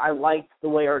because I like the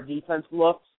way our defense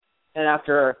looks, and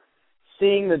after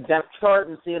seeing the depth chart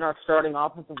and seeing our starting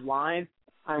offensive line,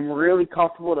 I'm really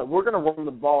comfortable that we're going to run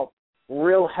the ball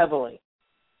real heavily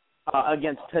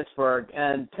against Pittsburgh,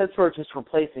 and Pittsburgh is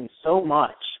replacing so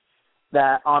much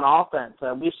that on offense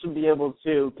we should be able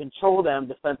to control them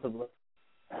defensively.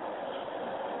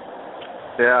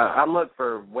 Yeah, I look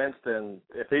for Winston.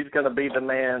 If he's going to be the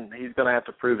man, he's going to have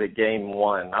to prove it game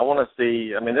 1. I want to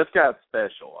see, I mean, this guy's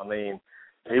special. I mean,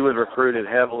 he was recruited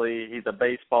heavily. He's a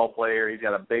baseball player. He's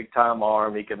got a big-time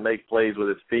arm. He can make plays with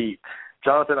his feet.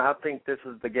 Jonathan, I think this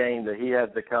is the game that he has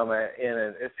to come in,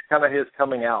 and it's kind of his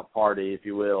coming-out party, if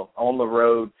you will. On the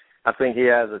road, I think he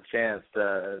has a chance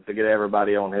to get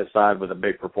everybody on his side with a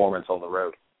big performance on the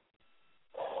road.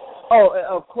 Oh,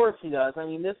 of course he does. I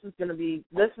mean, this is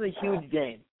a huge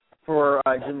game for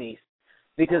Jameis,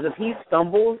 because if he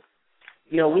stumbles,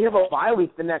 you know, we have a bye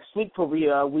week the next week till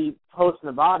we host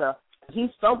Nevada. If he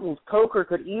stumbles, Coker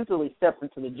could easily step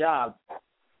into the job.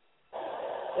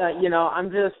 You know,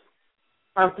 I'm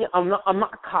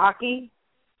not cocky,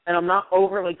 and I'm not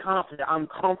overly confident. I'm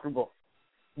comfortable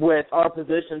with our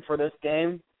position for this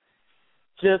game.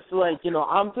 Just like, you know,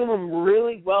 I'm feeling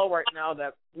really well right now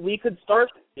that we could start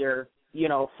the year, you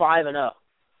know, 5-0.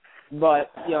 But,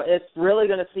 you know, it's really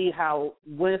going to see how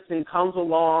Winston comes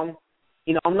along.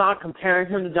 You know, I'm not comparing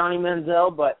him to Johnny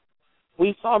Manziel, but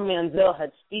we saw Manziel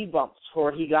had speed bumps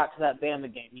before he got to that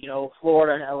Bama game, you know,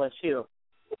 Florida and LSU.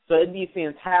 So it'd be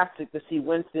fantastic to see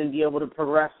Winston be able to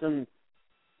progress and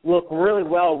look really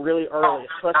well really early,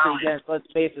 especially against, let's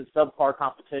face it, subpar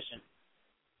competition.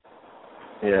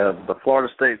 Yeah, the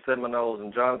Florida State Seminoles.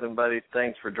 And Jonathan, buddy,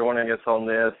 thanks for joining us on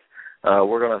this.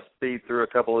 We're going to speed through a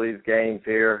couple of these games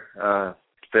here to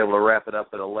be able to wrap it up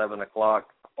at 11 o'clock.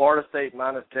 Florida State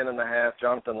minus 10.5.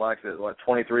 Jonathan likes it,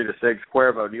 23-6.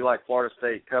 Cuervo, do you like Florida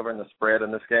State covering the spread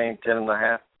in this game,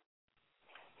 10.5?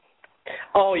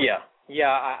 Oh, yeah. Yeah,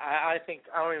 I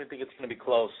don't even think it's going to be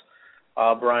close,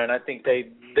 Brian. I think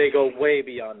they go way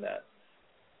beyond that.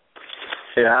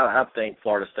 Yeah, I think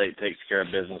Florida State takes care of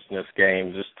business in this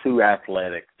game. Just too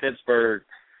athletic. Pittsburgh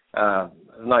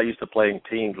is not used to playing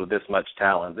teams with this much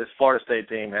talent. This Florida State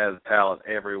team has talent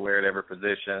everywhere at every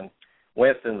position.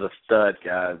 Winston's a stud,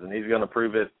 guys, and he's going to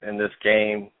prove it in this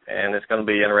game, and it's going to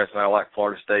be interesting. I like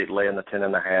Florida State laying the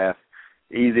 10.5.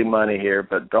 Easy money here,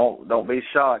 but don't be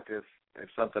shocked if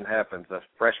something happens. A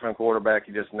freshman quarterback,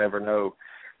 you just never know.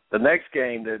 The next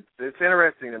game, it's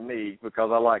interesting to me because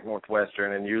I like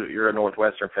Northwestern, and you're a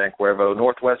Northwestern fan, Cuervo.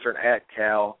 Northwestern at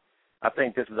Cal. I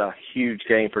think this is a huge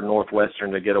game for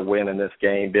Northwestern to get a win in this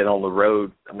game, being on the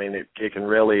road. I mean, it can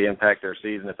really impact their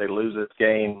season. If they lose this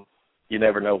game, you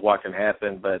never know what can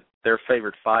happen. But they're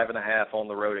favored 5.5 on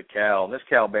the road at Cal. And this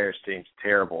Cal Bears team's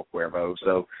terrible, Cuervo.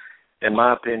 So, in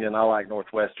my opinion, I like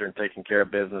Northwestern taking care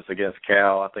of business against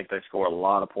Cal. I think they score a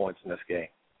lot of points in this game.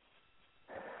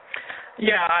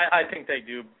 Yeah, I think they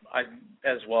do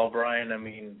as well, Brian. I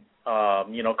mean,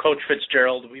 Coach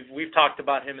Fitzgerald, we've talked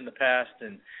about him in the past,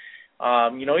 and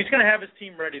he's going to have his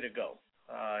team ready to go.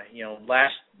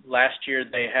 Last year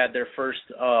they had their first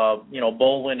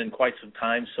bowl win in quite some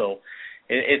time, so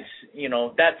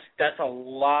that's a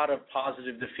lot of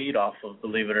positive to feed off of,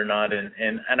 believe it or not,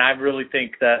 and I really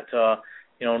think that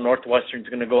Northwestern's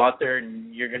going to go out there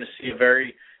and you're going to see a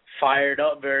very fired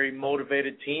up, very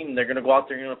motivated team. They're going to go out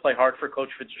there and going to play hard for Coach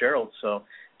Fitzgerald. So,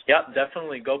 yeah,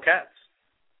 definitely go Cats.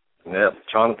 Yep,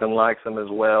 Jonathan likes them as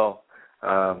well.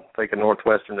 Taking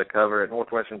Northwestern to cover it.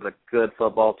 Northwestern's a good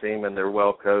football team, and they're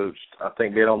well coached. I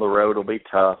think being on the road will be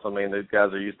tough. I mean, these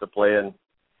guys are used to playing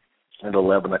at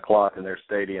 11 o'clock in their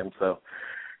stadium, so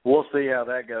we'll see how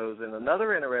that goes. And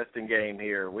another interesting game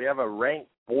here, we have a ranked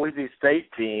Boise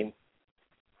State team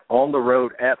on the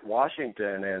road at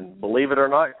Washington, and believe it or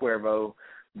not, Cuervo,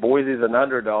 Boise's an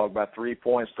underdog by 3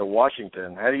 points to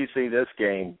Washington. How do you see this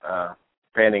game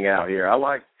panning out here? I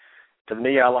like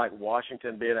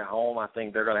Washington being at home. I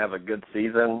think they're going to have a good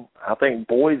season. I think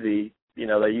Boise,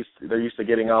 they're used to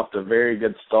getting off to very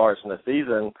good starts in the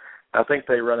season. I think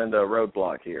they run into a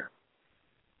roadblock here.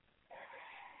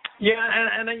 Yeah,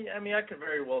 and I could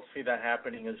very well see that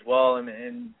happening as well.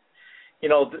 And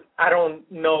I don't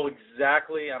know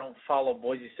exactly. I don't follow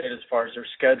Boise State as far as their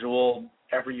schedule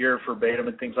every year verbatim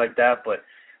and things like that. But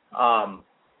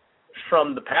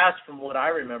from the past, from what I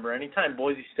remember, anytime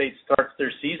Boise State starts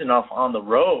their season off on the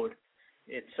road,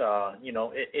 it's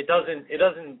it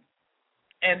doesn't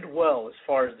end well as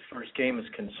far as the first game is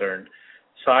concerned.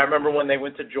 So I remember when they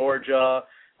went to Georgia.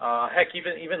 Heck,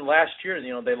 even last year,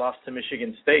 they lost to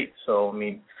Michigan State. So I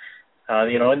mean,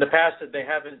 in the past they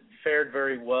haven't fared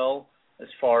very well as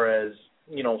far as,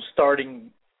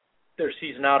 starting their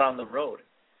season out on the road.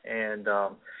 And I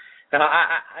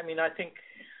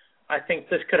think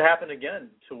this could happen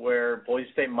again, to where Boise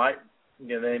State might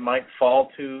fall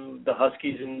to the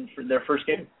Huskies in their first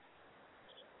game.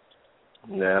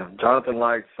 Yeah, Jonathan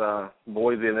likes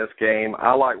Boise in this game.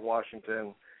 I like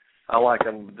Washington. I like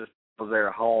them just because they're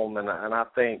at home, and I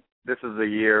think this is the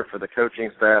year for the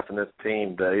coaching staff and this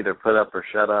team to either put up or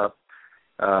shut up.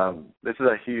 This is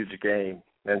a huge game,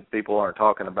 and people aren't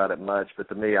talking about it much, but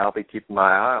to me, I'll be keeping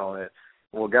my eye on it.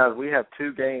 Well, guys, we have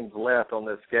 2 games left on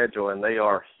this schedule, and they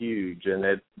are huge, and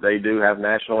they do have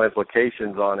national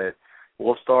implications on it.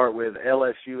 We'll start with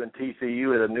LSU and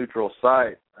TCU at a neutral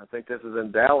site. I think this is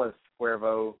in Dallas,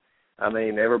 Cuervo. I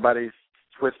mean, everybody's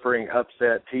whispering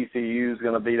upset. TCU is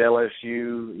going to beat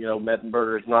LSU.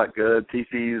 Mettenberger's not good.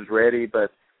 TCU's ready,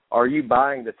 but are you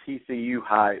buying the TCU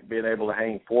hype, being able to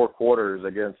hang 4 quarters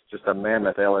against just a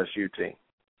mammoth LSU team?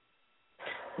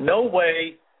 No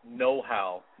way, no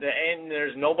how. And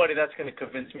there's nobody that's going to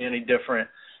convince me any different.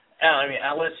 I mean,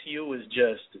 LSU is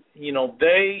just,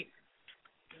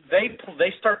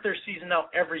 they start their season out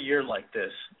every year like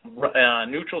this.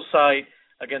 Neutral site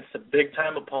against a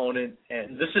big-time opponent,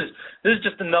 and this is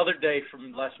just another day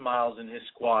from Les Miles and his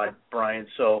squad, Brian.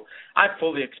 So I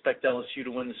fully expect LSU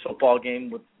to win this football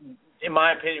game, in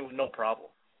my opinion, with no problem.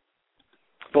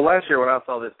 Well, last year when I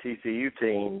saw this TCU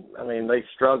team, I mean, they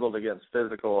struggled against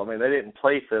physical. I mean, they didn't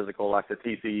play physical like the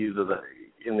TCUs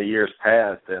in the years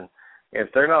past, and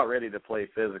if they're not ready to play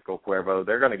physical, Cuervo,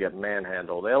 they're going to get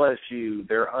manhandled. LSU,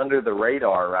 they're under the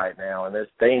radar right now, and it's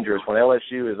dangerous. When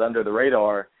LSU is under the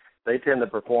radar, they tend to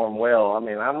perform well. I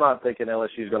mean, I'm not thinking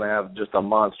LSU is going to have just a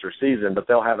monster season, but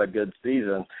they'll have a good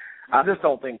season. I just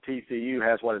don't think TCU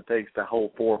has what it takes to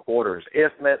hold 4 quarters.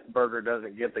 If Mettenberger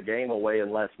doesn't give the game away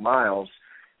in Les Miles,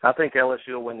 I think LSU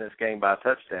will win this game by a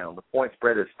touchdown. The point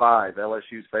spread is 5.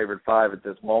 LSU's favored 5 at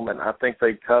this moment. I think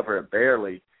they cover it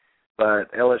barely,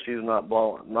 but LSU's not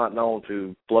known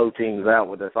to blow teams out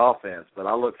with this offense. But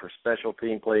I look for special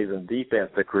team plays and defense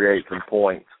to create some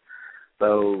points.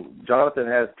 So Jonathan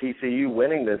has TCU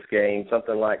winning this game,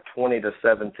 something like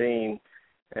 20-17,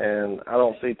 and I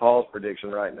don't see Paul's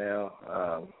prediction right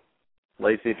now.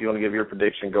 Lacey, if you want to give your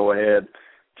prediction, go ahead.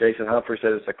 Jason Humphrey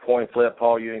said it's a coin flip.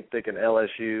 Paul Ewing thinking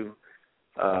LSU.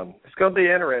 It's going to be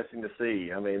interesting to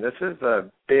see. I mean, this is a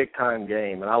big-time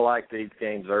game, and I like these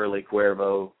games early,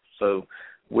 Cuervo. So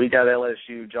we got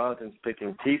LSU. Jonathan's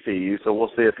picking TCU, so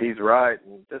we'll see if he's right.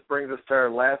 And this brings us to our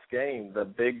last game, the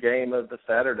big game of the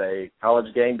Saturday.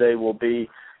 College game day will be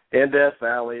in Death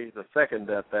Valley, the second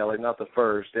Death Valley, not the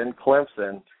first, in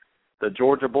Clemson. The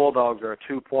Georgia Bulldogs are a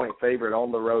 2-point favorite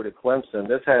on the road at Clemson.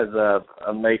 This has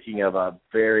a making of a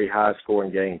very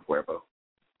high-scoring game, Cuervo.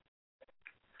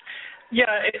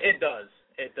 Yeah, it does.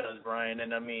 It does, Brian.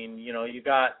 And I mean, you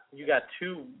got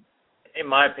 2, in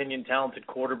my opinion, talented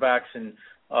quarterbacks in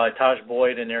Taj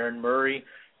Boyd and Aaron Murray.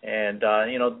 And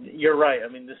you're right.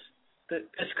 I mean, this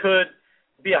could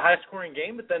be a high-scoring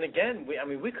game. But then again,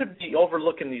 we could be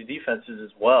overlooking these defenses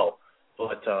as well.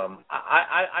 But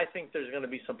I think there's going to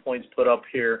be some points put up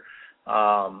here.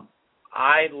 I'm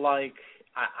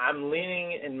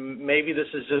leaning, and maybe this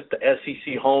is just the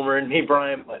SEC homer in me,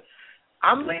 Brian, but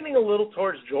I'm leaning a little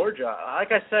towards Georgia.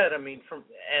 Like I said,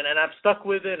 and I've stuck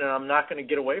with it, and I'm not going to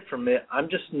get away from it. I'm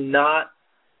just not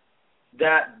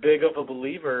that big of a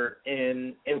believer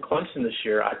in Clemson this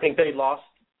year. I think they lost,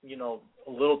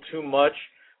 a little too much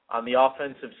on the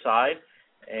offensive side,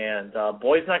 and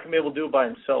Boyd's not going to be able to do it by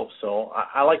himself. So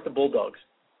I like the Bulldogs.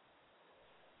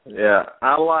 Yeah,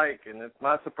 and it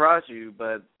might surprise you,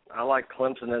 but I like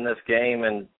Clemson in this game,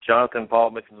 and Jonathan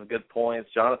Paul making some good points.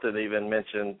 Jonathan even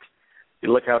mentioned,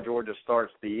 you look how Georgia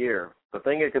starts the year. The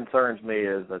thing that concerns me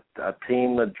is that a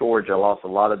team of Georgia lost a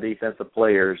lot of defensive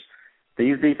players.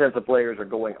 These defensive players are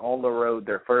going on the road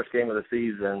their first game of the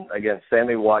season against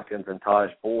Sammy Watkins and Taj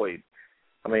Boyd.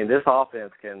 This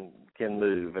offense can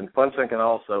move, and Clemson can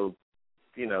also,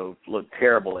 look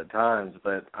terrible at times.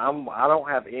 But I don't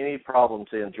have any problem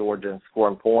seeing Georgia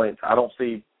scoring points. I don't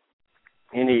see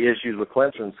any issues with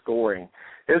Clemson scoring.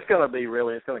 It's going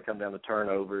to come down to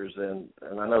turnovers, and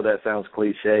I know that sounds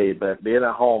cliche, but being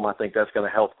at home, I think that's going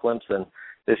to help Clemson.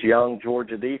 This young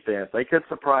Georgia defense, they could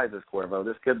surprise us, Cuervo.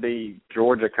 This could be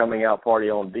Georgia coming out party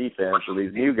on defense with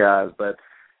these new guys, but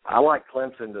I like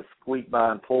Clemson to squeak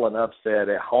by and pull an upset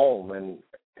at home, and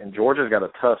Georgia's got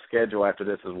a tough schedule after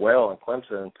this as well, and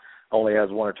Clemson only has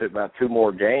about two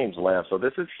more games left. So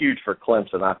this is huge for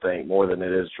Clemson, I think, more than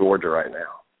it is Georgia right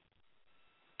now.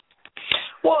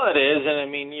 Well, it is,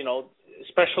 and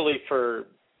especially for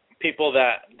people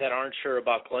that aren't sure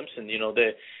about Clemson,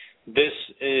 this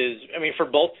is, for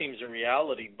both teams in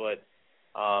reality, but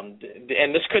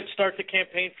and this could start the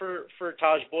campaign for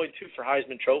Taj Boyd too for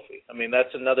Heisman Trophy.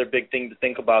 That's another big thing to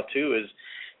think about too. Is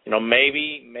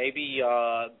maybe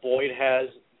Boyd has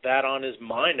that on his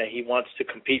mind that he wants to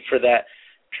compete for that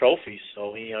trophy.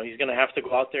 So he's going to have to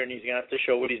go out there and he's going to have to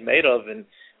show what he's made of. And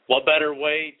what better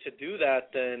way to do that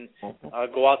than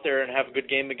go out there and have a good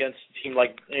game against a team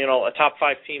like a top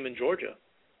 5 team in Georgia.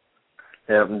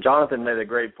 Yeah, Jonathan made a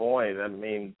great point.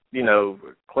 Clemson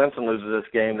loses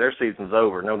this game, their season's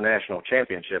over, no national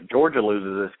championship. Georgia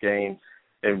loses this game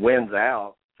and wins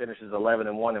out, finishes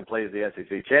 11-1 and plays the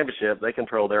SEC championship. They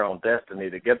control their own destiny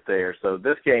to get there. So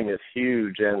this game is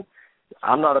huge, and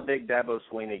I'm not a big Dabo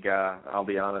Swinney guy, I'll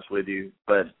be honest with you,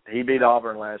 but he beat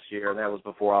Auburn last year, and that was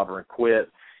before Auburn quit.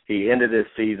 He ended his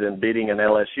season beating an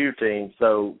LSU team,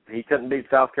 so he couldn't beat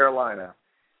South Carolina.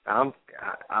 I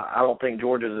don't think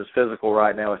Georgia's as physical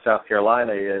right now as South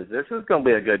Carolina is. This is going to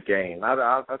be a good game.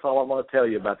 That's all I'm going to tell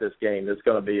you about this game. It's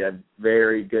going to be a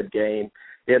very good game.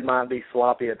 It might be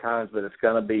sloppy at times, but it's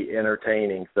going to be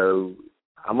entertaining. So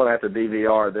I'm going to have to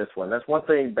DVR this one. That's one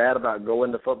thing bad about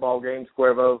going to football games,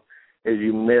 Cuervo, is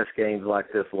you miss games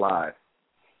like this live.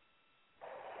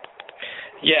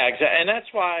 Yeah, exactly. And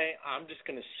that's why I'm just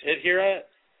going to sit here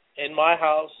in my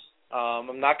house.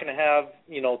 I'm not going to have,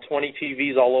 20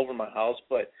 TVs all over my house,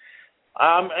 but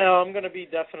I'm going to be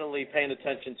definitely paying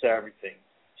attention to everything.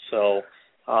 So,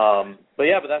 but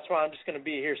that's why I'm just going to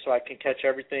be here so I can catch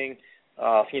everything.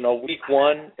 Week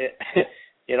 1,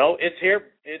 it's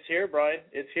here, Brian.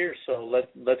 It's here. So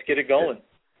let's get it going.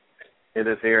 It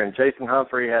is here. And Jason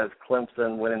Humphrey has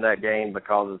Clemson winning that game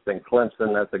because it's in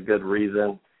Clemson. That's a good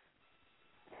reason.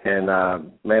 And,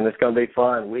 man, it's going to be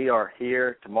fun. We are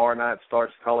here. Tomorrow night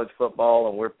starts college football,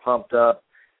 and we're pumped up.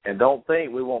 And don't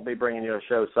think we won't be bringing you a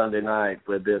show Sunday night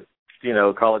with this,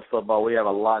 college football. We have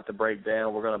a lot to break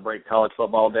down. We're going to break college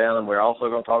football down, and we're also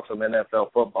going to talk some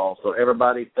NFL football. So,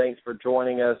 everybody, thanks for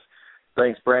joining us.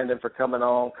 Thanks, Brandon, for coming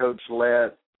on, Coach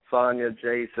Lett, Sonia,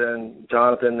 Jason,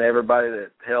 Jonathan, everybody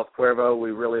that helped Cuervo. We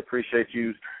really appreciate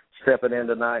you stepping in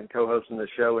tonight and co-hosting the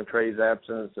show in Trey's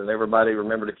absence. And everybody,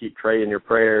 remember to keep Trey in your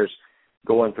prayers.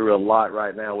 Going through a lot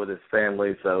right now with his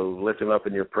family, so lift him up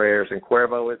in your prayers. And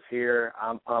Cuervo, it's here.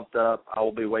 I'm pumped up. I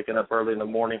will be waking up early in the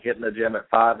morning, hitting the gym at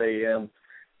 5 a.m.,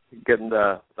 getting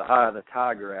the eye of the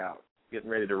tiger out, getting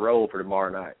ready to roll for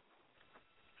tomorrow night.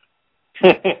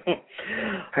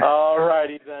 All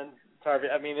righty then, Tarvey.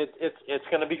 It's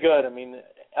going to be good.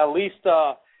 At least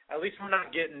we're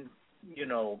not getting,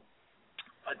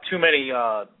 too many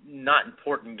not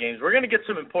important games. We're going to get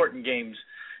some important games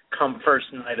come first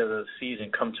night of the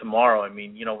season, come tomorrow.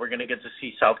 We're going to get to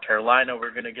see South Carolina.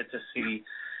 We're going to get to see,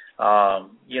 and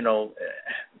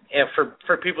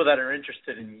for people that are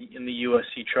interested in the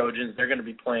USC Trojans, they're going to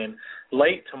be playing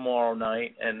late tomorrow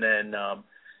night. And then,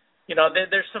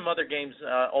 there's some other games.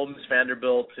 Ole Miss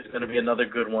Vanderbilt is going to be another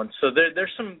good one. So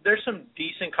there's some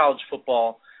decent college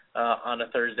football on a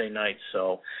Thursday night.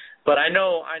 So But I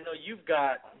know you've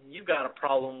got a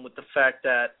problem with the fact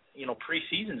that,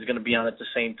 preseason is going to be on at the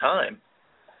same time.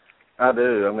 I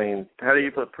do. I mean, how do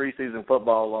you put preseason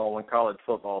football on when college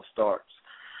football starts?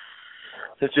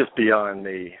 It's just beyond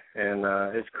me, and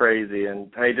it's crazy.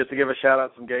 And, hey, just to give a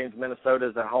shout-out to some games,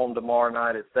 Minnesota's at home tomorrow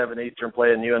night at 7 Eastern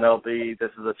playing UNLV.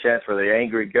 This is a chance for the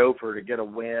Angry Gopher to get a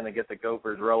win and get the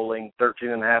Gophers rolling,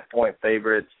 13.5-point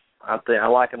favorites. I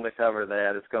like them to cover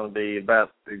that. It's going to be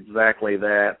about exactly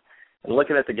that. And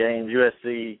looking at the games,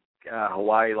 USC,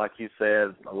 Hawaii, like you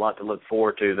said, a lot to look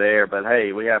forward to there. But,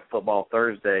 hey, we have football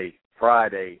Thursday,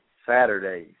 Friday,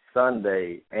 Saturday,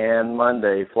 Sunday, and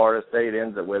Monday. Florida State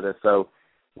ends it with us. So,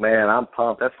 man, I'm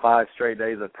pumped. That's 5 straight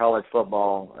days of college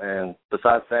football. And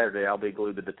besides Saturday, I'll be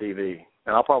glued to the TV.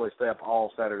 And I'll probably stay up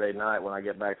all Saturday night when I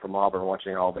get back from Auburn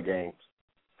watching all the games.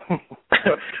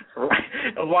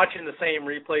 Watching the same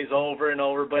replays over and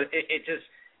over, but it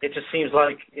just seems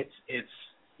like it's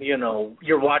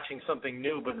you're watching something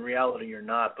new, but in reality you're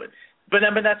not. But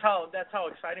that's how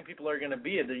exciting people are going to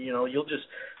be. You'll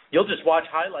just watch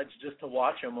highlights just to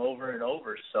watch them over and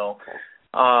over. So,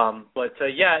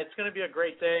 yeah, it's going to be a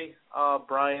great day,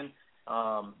 Brian.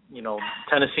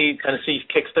 Tennessee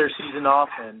kicks their season off,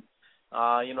 and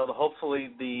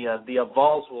hopefully the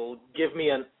Vols will give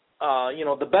me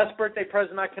the best birthday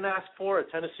present I can ask for, a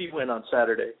Tennessee win on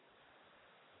Saturday.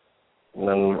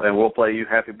 And we'll play you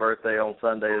happy birthday on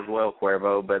Sunday as well,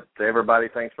 Cuervo. But to everybody,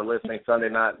 thanks for listening. Sunday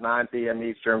night, 9 p.m.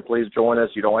 Eastern. Please join us.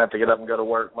 You don't have to get up and go to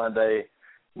work Monday.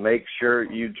 Make sure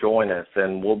you join us.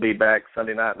 And we'll be back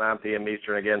Sunday night, 9 p.m.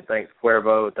 Eastern. Again, thanks,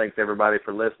 Cuervo. Thanks, everybody,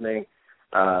 for listening.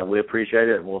 We appreciate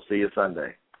it, and we'll see you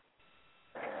Sunday.